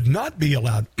would not be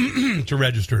allowed to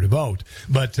register to vote,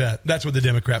 but that's what the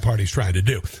Democrat Party is trying to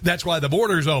do. That's why the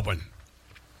border's open.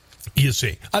 You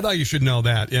see, I thought you should know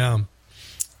that.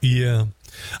 Yeah.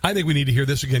 I think we need to hear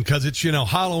this again because it's,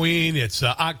 Halloween, it's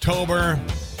October,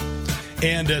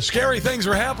 and scary things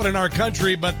are happening in our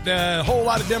country, but a whole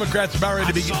lot of Democrats are about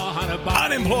ready to be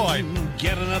unemployed.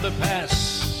 Get another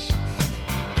pass.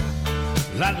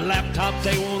 That laptop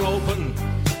they won't open.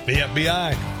 The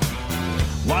FBI.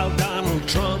 While Donald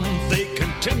Trump, they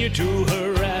continue to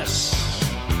harass.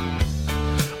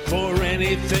 For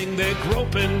anything they're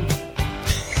groping.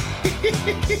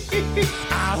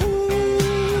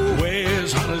 Ahoo,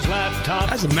 where's Hunter's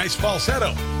laptop? That's a nice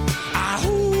falsetto.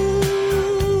 Ahoo.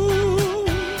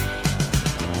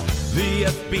 The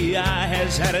FBI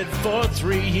has had it for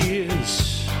 3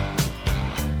 years.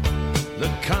 The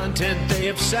content they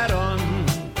have sat on.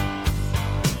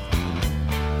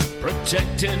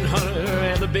 Protecting Hunter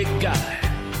and the big guy.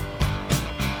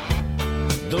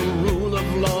 The rule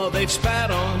of law they've spat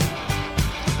on.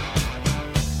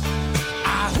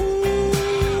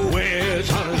 Ahoo, where's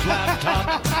Hunter's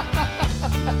laptop?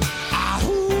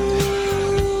 Ahoo.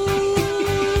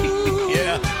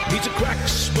 Yeah, he's a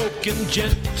crack-smoking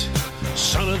gent,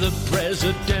 son of the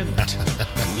president.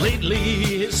 Lately,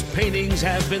 his paintings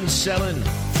have been selling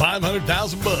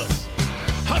 $500,000.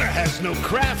 Hunter has no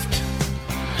craft.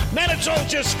 Man, it's all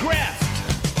just graft.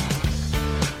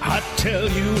 I tell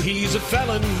you, he's a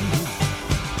felon.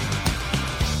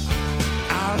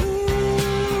 Ow,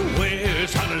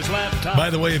 where's Hunter's laptop? By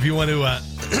the way, if you want to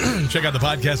check out the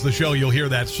podcast of the show, you'll hear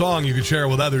that song. You can share it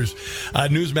with others.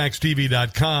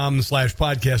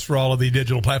 Newsmaxtv.com/podcast for all of the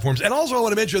digital platforms. And also, I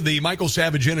want to mention the Michael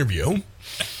Savage interview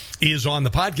is on the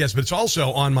podcast, but it's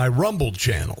also on my Rumble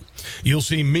channel. You'll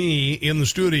see me in the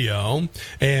studio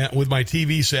with my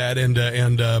TV set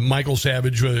and Michael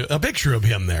Savage, a picture of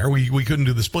him there. We couldn't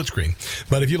do the split screen.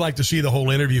 But if you'd like to see the whole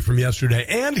interview from yesterday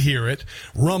and hear it,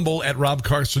 Rumble at Rob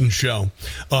Carson Show.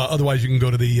 Otherwise, you can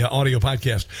go to the audio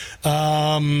podcast.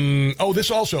 This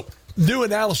also... New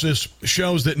analysis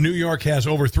shows that New York has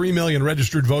over 3 million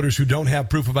registered voters who don't have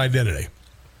proof of identity.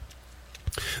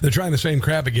 They're trying the same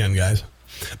crap again, guys.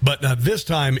 But this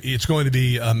time, it's going to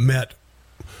be met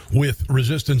with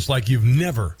resistance like you've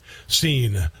never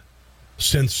seen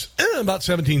since about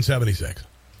 1776.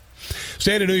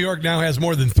 State of New York now has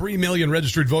more than 3 million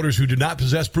registered voters who do not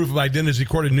possess proof of identity,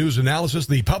 according to news analysis.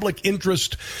 The Public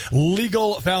Interest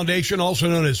Legal Foundation, also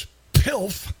known as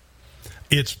PILF,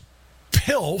 it's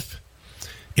PILF.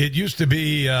 It used to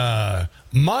be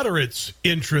Moderates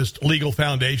Interest Legal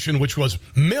Foundation, which was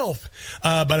MILF,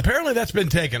 but apparently that's been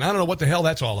taken. I don't know what the hell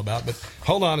that's all about, but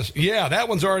hold on. Yeah, that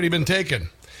one's already been taken.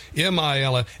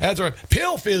 MIL. That's right.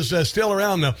 PILF is still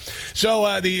around, though.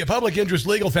 So the Public Interest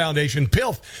Legal Foundation,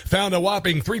 PILF, found a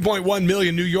whopping 3.1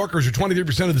 million New Yorkers, or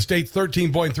 23% of the state's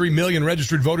 13.3 million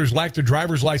registered voters, lacked a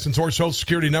driver's license or social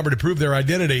security number to prove their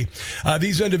identity.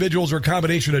 These individuals are a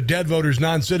combination of dead voters,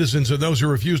 non-citizens, and those who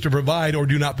refuse to provide or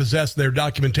do not possess their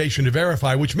documentation to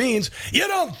verify, which means you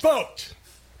don't vote.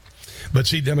 But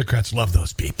see, Democrats love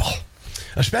those people,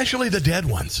 especially the dead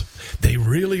ones. They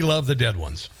really love the dead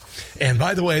ones. And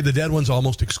by the way, the dead ones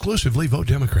almost exclusively vote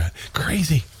Democrat.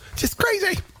 Crazy. Just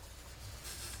crazy.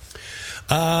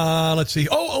 Let's see.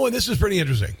 And this is pretty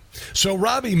interesting. So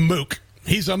Robbie Mook,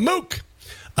 he's a mook.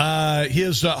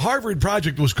 His Harvard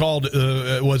project was called,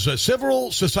 was a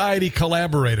civil society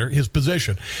collaborator, his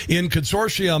position, in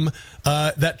consortium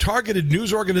that targeted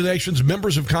news organizations,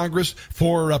 members of Congress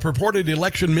for purported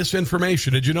election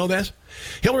misinformation. Did you know that?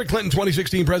 Hillary Clinton,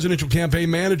 2016 presidential campaign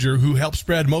manager who helped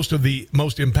spread most of the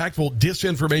most impactful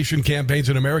disinformation campaigns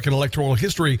in American electoral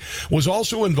history, was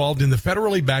also involved in the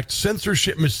federally backed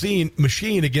censorship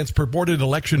machine against purported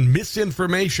election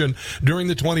misinformation during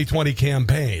the 2020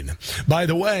 campaign. By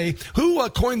the way, who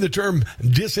coined the term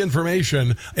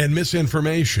disinformation and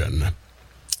misinformation?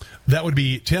 That would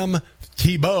be Tim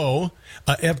Tebow,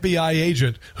 FBI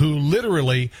agent, who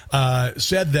literally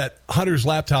said that Hunter's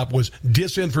laptop was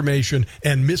disinformation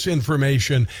and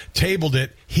misinformation, tabled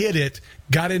it, hid it,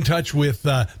 got in touch with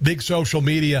big social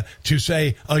media to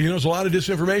say, there's a lot of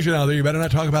disinformation out there. You better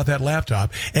not talk about that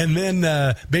laptop. And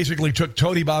then basically took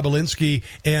Tony Bobolinsky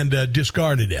and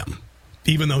discarded him.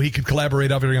 even though he could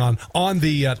collaborate everything on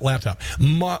the laptop.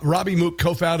 Robbie Mook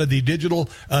co-founded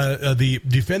the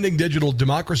Defending Digital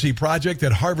Democracy Project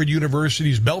at Harvard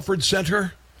University's Belford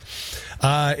Center.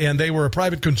 And they were a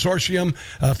private consortium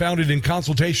founded in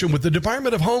consultation with the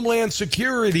Department of Homeland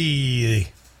Security,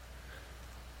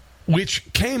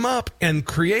 which came up and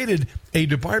created a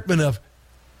Department of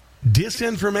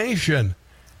Disinformation.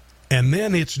 And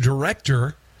then its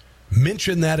director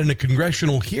mentioned that in a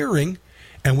congressional hearing,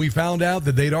 and we found out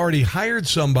that they'd already hired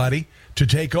somebody to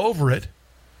take over it,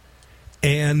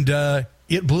 and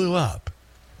it blew up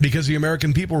because the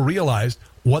American people realized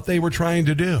what they were trying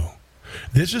to do.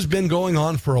 This has been going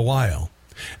on for a while,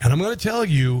 and I'm going to tell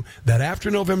you that after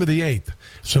November the 8th,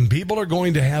 some people are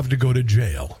going to have to go to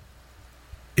jail.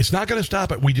 It's not going to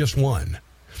stop at we just won.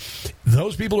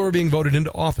 Those people who are being voted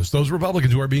into office, those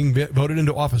Republicans who are being voted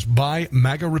into office by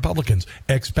MAGA Republicans,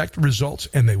 expect results,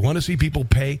 and they want to see people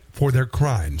pay for their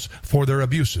crimes, for their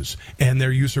abuses, and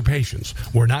their usurpations.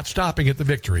 We're not stopping at the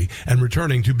victory and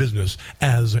returning to business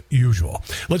as usual.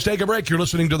 Let's take a break. You're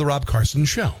listening to The Rob Carson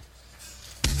Show.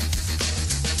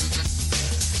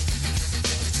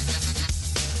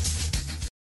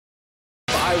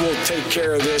 I will take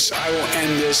care of this. I will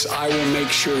end this. I will make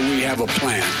sure we have a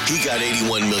plan. He got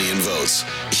 81 million votes.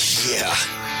 Yeah,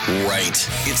 right.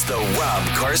 It's the Rob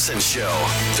Carson Show.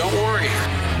 Don't worry.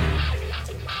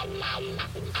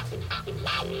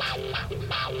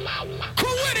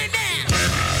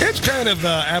 It's kind of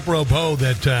apropos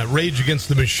that Rage Against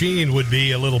the Machine would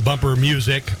be a little bumper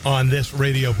music on this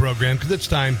radio program, because it's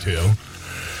time to.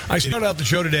 I started out the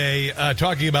show today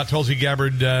talking about Tulsi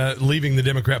Gabbard leaving the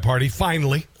Democrat Party.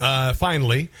 Finally. I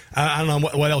don't know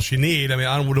what else you need. I mean,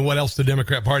 I don't know what else the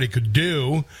Democrat Party could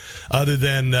do other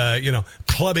than,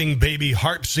 clubbing baby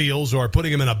harp seals or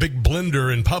putting them in a big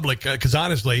blender in public. Because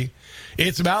honestly,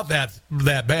 it's about that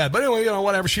bad. But anyway,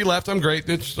 whatever. She left. I'm great.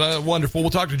 It's wonderful.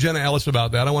 We'll talk to Jenna Ellis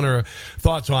about that. I want her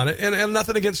thoughts on it. And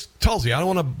nothing against Tulsi. I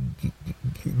don't want to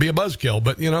be a buzzkill,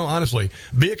 but, honestly,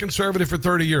 be a conservative for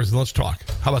 30 years and let's talk.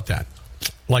 How about that?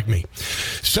 Like me.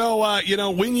 So,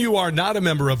 when you are not a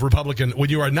member of Republican, when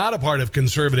you are not a part of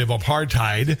conservative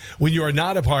apartheid, when you are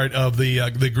not a part of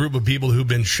the group of people who've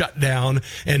been shut down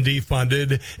and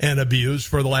defunded and abused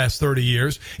for the last 30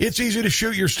 years, it's easy to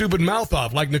shoot your stupid mouth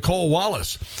off, like Nicole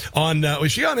Wallace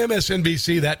was she on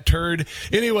MSNBC, that turd?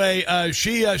 Anyway,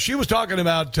 she was talking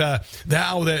about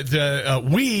how that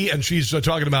we, and she's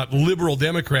talking about liberal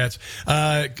Democrats,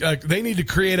 they need to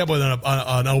create up with an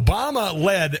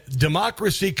Obama-led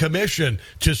democracy commission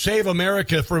to save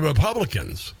America from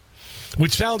Republicans,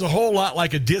 which sounds a whole lot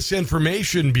like a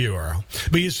disinformation bureau.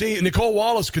 But you see, Nicole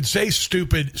Wallace could say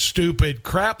stupid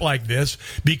crap like this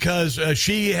because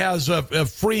she has a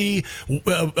free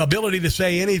ability to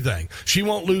say anything. She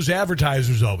won't lose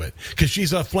advertisers over it because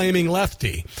she's a flaming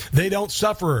lefty. They don't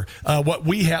suffer what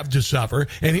we have to suffer.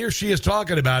 And here she is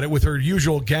talking about it with her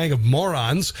usual gang of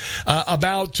morons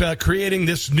about creating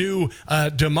this new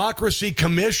democracy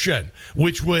commission,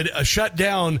 which would shut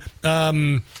down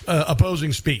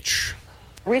opposing speech.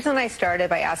 The reason I started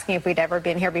by asking if we'd ever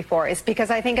been here before is because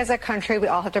I think as a country we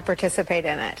all have to participate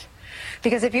in it.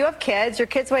 Because if you have kids, your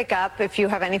kids wake up if you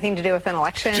have anything to do with an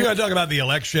election. So you're going to talk about the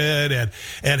election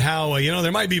and how,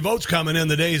 there might be votes coming in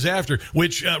the days after,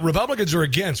 which Republicans are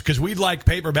against because we'd like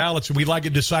paper ballots and we'd like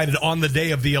it decided on the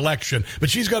day of the election. But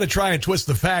she's going to try and twist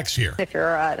the facts here. If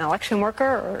you're an election worker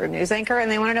or a news anchor and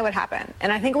they want to know what happened.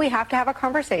 And I think we have to have a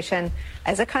conversation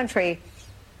as a country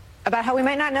about how we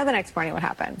might not know the next morning what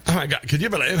happened. Oh, my God. Could you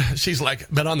believe she's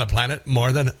been on the planet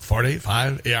more than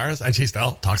 45 years and she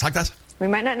still talks like this? We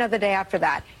might not know the day after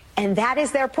that. And that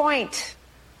is their point.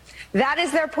 That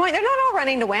is their point. They're not all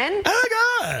running to win. Oh,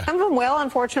 my God. Some of them will,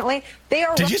 unfortunately. They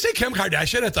are. Did you see Kim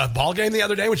Kardashian at the ball game the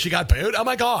other day when she got booed? Oh,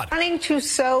 my God. Running to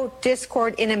sow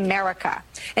discord in America.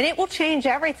 And it will change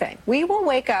everything. We will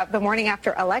wake up the morning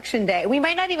after Election Day. We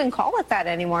might not even call it that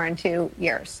anymore in 2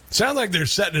 years. Sounds like they're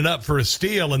setting it up for a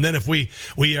steal. And then if we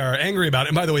are angry about it,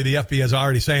 and by the way, the FBI is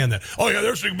already saying that,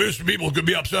 there's people who could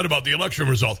be upset about the election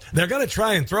results. They're going to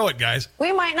try and throw it, guys.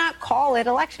 We might not call it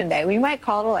Election Day. We might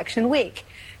call it Election Week.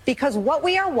 Because what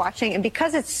we are watching, and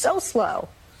because it's so slow,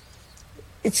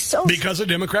 because of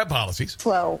Democrat policies.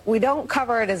 Slow. We don't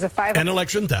cover it as a and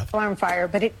election theft alarm fire,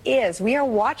 but it is. We are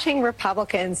watching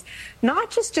Republicans not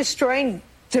just destroying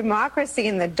democracy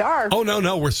in the dark. Oh,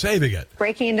 no, we're saving it.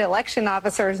 Breaking into election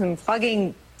officers and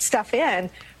plugging stuff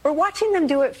in. We're watching them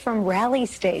do it from rally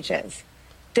stages,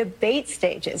 debate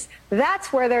stages.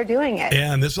 That's where they're doing it.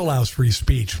 Yeah, and this allows free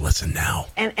speech. Listen now.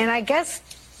 And I guess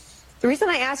the reason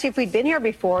I asked you if we'd been here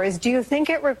before is, do you think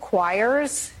it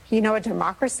requires, a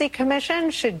democracy commission?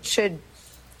 Should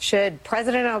Should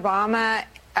President Obama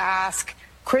ask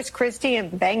Chris Christie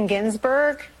and Ben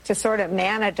Ginsburg to sort of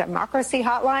man a democracy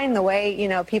hotline the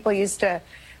way, people used to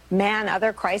man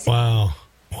other crises?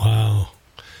 Wow.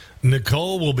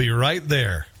 Nicole will be right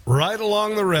there, right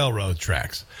along the railroad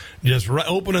tracks, just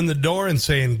opening the door and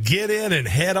saying, get in and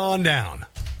head on down.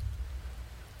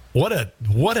 What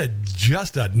a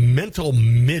just a mental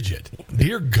midget.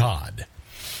 Dear God.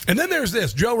 And then there's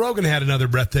this. Joe Rogan had another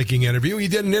breathtaking interview. He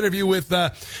did an interview with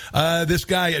this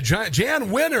guy, Jan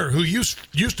Winter, who used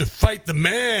to fight the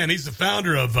man. He's the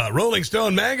founder of Rolling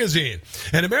Stone magazine.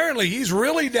 And apparently he's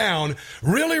really down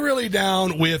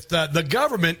with the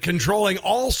government controlling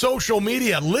all social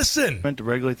media. Listen. To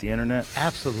regulate the internet?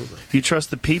 Absolutely. Do you trust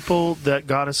the people that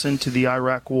got us into the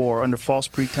Iraq war under false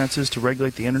pretenses to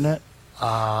regulate the internet?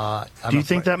 Do you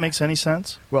think that makes any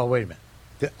sense? Well, wait a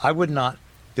minute. I would not.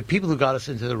 The people who got us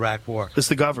into the Iraq war... It's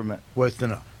the government. Was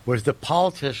the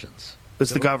politicians.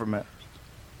 It's the government.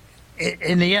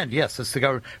 In the end, yes, it's the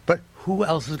government. But who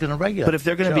else is going to regulate? But if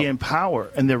they're going to be in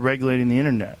power and they're regulating the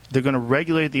internet, they're going to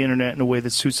regulate the internet in a way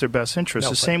that suits their best interests.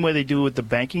 The same way they do with the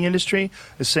banking industry,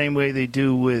 the same way they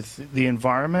do with the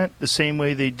environment, the same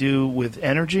way they do with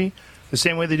energy, the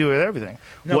same way they do with everything.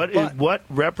 What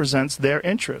represents their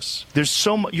interests? There's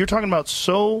you're talking about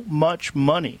so much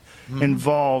money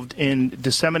involved in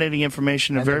disseminating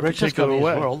information in a very particular way. The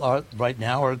richest companies in the world right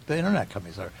now are the internet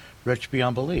companies. Are rich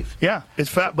beyond belief. Yeah,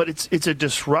 but it's a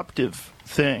disruptive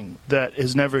thing that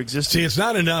has never existed. See, it's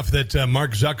not enough that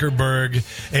Mark Zuckerberg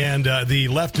and the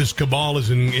leftist cabal is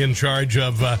in charge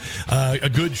of a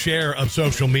good share of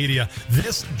social media.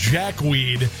 This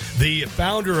jackweed, the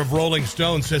founder of Rolling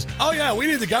Stone, says, oh, yeah, we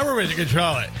need the government to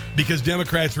control it because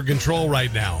Democrats are in control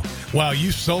right now. Wow,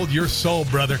 you sold your soul,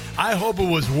 brother. I hope it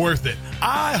was worth it.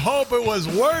 I hope it was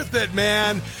worth it,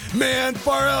 man. Man,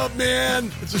 far out, man.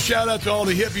 It's a shout-out to all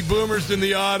the hippie boomers in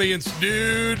the audience,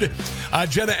 dude.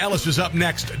 Jenna Ellis is up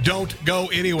next. Don't go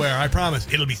anywhere. I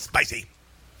promise. It'll be spicy.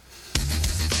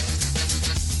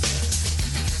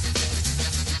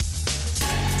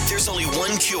 There's only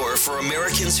one cure for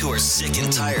Americans who are sick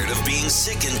and tired of being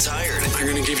sick and tired. I'm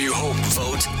going to give you hope.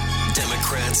 Vote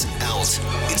Democrats out.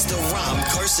 It's the Rob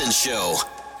Carson Show.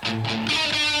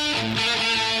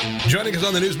 Joining us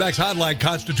on the Newsmax hotline,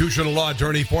 constitutional law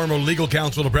attorney, former legal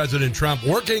counsel to President Trump,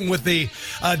 working with the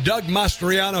Doug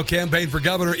Mastriano campaign for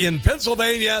governor in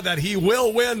Pennsylvania, that he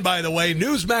will win, by the way.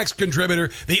 Newsmax contributor.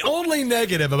 The only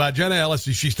negative about Jenna Ellis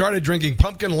is she started drinking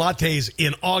pumpkin lattes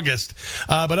in August.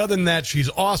 But other than that, she's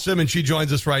awesome, and she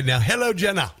joins us right now. Hello,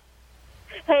 Jenna.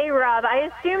 Hey, Rob. I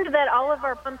assumed that all of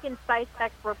our pumpkin spice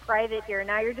texts were private here.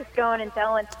 Now you're just going and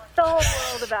telling the whole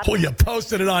world about Well, you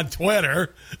posted it on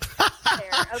Twitter.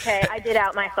 Okay, I did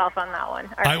out myself on that one.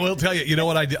 I will tell you, you know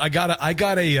what I did? I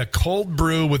got a cold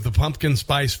brew with the pumpkin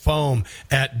spice foam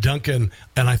at Dunkin',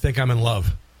 and I think I'm in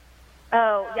love.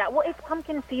 Oh, yeah. Well, it's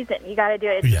pumpkin season. You got to do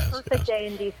it. It's the perfect day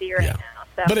in D.C. right now.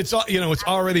 So. But it's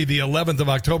already the 11th of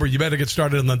October. You better get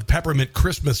started on the peppermint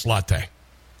Christmas latte.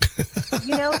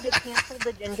 They canceled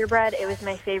the gingerbread. It was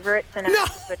my favorite, so now I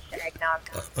switched to eggnog.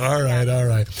 All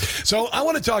right. So I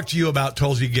want to talk to you about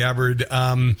Tulsi Gabbard.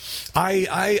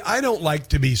 I don't like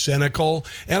to be cynical,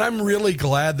 and I'm really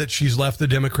glad that she's left the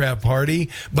Democrat Party,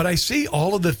 but I see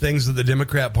all of the things that the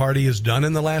Democrat Party has done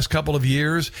in the last couple of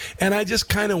years, and I just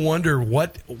kind of wonder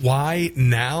why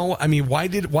now? I mean, why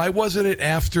wasn't it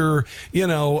after,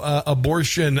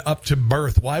 abortion up to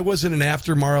birth? Why wasn't it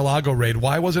after Mar-a-Lago raid?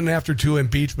 Why wasn't it after 2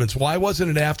 impeachments? Why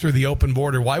wasn't it after the open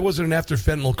border? Why wasn't it after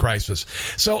fentanyl crisis?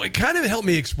 So it kind of helped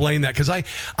me explain that, because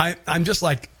I'm just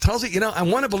like, Tulsi, I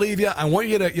want to believe you. I want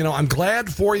you to, I'm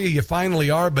glad for you. You finally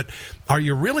are. But are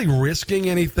you really risking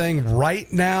anything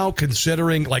right now,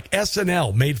 considering like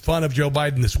SNL made fun of Joe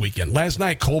Biden this weekend? Last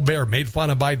night, Colbert made fun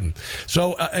of Biden.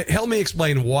 So help me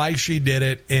explain why she did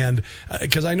it. And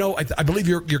because I know, I believe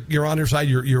you're on her side.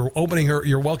 You're opening her,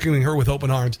 you're welcoming her with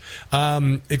open arms.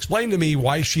 Explain to me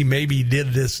why she maybe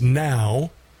did this now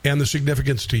and the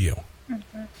significance to you.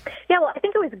 Mm-hmm. Yeah, well, I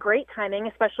think it was great timing,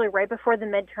 especially right before the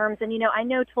midterms. And, I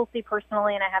know Tulsi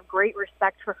personally, and I have great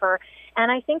respect for her.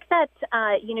 And I think that,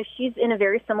 she's in a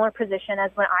very similar position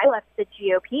as when I left the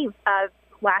GOP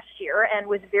last year and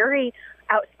was very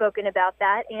outspoken about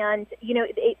that. And,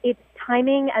 it's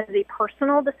timing as a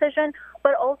personal decision,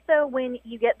 but also when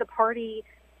you get the party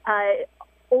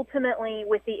ultimately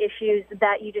with the issues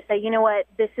that you just say, you know what,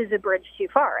 this is a bridge too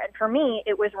far. And for me,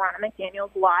 it was Ronna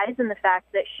McDaniel's lies and the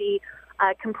fact that she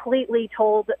completely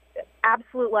told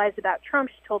absolute lies about Trump.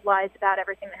 She told lies about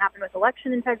everything that happened with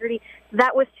election integrity.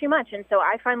 That was too much. And so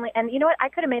I finally, and you know what, I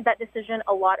could have made that decision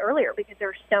a lot earlier because there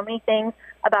are so many things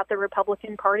about the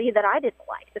Republican Party that I didn't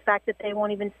like. The fact that they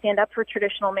won't even stand up for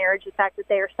traditional marriage, the fact that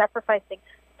they are sacrificing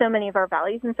so many of our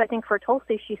values. And so I think for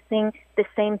Tulsi, she's seeing the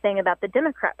same thing about the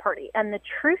Democrat Party. And the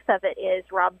truth of it is,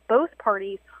 Rob, both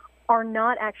parties are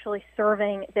not actually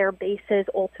serving their base's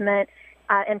ultimate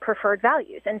and preferred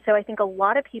values. And so I think a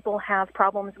lot of people have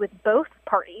problems with both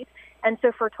parties. And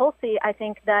so for Tulsi, I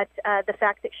think that the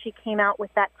fact that she came out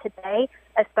with that today,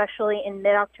 especially in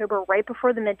mid-October, right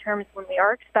before the midterms, when we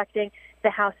are expecting the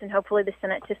House and hopefully the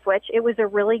Senate to switch, it was a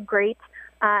really great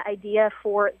idea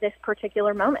for this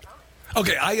particular moment.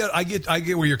 Okay, I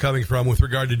get where you're coming from with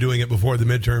regard to doing it before the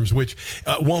midterms, which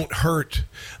won't hurt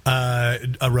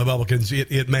Republicans.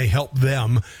 It may help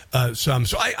them some.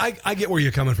 So I get where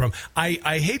you're coming from.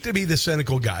 I hate to be the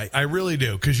cynical guy. I really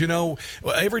do. Because, you know,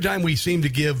 every time we seem to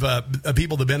give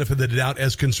people the benefit of the doubt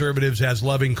as conservatives, as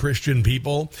loving Christian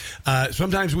people,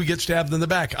 sometimes we get stabbed in the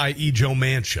back, i.e. Joe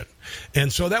Manchin.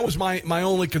 And so that was my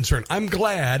only concern. I'm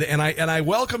glad, and I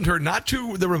welcomed her not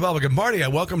to the Republican Party. I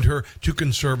welcomed her to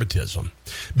conservatism.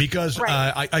 Because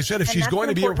I said if she's going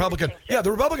to be a Republican, the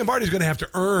Republican Party is going to have to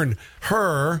earn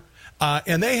her,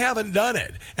 and they haven't done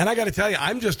it. And I got to tell you,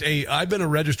 I've been a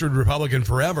registered Republican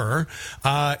forever,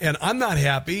 and I'm not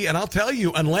happy. And I'll tell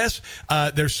you, unless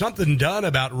there's something done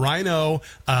about rhino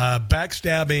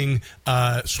backstabbing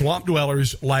swamp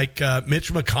dwellers like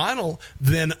Mitch McConnell,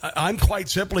 then I'm quite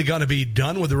simply going to be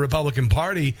done with the Republican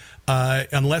Party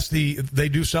unless they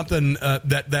do something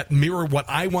that mirror what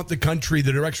I want the country,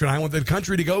 the direction I want the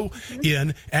country to go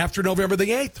in after November the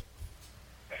 8th.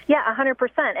 Yeah, 100%.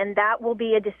 And that will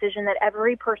be a decision that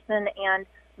every person and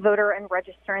voter and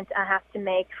registrant has to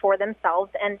make for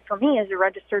themselves. And for me, as a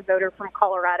registered voter from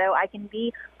Colorado, I can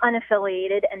be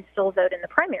unaffiliated and still vote in the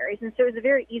primaries. And so it was a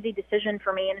very easy decision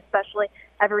for me, and especially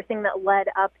everything that led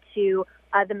up to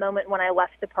the moment when I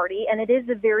left the party. And it is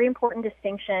a very important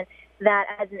distinction that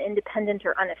as an independent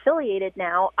or unaffiliated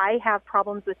now, I have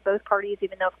problems with both parties,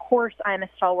 even though, of course, I'm a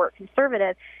stalwart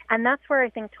conservative. And that's where I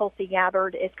think Tulsi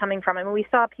Gabbard is coming from. I mean, we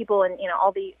saw people and,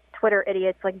 all the Twitter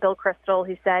idiots like Bill Kristol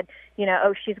who said,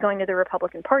 oh, she's going to the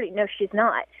Republican Party. No, she's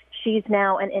not. She's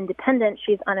now an independent.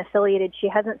 She's unaffiliated. She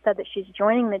hasn't said that she's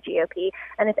joining the GOP.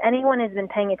 And if anyone has been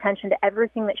paying attention to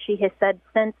everything that she has said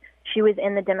since she was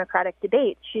in the Democratic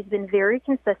debate, she's been very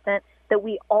consistent that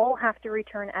we all have to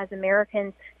return as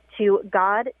Americans to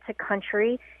God, to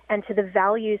country, and to the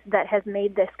values that have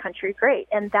made this country great.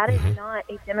 And that is not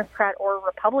a Democrat or a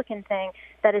Republican thing.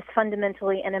 That is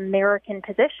fundamentally an American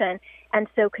position. And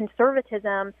so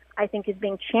conservatism, I think, is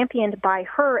being championed by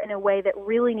her in a way that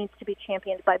really needs to be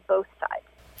championed by both sides.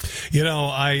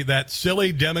 That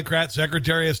silly Democrat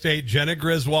Secretary of State, Jenna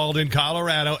Griswold in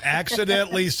Colorado,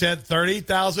 accidentally sent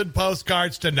 30,000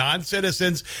 postcards to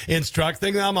non-citizens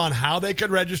instructing them on how they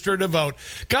could register to vote.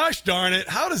 Gosh darn it,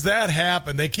 how does that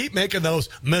happen? They keep making those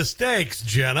mistakes,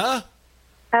 Jenna.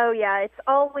 Oh, yeah, it's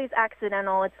always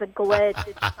accidental. It's a glitch.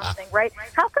 It's something, right?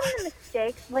 How come the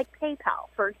mistakes, like PayPal,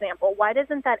 for example, why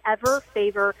doesn't that ever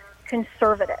favor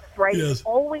conservatives, right? Yes. It's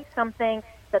always something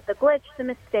that the glitch, the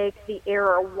mistake, the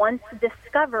error, once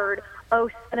discovered,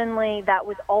 suddenly that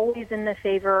was always in the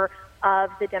favor of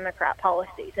the Democrat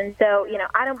policies. And so,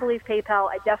 I don't believe PayPal.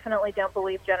 I definitely don't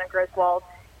believe Jenna Griswold.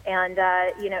 And,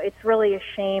 it's really a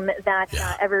shame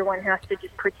that everyone has to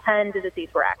just pretend that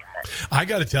these were accidents. I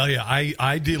got to tell you,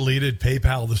 I deleted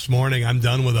PayPal this morning. I'm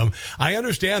done with them. I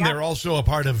understand they're also a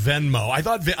part of Venmo.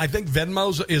 I think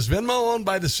is Venmo owned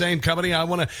by the same company?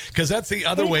 Because that's the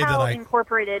other way that PayPal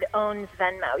Incorporated owns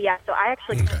Venmo. Yeah, so I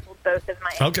actually canceled both of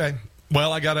my. Okay.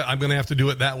 Well, I'm going to have to do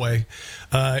it that way.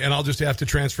 And I'll just have to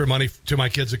transfer money to my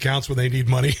kids' accounts when they need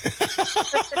money.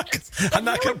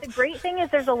 The great thing is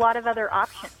there's a lot of other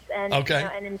options. And,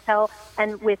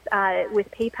 and with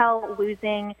PayPal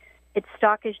losing, its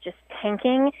stock is just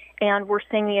tanking. And we're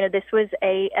seeing, this was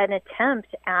an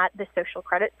attempt at the social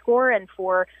credit score and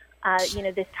for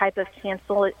this type of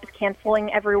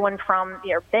canceling everyone from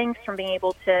banks from being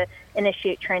able to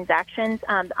initiate transactions.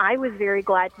 I was very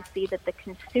glad to see that the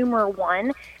consumer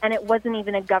won, and it wasn't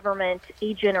even a government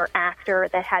agent or actor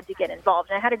that had to get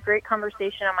involved. And I had a great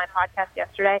conversation on my podcast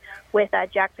yesterday with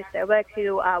Jack Posobiec,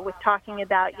 who was talking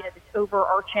about this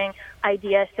overarching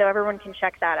idea. So everyone can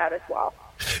check that out as well.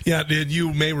 Yeah,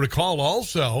 you may recall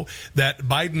also that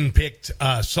Biden picked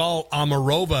Saul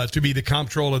Amarova to be the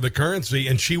comptroller of the currency,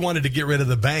 and she wanted to get rid of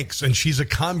the banks, and she's a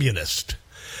communist.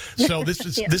 So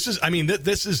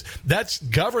that's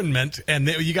government, and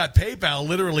you got PayPal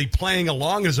literally playing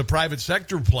along as a private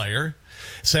sector player.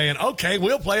 saying, okay,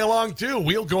 we'll play along too.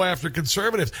 We'll go after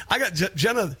conservatives. I got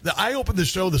Jenna, I opened the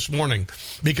show this morning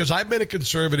because I've been a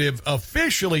conservative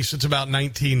officially since about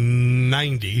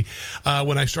 1990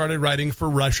 when I started writing for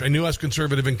Rush. I knew I was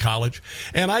conservative in college.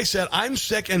 And I said, I'm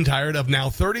sick and tired of now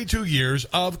 32 years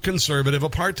of conservative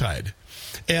apartheid.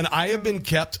 And I have been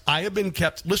kept,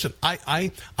 listen,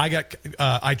 I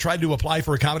tried to apply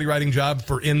for a comedy writing job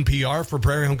for NPR for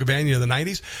Prairie Home Companion in the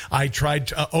 90s. I tried,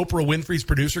 Oprah Winfrey's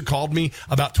producer called me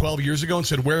about 12 years ago and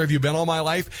said, where have you been all my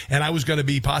life? And I was going to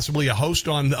be possibly a host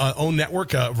on OWN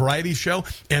Network, a variety show.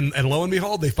 And lo and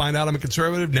behold, they find out I'm a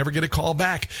conservative, never get a call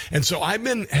back. And so I've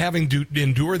been having to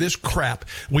endure this crap.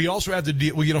 We also have to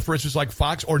deal, you know, for instance, like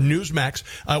Fox or Newsmax,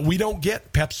 we don't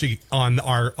get Pepsi on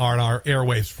our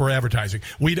airwaves for advertising.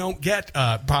 We don't get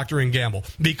Procter & Gamble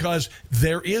because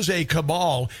there is a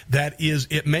cabal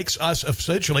it makes us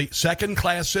essentially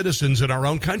second-class citizens in our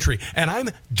own country. And I'm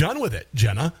done with it,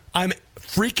 Jenna. I'm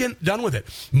freaking done with it.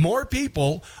 More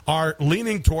people are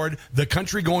leaning toward the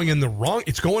country going in the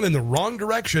wrong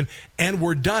direction, and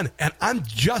we're done. And I'm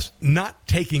just not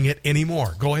taking it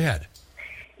anymore. Go ahead.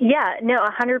 Yeah, no,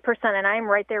 100%. And I'm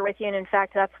right there with you. And in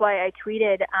fact, that's why I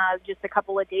tweeted just a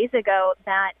couple of days ago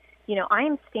that, you know, I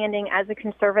am standing as a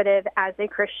conservative, as a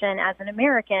Christian, as an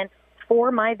American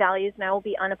for my values, and I will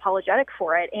be unapologetic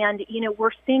for it. And, you know,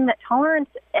 we're seeing that tolerance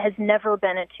has never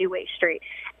been a two-way street.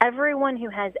 Everyone who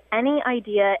has any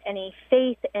idea, any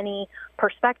faith, any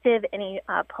perspective, any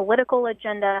political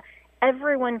agenda,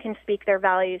 everyone can speak their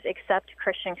values except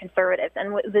Christian conservatives.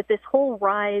 And with this whole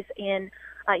rise in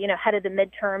ahead of the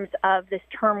midterms of this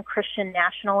term Christian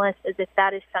nationalist, as if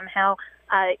that is somehow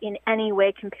in any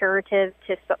way comparative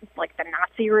to like the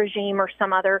Nazi regime or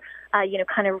some other,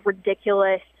 kind of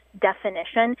ridiculous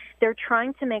definition. They're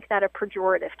trying to make that a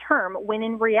pejorative term when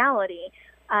in reality,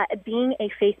 being a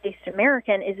faith-based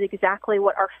American is exactly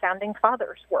what our founding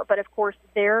fathers were. But of course,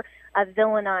 they're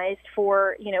villainized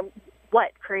for,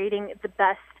 creating the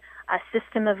best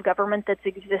system of government that's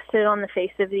existed on the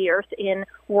face of the earth in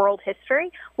world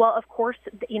history. Well, of course,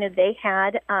 they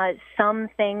had some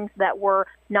things that were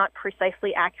not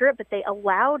precisely accurate, but they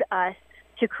allowed us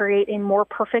to create a more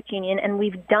perfect union, and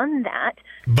we've done that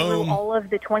through all of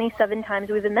the 27 times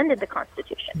we've amended the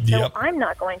Constitution. Yep. So I'm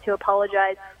not going to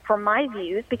apologize for my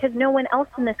views because no one else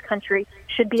in this country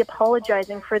should be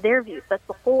apologizing for their views. That's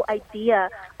the whole idea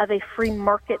of a free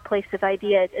marketplace of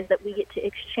ideas, is that we get to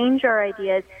exchange our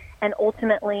ideas and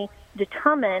ultimately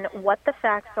determine what the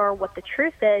facts are, what the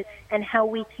truth is, and how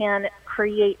we can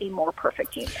create a more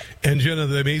perfect union. And Jenna,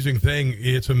 the amazing thing,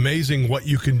 it's amazing what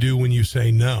you can do when you say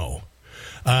no.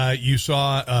 You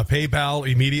saw PayPal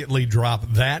immediately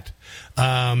drop that.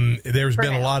 There's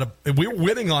been a lot of, we're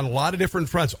winning on a lot of different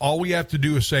fronts. All we have to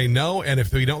do is say no, and if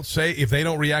they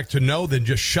don't react to no, then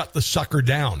just shut the sucker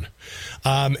down.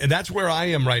 And that's where I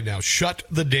am right now. Shut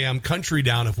the damn country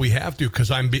down if we have to, because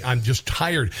I'm just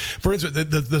tired. For instance,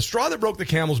 the straw that broke the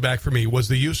camel's back for me was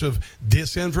the use of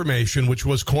disinformation, which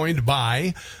was coined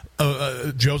by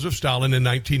Joseph Stalin in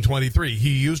 1923. He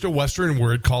used a Western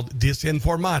word called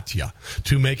disinformatia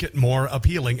to make it more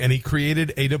appealing, and he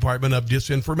created a department of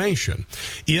disinformation.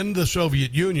 In the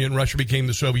Soviet Union, Russia became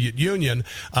the Soviet Union,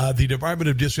 the Department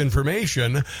of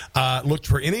Disinformation looked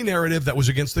for any narrative that was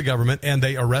against the government, and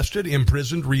they arrested,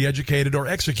 imprisoned, re-educated, or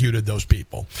executed those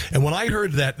people. And when I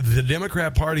heard that the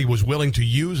Democrat Party was willing to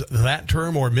use that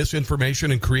term, or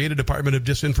misinformation, and create a Department of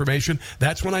Disinformation,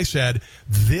 that's when I said,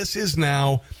 this is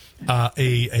now an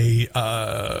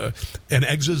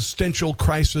existential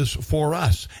crisis for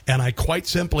us, and I quite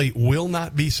simply will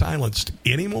not be silenced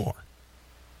anymore.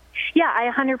 Yeah,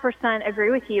 I 100%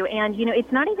 agree with you. And,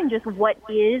 it's not even just what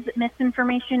is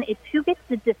misinformation, it's who gets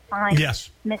to define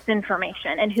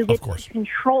misinformation and who gets to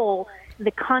control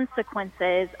the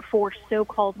consequences for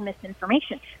so-called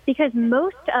misinformation. Because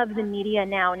most of the media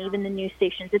now, and even the news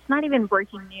stations, it's not even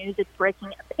breaking news, it's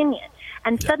breaking opinion.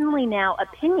 And suddenly now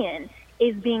opinion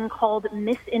is being called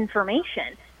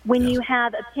misinformation when you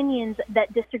have opinions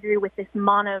that disagree with this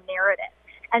mono-narrative.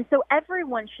 And so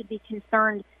everyone should be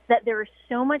concerned that there is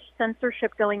so much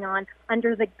censorship going on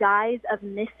under the guise of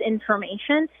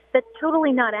misinformation that's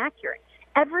totally not accurate.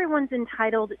 Everyone's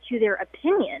entitled to their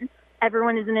opinion.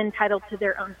 Everyone isn't entitled to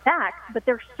their own facts, but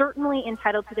they're certainly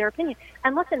entitled to their opinion.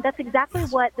 And listen, that's exactly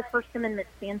what the First Amendment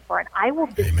stands for. And I will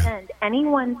defend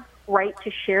anyone's right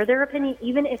to share their opinion,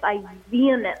 even if I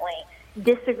vehemently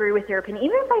disagree with their opinion,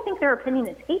 even if I think their opinion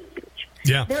is hate speech.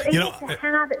 Yeah. They're able to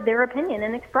have their opinion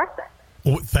and express it.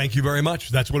 Well, thank you very much.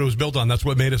 That's what it was built on. That's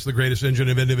what made us the greatest engine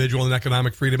of individual and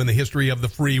economic freedom in the history of the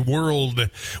free world.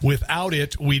 Without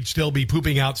it, we'd still be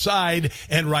pooping outside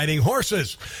and riding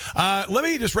horses. Let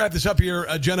me just wrap this up here,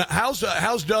 Jenna. How's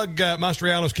Doug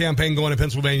Mastriano's campaign going in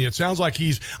Pennsylvania? It sounds like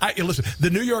listen,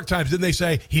 the New York Times, didn't they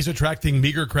say he's attracting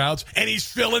meager crowds and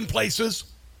he's filling places?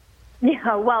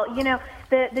 Yeah, well,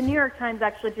 the New York Times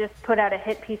actually just put out a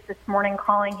hit piece this morning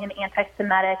calling him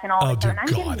anti-Semitic and all that. And I'm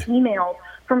getting emails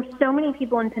from so many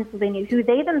people in Pennsylvania who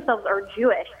they themselves are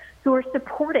Jewish, who are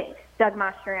supporting Doug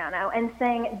Mastriano and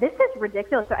saying, this is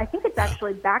ridiculous. So I think it's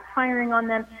actually backfiring on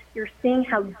them. You're seeing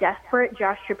how desperate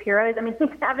Josh Shapiro is. I mean, he's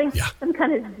having some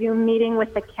kind of Zoom meeting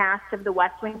with the cast of The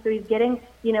West Wing. So he's getting,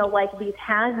 like these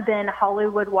has-been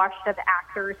Hollywood washed-up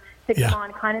actors to come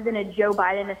on kind of in a Joe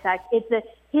Biden effect.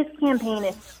 His campaign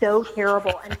is so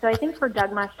terrible. And so I think for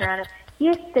Doug Mastriano, he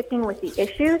is sticking with the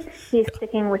issues. He is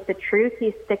sticking with the truth. He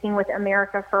is sticking with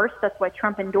America first. That's why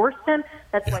Trump endorsed him.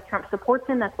 That's why Trump supports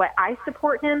him. That's why I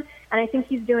support him. And I think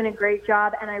he's doing a great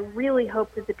job. And I really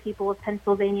hope that the people of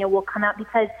Pennsylvania will come out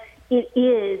because it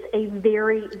is a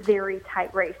very, very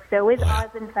tight race. So is Oz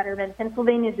and Fetterman.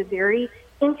 Pennsylvania is a very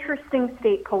interesting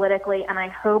state politically, and I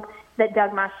hope that Doug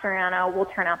Mastriano will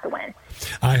turn out the win.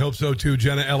 I hope so, too,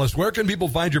 Jenna Ellis. Where can people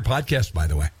find your podcast, by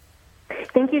the way?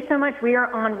 Thank you so much. We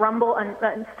are on Rumble and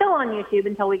still on YouTube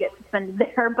until we get suspended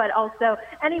there, but also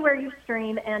anywhere you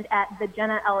stream and at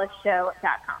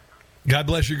thejennaellisshow.com. God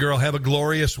bless you, girl. Have a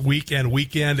glorious week and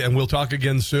weekend, and we'll talk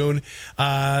again soon.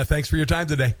 Thanks for your time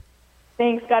today.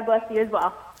 Thanks. God bless you as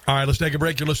well. All right, let's take a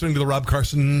break. You're listening to The Rob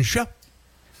Carson Show.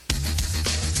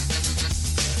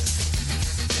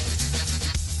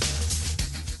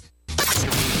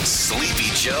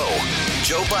 Sleepy Joe.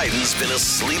 Joe Biden's been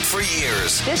asleep for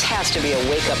years. This has to be a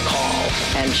wake-up call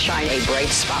and shine a bright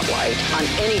spotlight on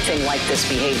anything like this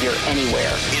behavior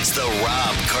anywhere. It's the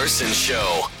Rob Carson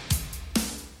Show.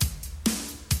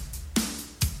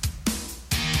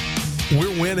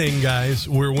 We're winning, guys.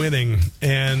 We're winning.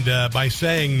 And by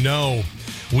saying no,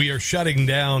 we are shutting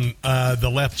down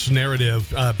the left's narrative.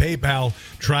 PayPal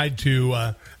tried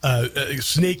to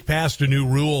sneak past a new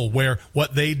rule where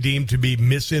what they deem to be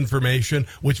misinformation,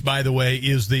 which, by the way,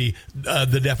 is the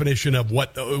definition of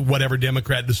whatever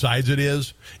Democrat decides it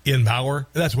is in power.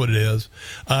 That's what it is.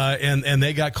 And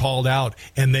they got called out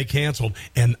and they canceled.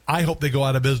 And I hope they go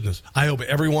out of business. I hope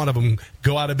every one of them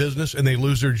go out of business and they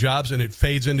lose their jobs and it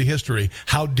fades into history.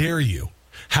 How dare you?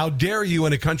 How dare you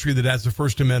in a country that has the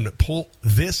First Amendment pull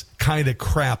this kind of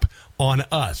crap on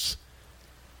us?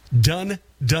 Done,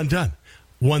 done, done.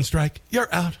 One strike,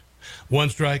 you're out. One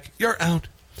strike, you're out.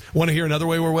 Want to hear another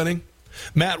way we're winning?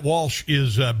 Matt Walsh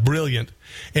is brilliant,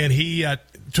 and he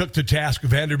took to task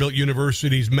Vanderbilt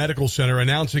University's medical center,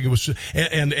 announcing it was,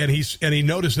 and he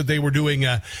noticed that they were doing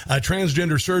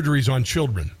transgender surgeries on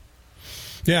children.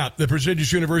 Yeah, the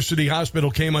prestigious university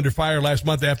hospital came under fire last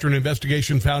month after an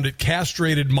investigation found it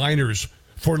castrated minors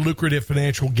for lucrative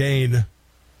financial gain.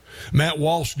 Matt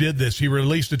Walsh did this. He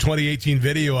released a 2018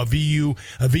 video of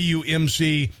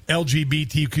VUMC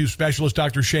LGBTQ specialist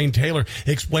Dr. Shane Taylor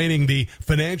explaining the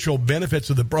financial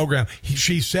benefits of the program.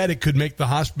 She said it could make the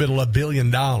hospital $1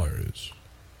 billion. At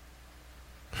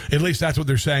least that's what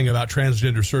they're saying about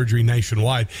transgender surgery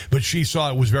nationwide. But she saw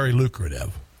it was very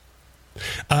lucrative.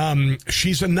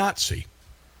 She's a Nazi.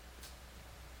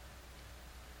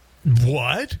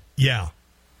 What? Yeah.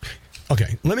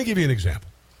 Okay, let me give you an example.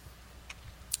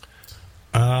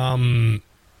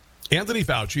 Anthony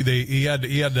Fauci, he had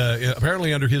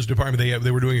apparently under his department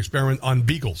they were doing experiment on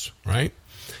beagles, right?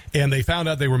 And they found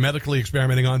out they were medically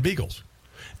experimenting on beagles.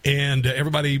 And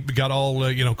everybody got all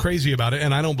crazy about it.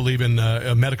 And I don't believe in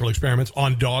medical experiments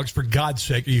on dogs. For God's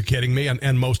sake, are you kidding me?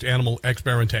 And most animal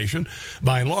experimentation,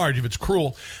 by and large, if it's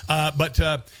cruel. But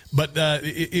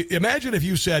imagine if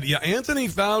you said, Anthony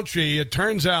Fauci, it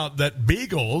turns out that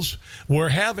beagles were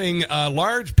having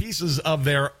large pieces of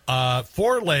their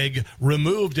foreleg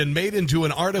removed and made into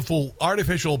an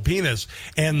artificial penis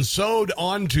and sewed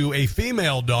onto a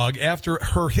female dog after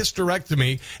her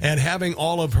hysterectomy and having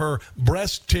all of her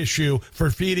breast tissue for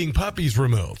feeding puppies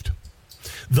removed.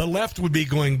 The left would be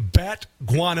going bat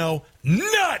guano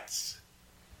nuts.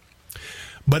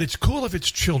 But it's cool if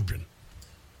it's children.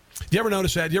 Do you ever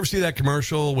notice that? Do you ever see that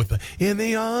commercial with the "In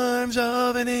the Arms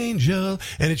of an Angel"?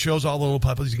 And it shows all the little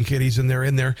puppies and kitties in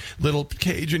their little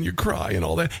cage and you cry and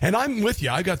all that. And I'm with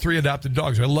you. I got 3 adopted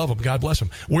dogs. I love them. God bless them.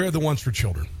 We're the ones for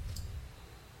children.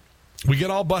 We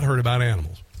get all butthurt about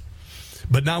animals.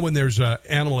 But not when there's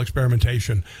animal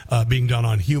experimentation being done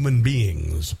on human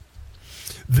beings.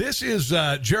 This is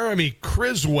Jeremy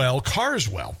Carswell.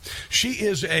 She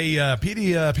is a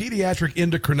pediatric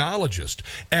endocrinologist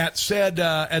at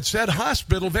said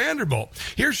hospital, Vanderbilt.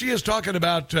 Here she is talking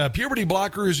about puberty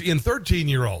blockers in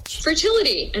 13-year-olds.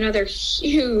 Fertility, another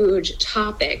huge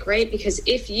topic, right? Because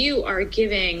if you are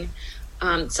giving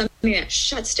something that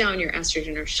shuts down your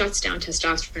estrogen or shuts down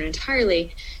testosterone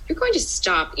entirely, you're going to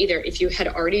stop either if you had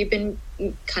already been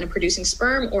kind of producing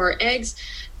sperm or eggs,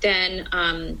 then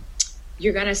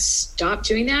you're going to stop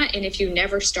doing that. And if you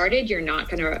never started, you're not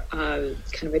going to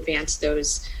kind of advance the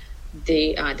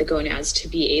gonads to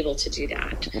be able to do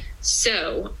that.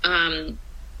 So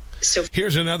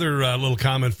here's another little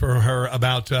comment for her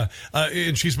about,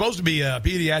 and she's supposed to be a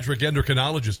pediatric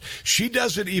endocrinologist. She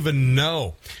doesn't even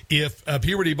know if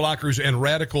puberty blockers and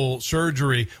radical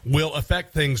surgery will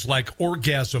affect things like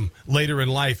orgasm later in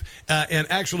life. And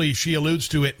actually, she alludes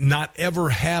to it not ever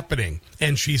happening,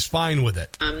 and she's fine with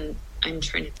it.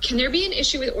 Can there be an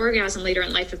issue with orgasm later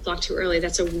in life if blocked too early?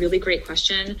 That's a really great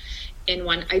question, and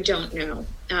one I don't know.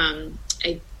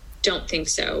 I don't think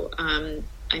so.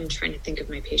 I'm trying to think of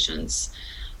my patients.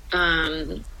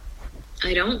 I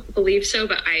don't believe so,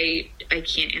 but I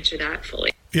can't answer that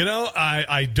fully. You know,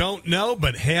 I don't know,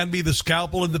 but hand me the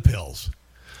scalpel and the pills.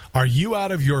 Are you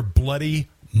out of your bloody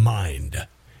mind?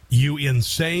 You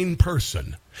insane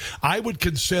person. I would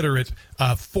consider it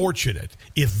fortunate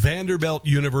if Vanderbilt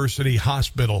University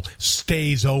Hospital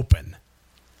stays open,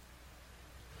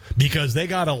 because they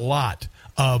got a lot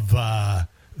of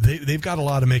they've got a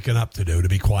lot of making up to do, to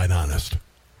be quite honest.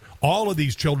 All of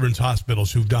these children's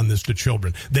hospitals who've done this to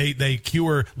children, they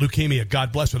cure leukemia.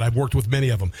 God bless it. I've worked with many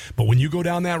of them. But when you go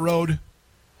down that road,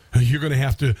 you're going to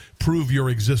have to prove your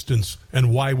existence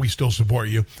and why we still support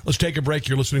you. Let's take a break.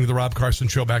 You're listening to The Rob Carson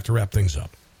Show. Back to wrap things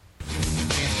up.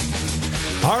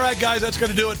 All right, guys, that's going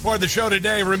to do it for the show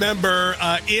today. Remember,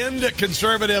 end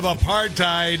conservative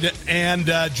apartheid and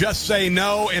just say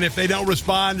no. And if they don't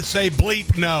respond, say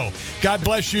bleep no. God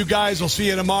bless you guys. I'll see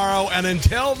you tomorrow. And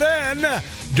until then,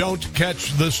 don't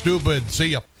catch the stupid. See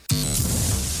ya.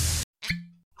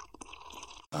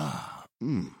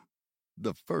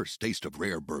 The first taste of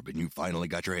rare bourbon you finally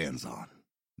got your hands on.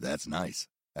 That's nice.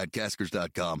 At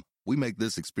Caskers.com, we make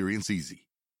this experience easy.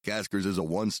 Caskers is a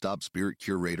one-stop spirit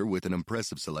curator with an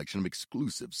impressive selection of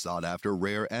exclusive, sought-after,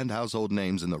 rare, and household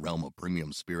names in the realm of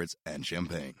premium spirits and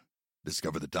champagne.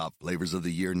 Discover the top flavors of the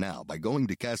year now by going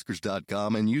to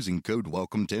Caskers.com and using code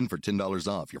WELCOME10 for $10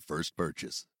 off your first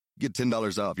purchase. Get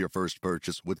 $10 off your first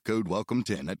purchase with code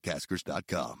WELCOME10 at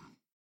Caskers.com.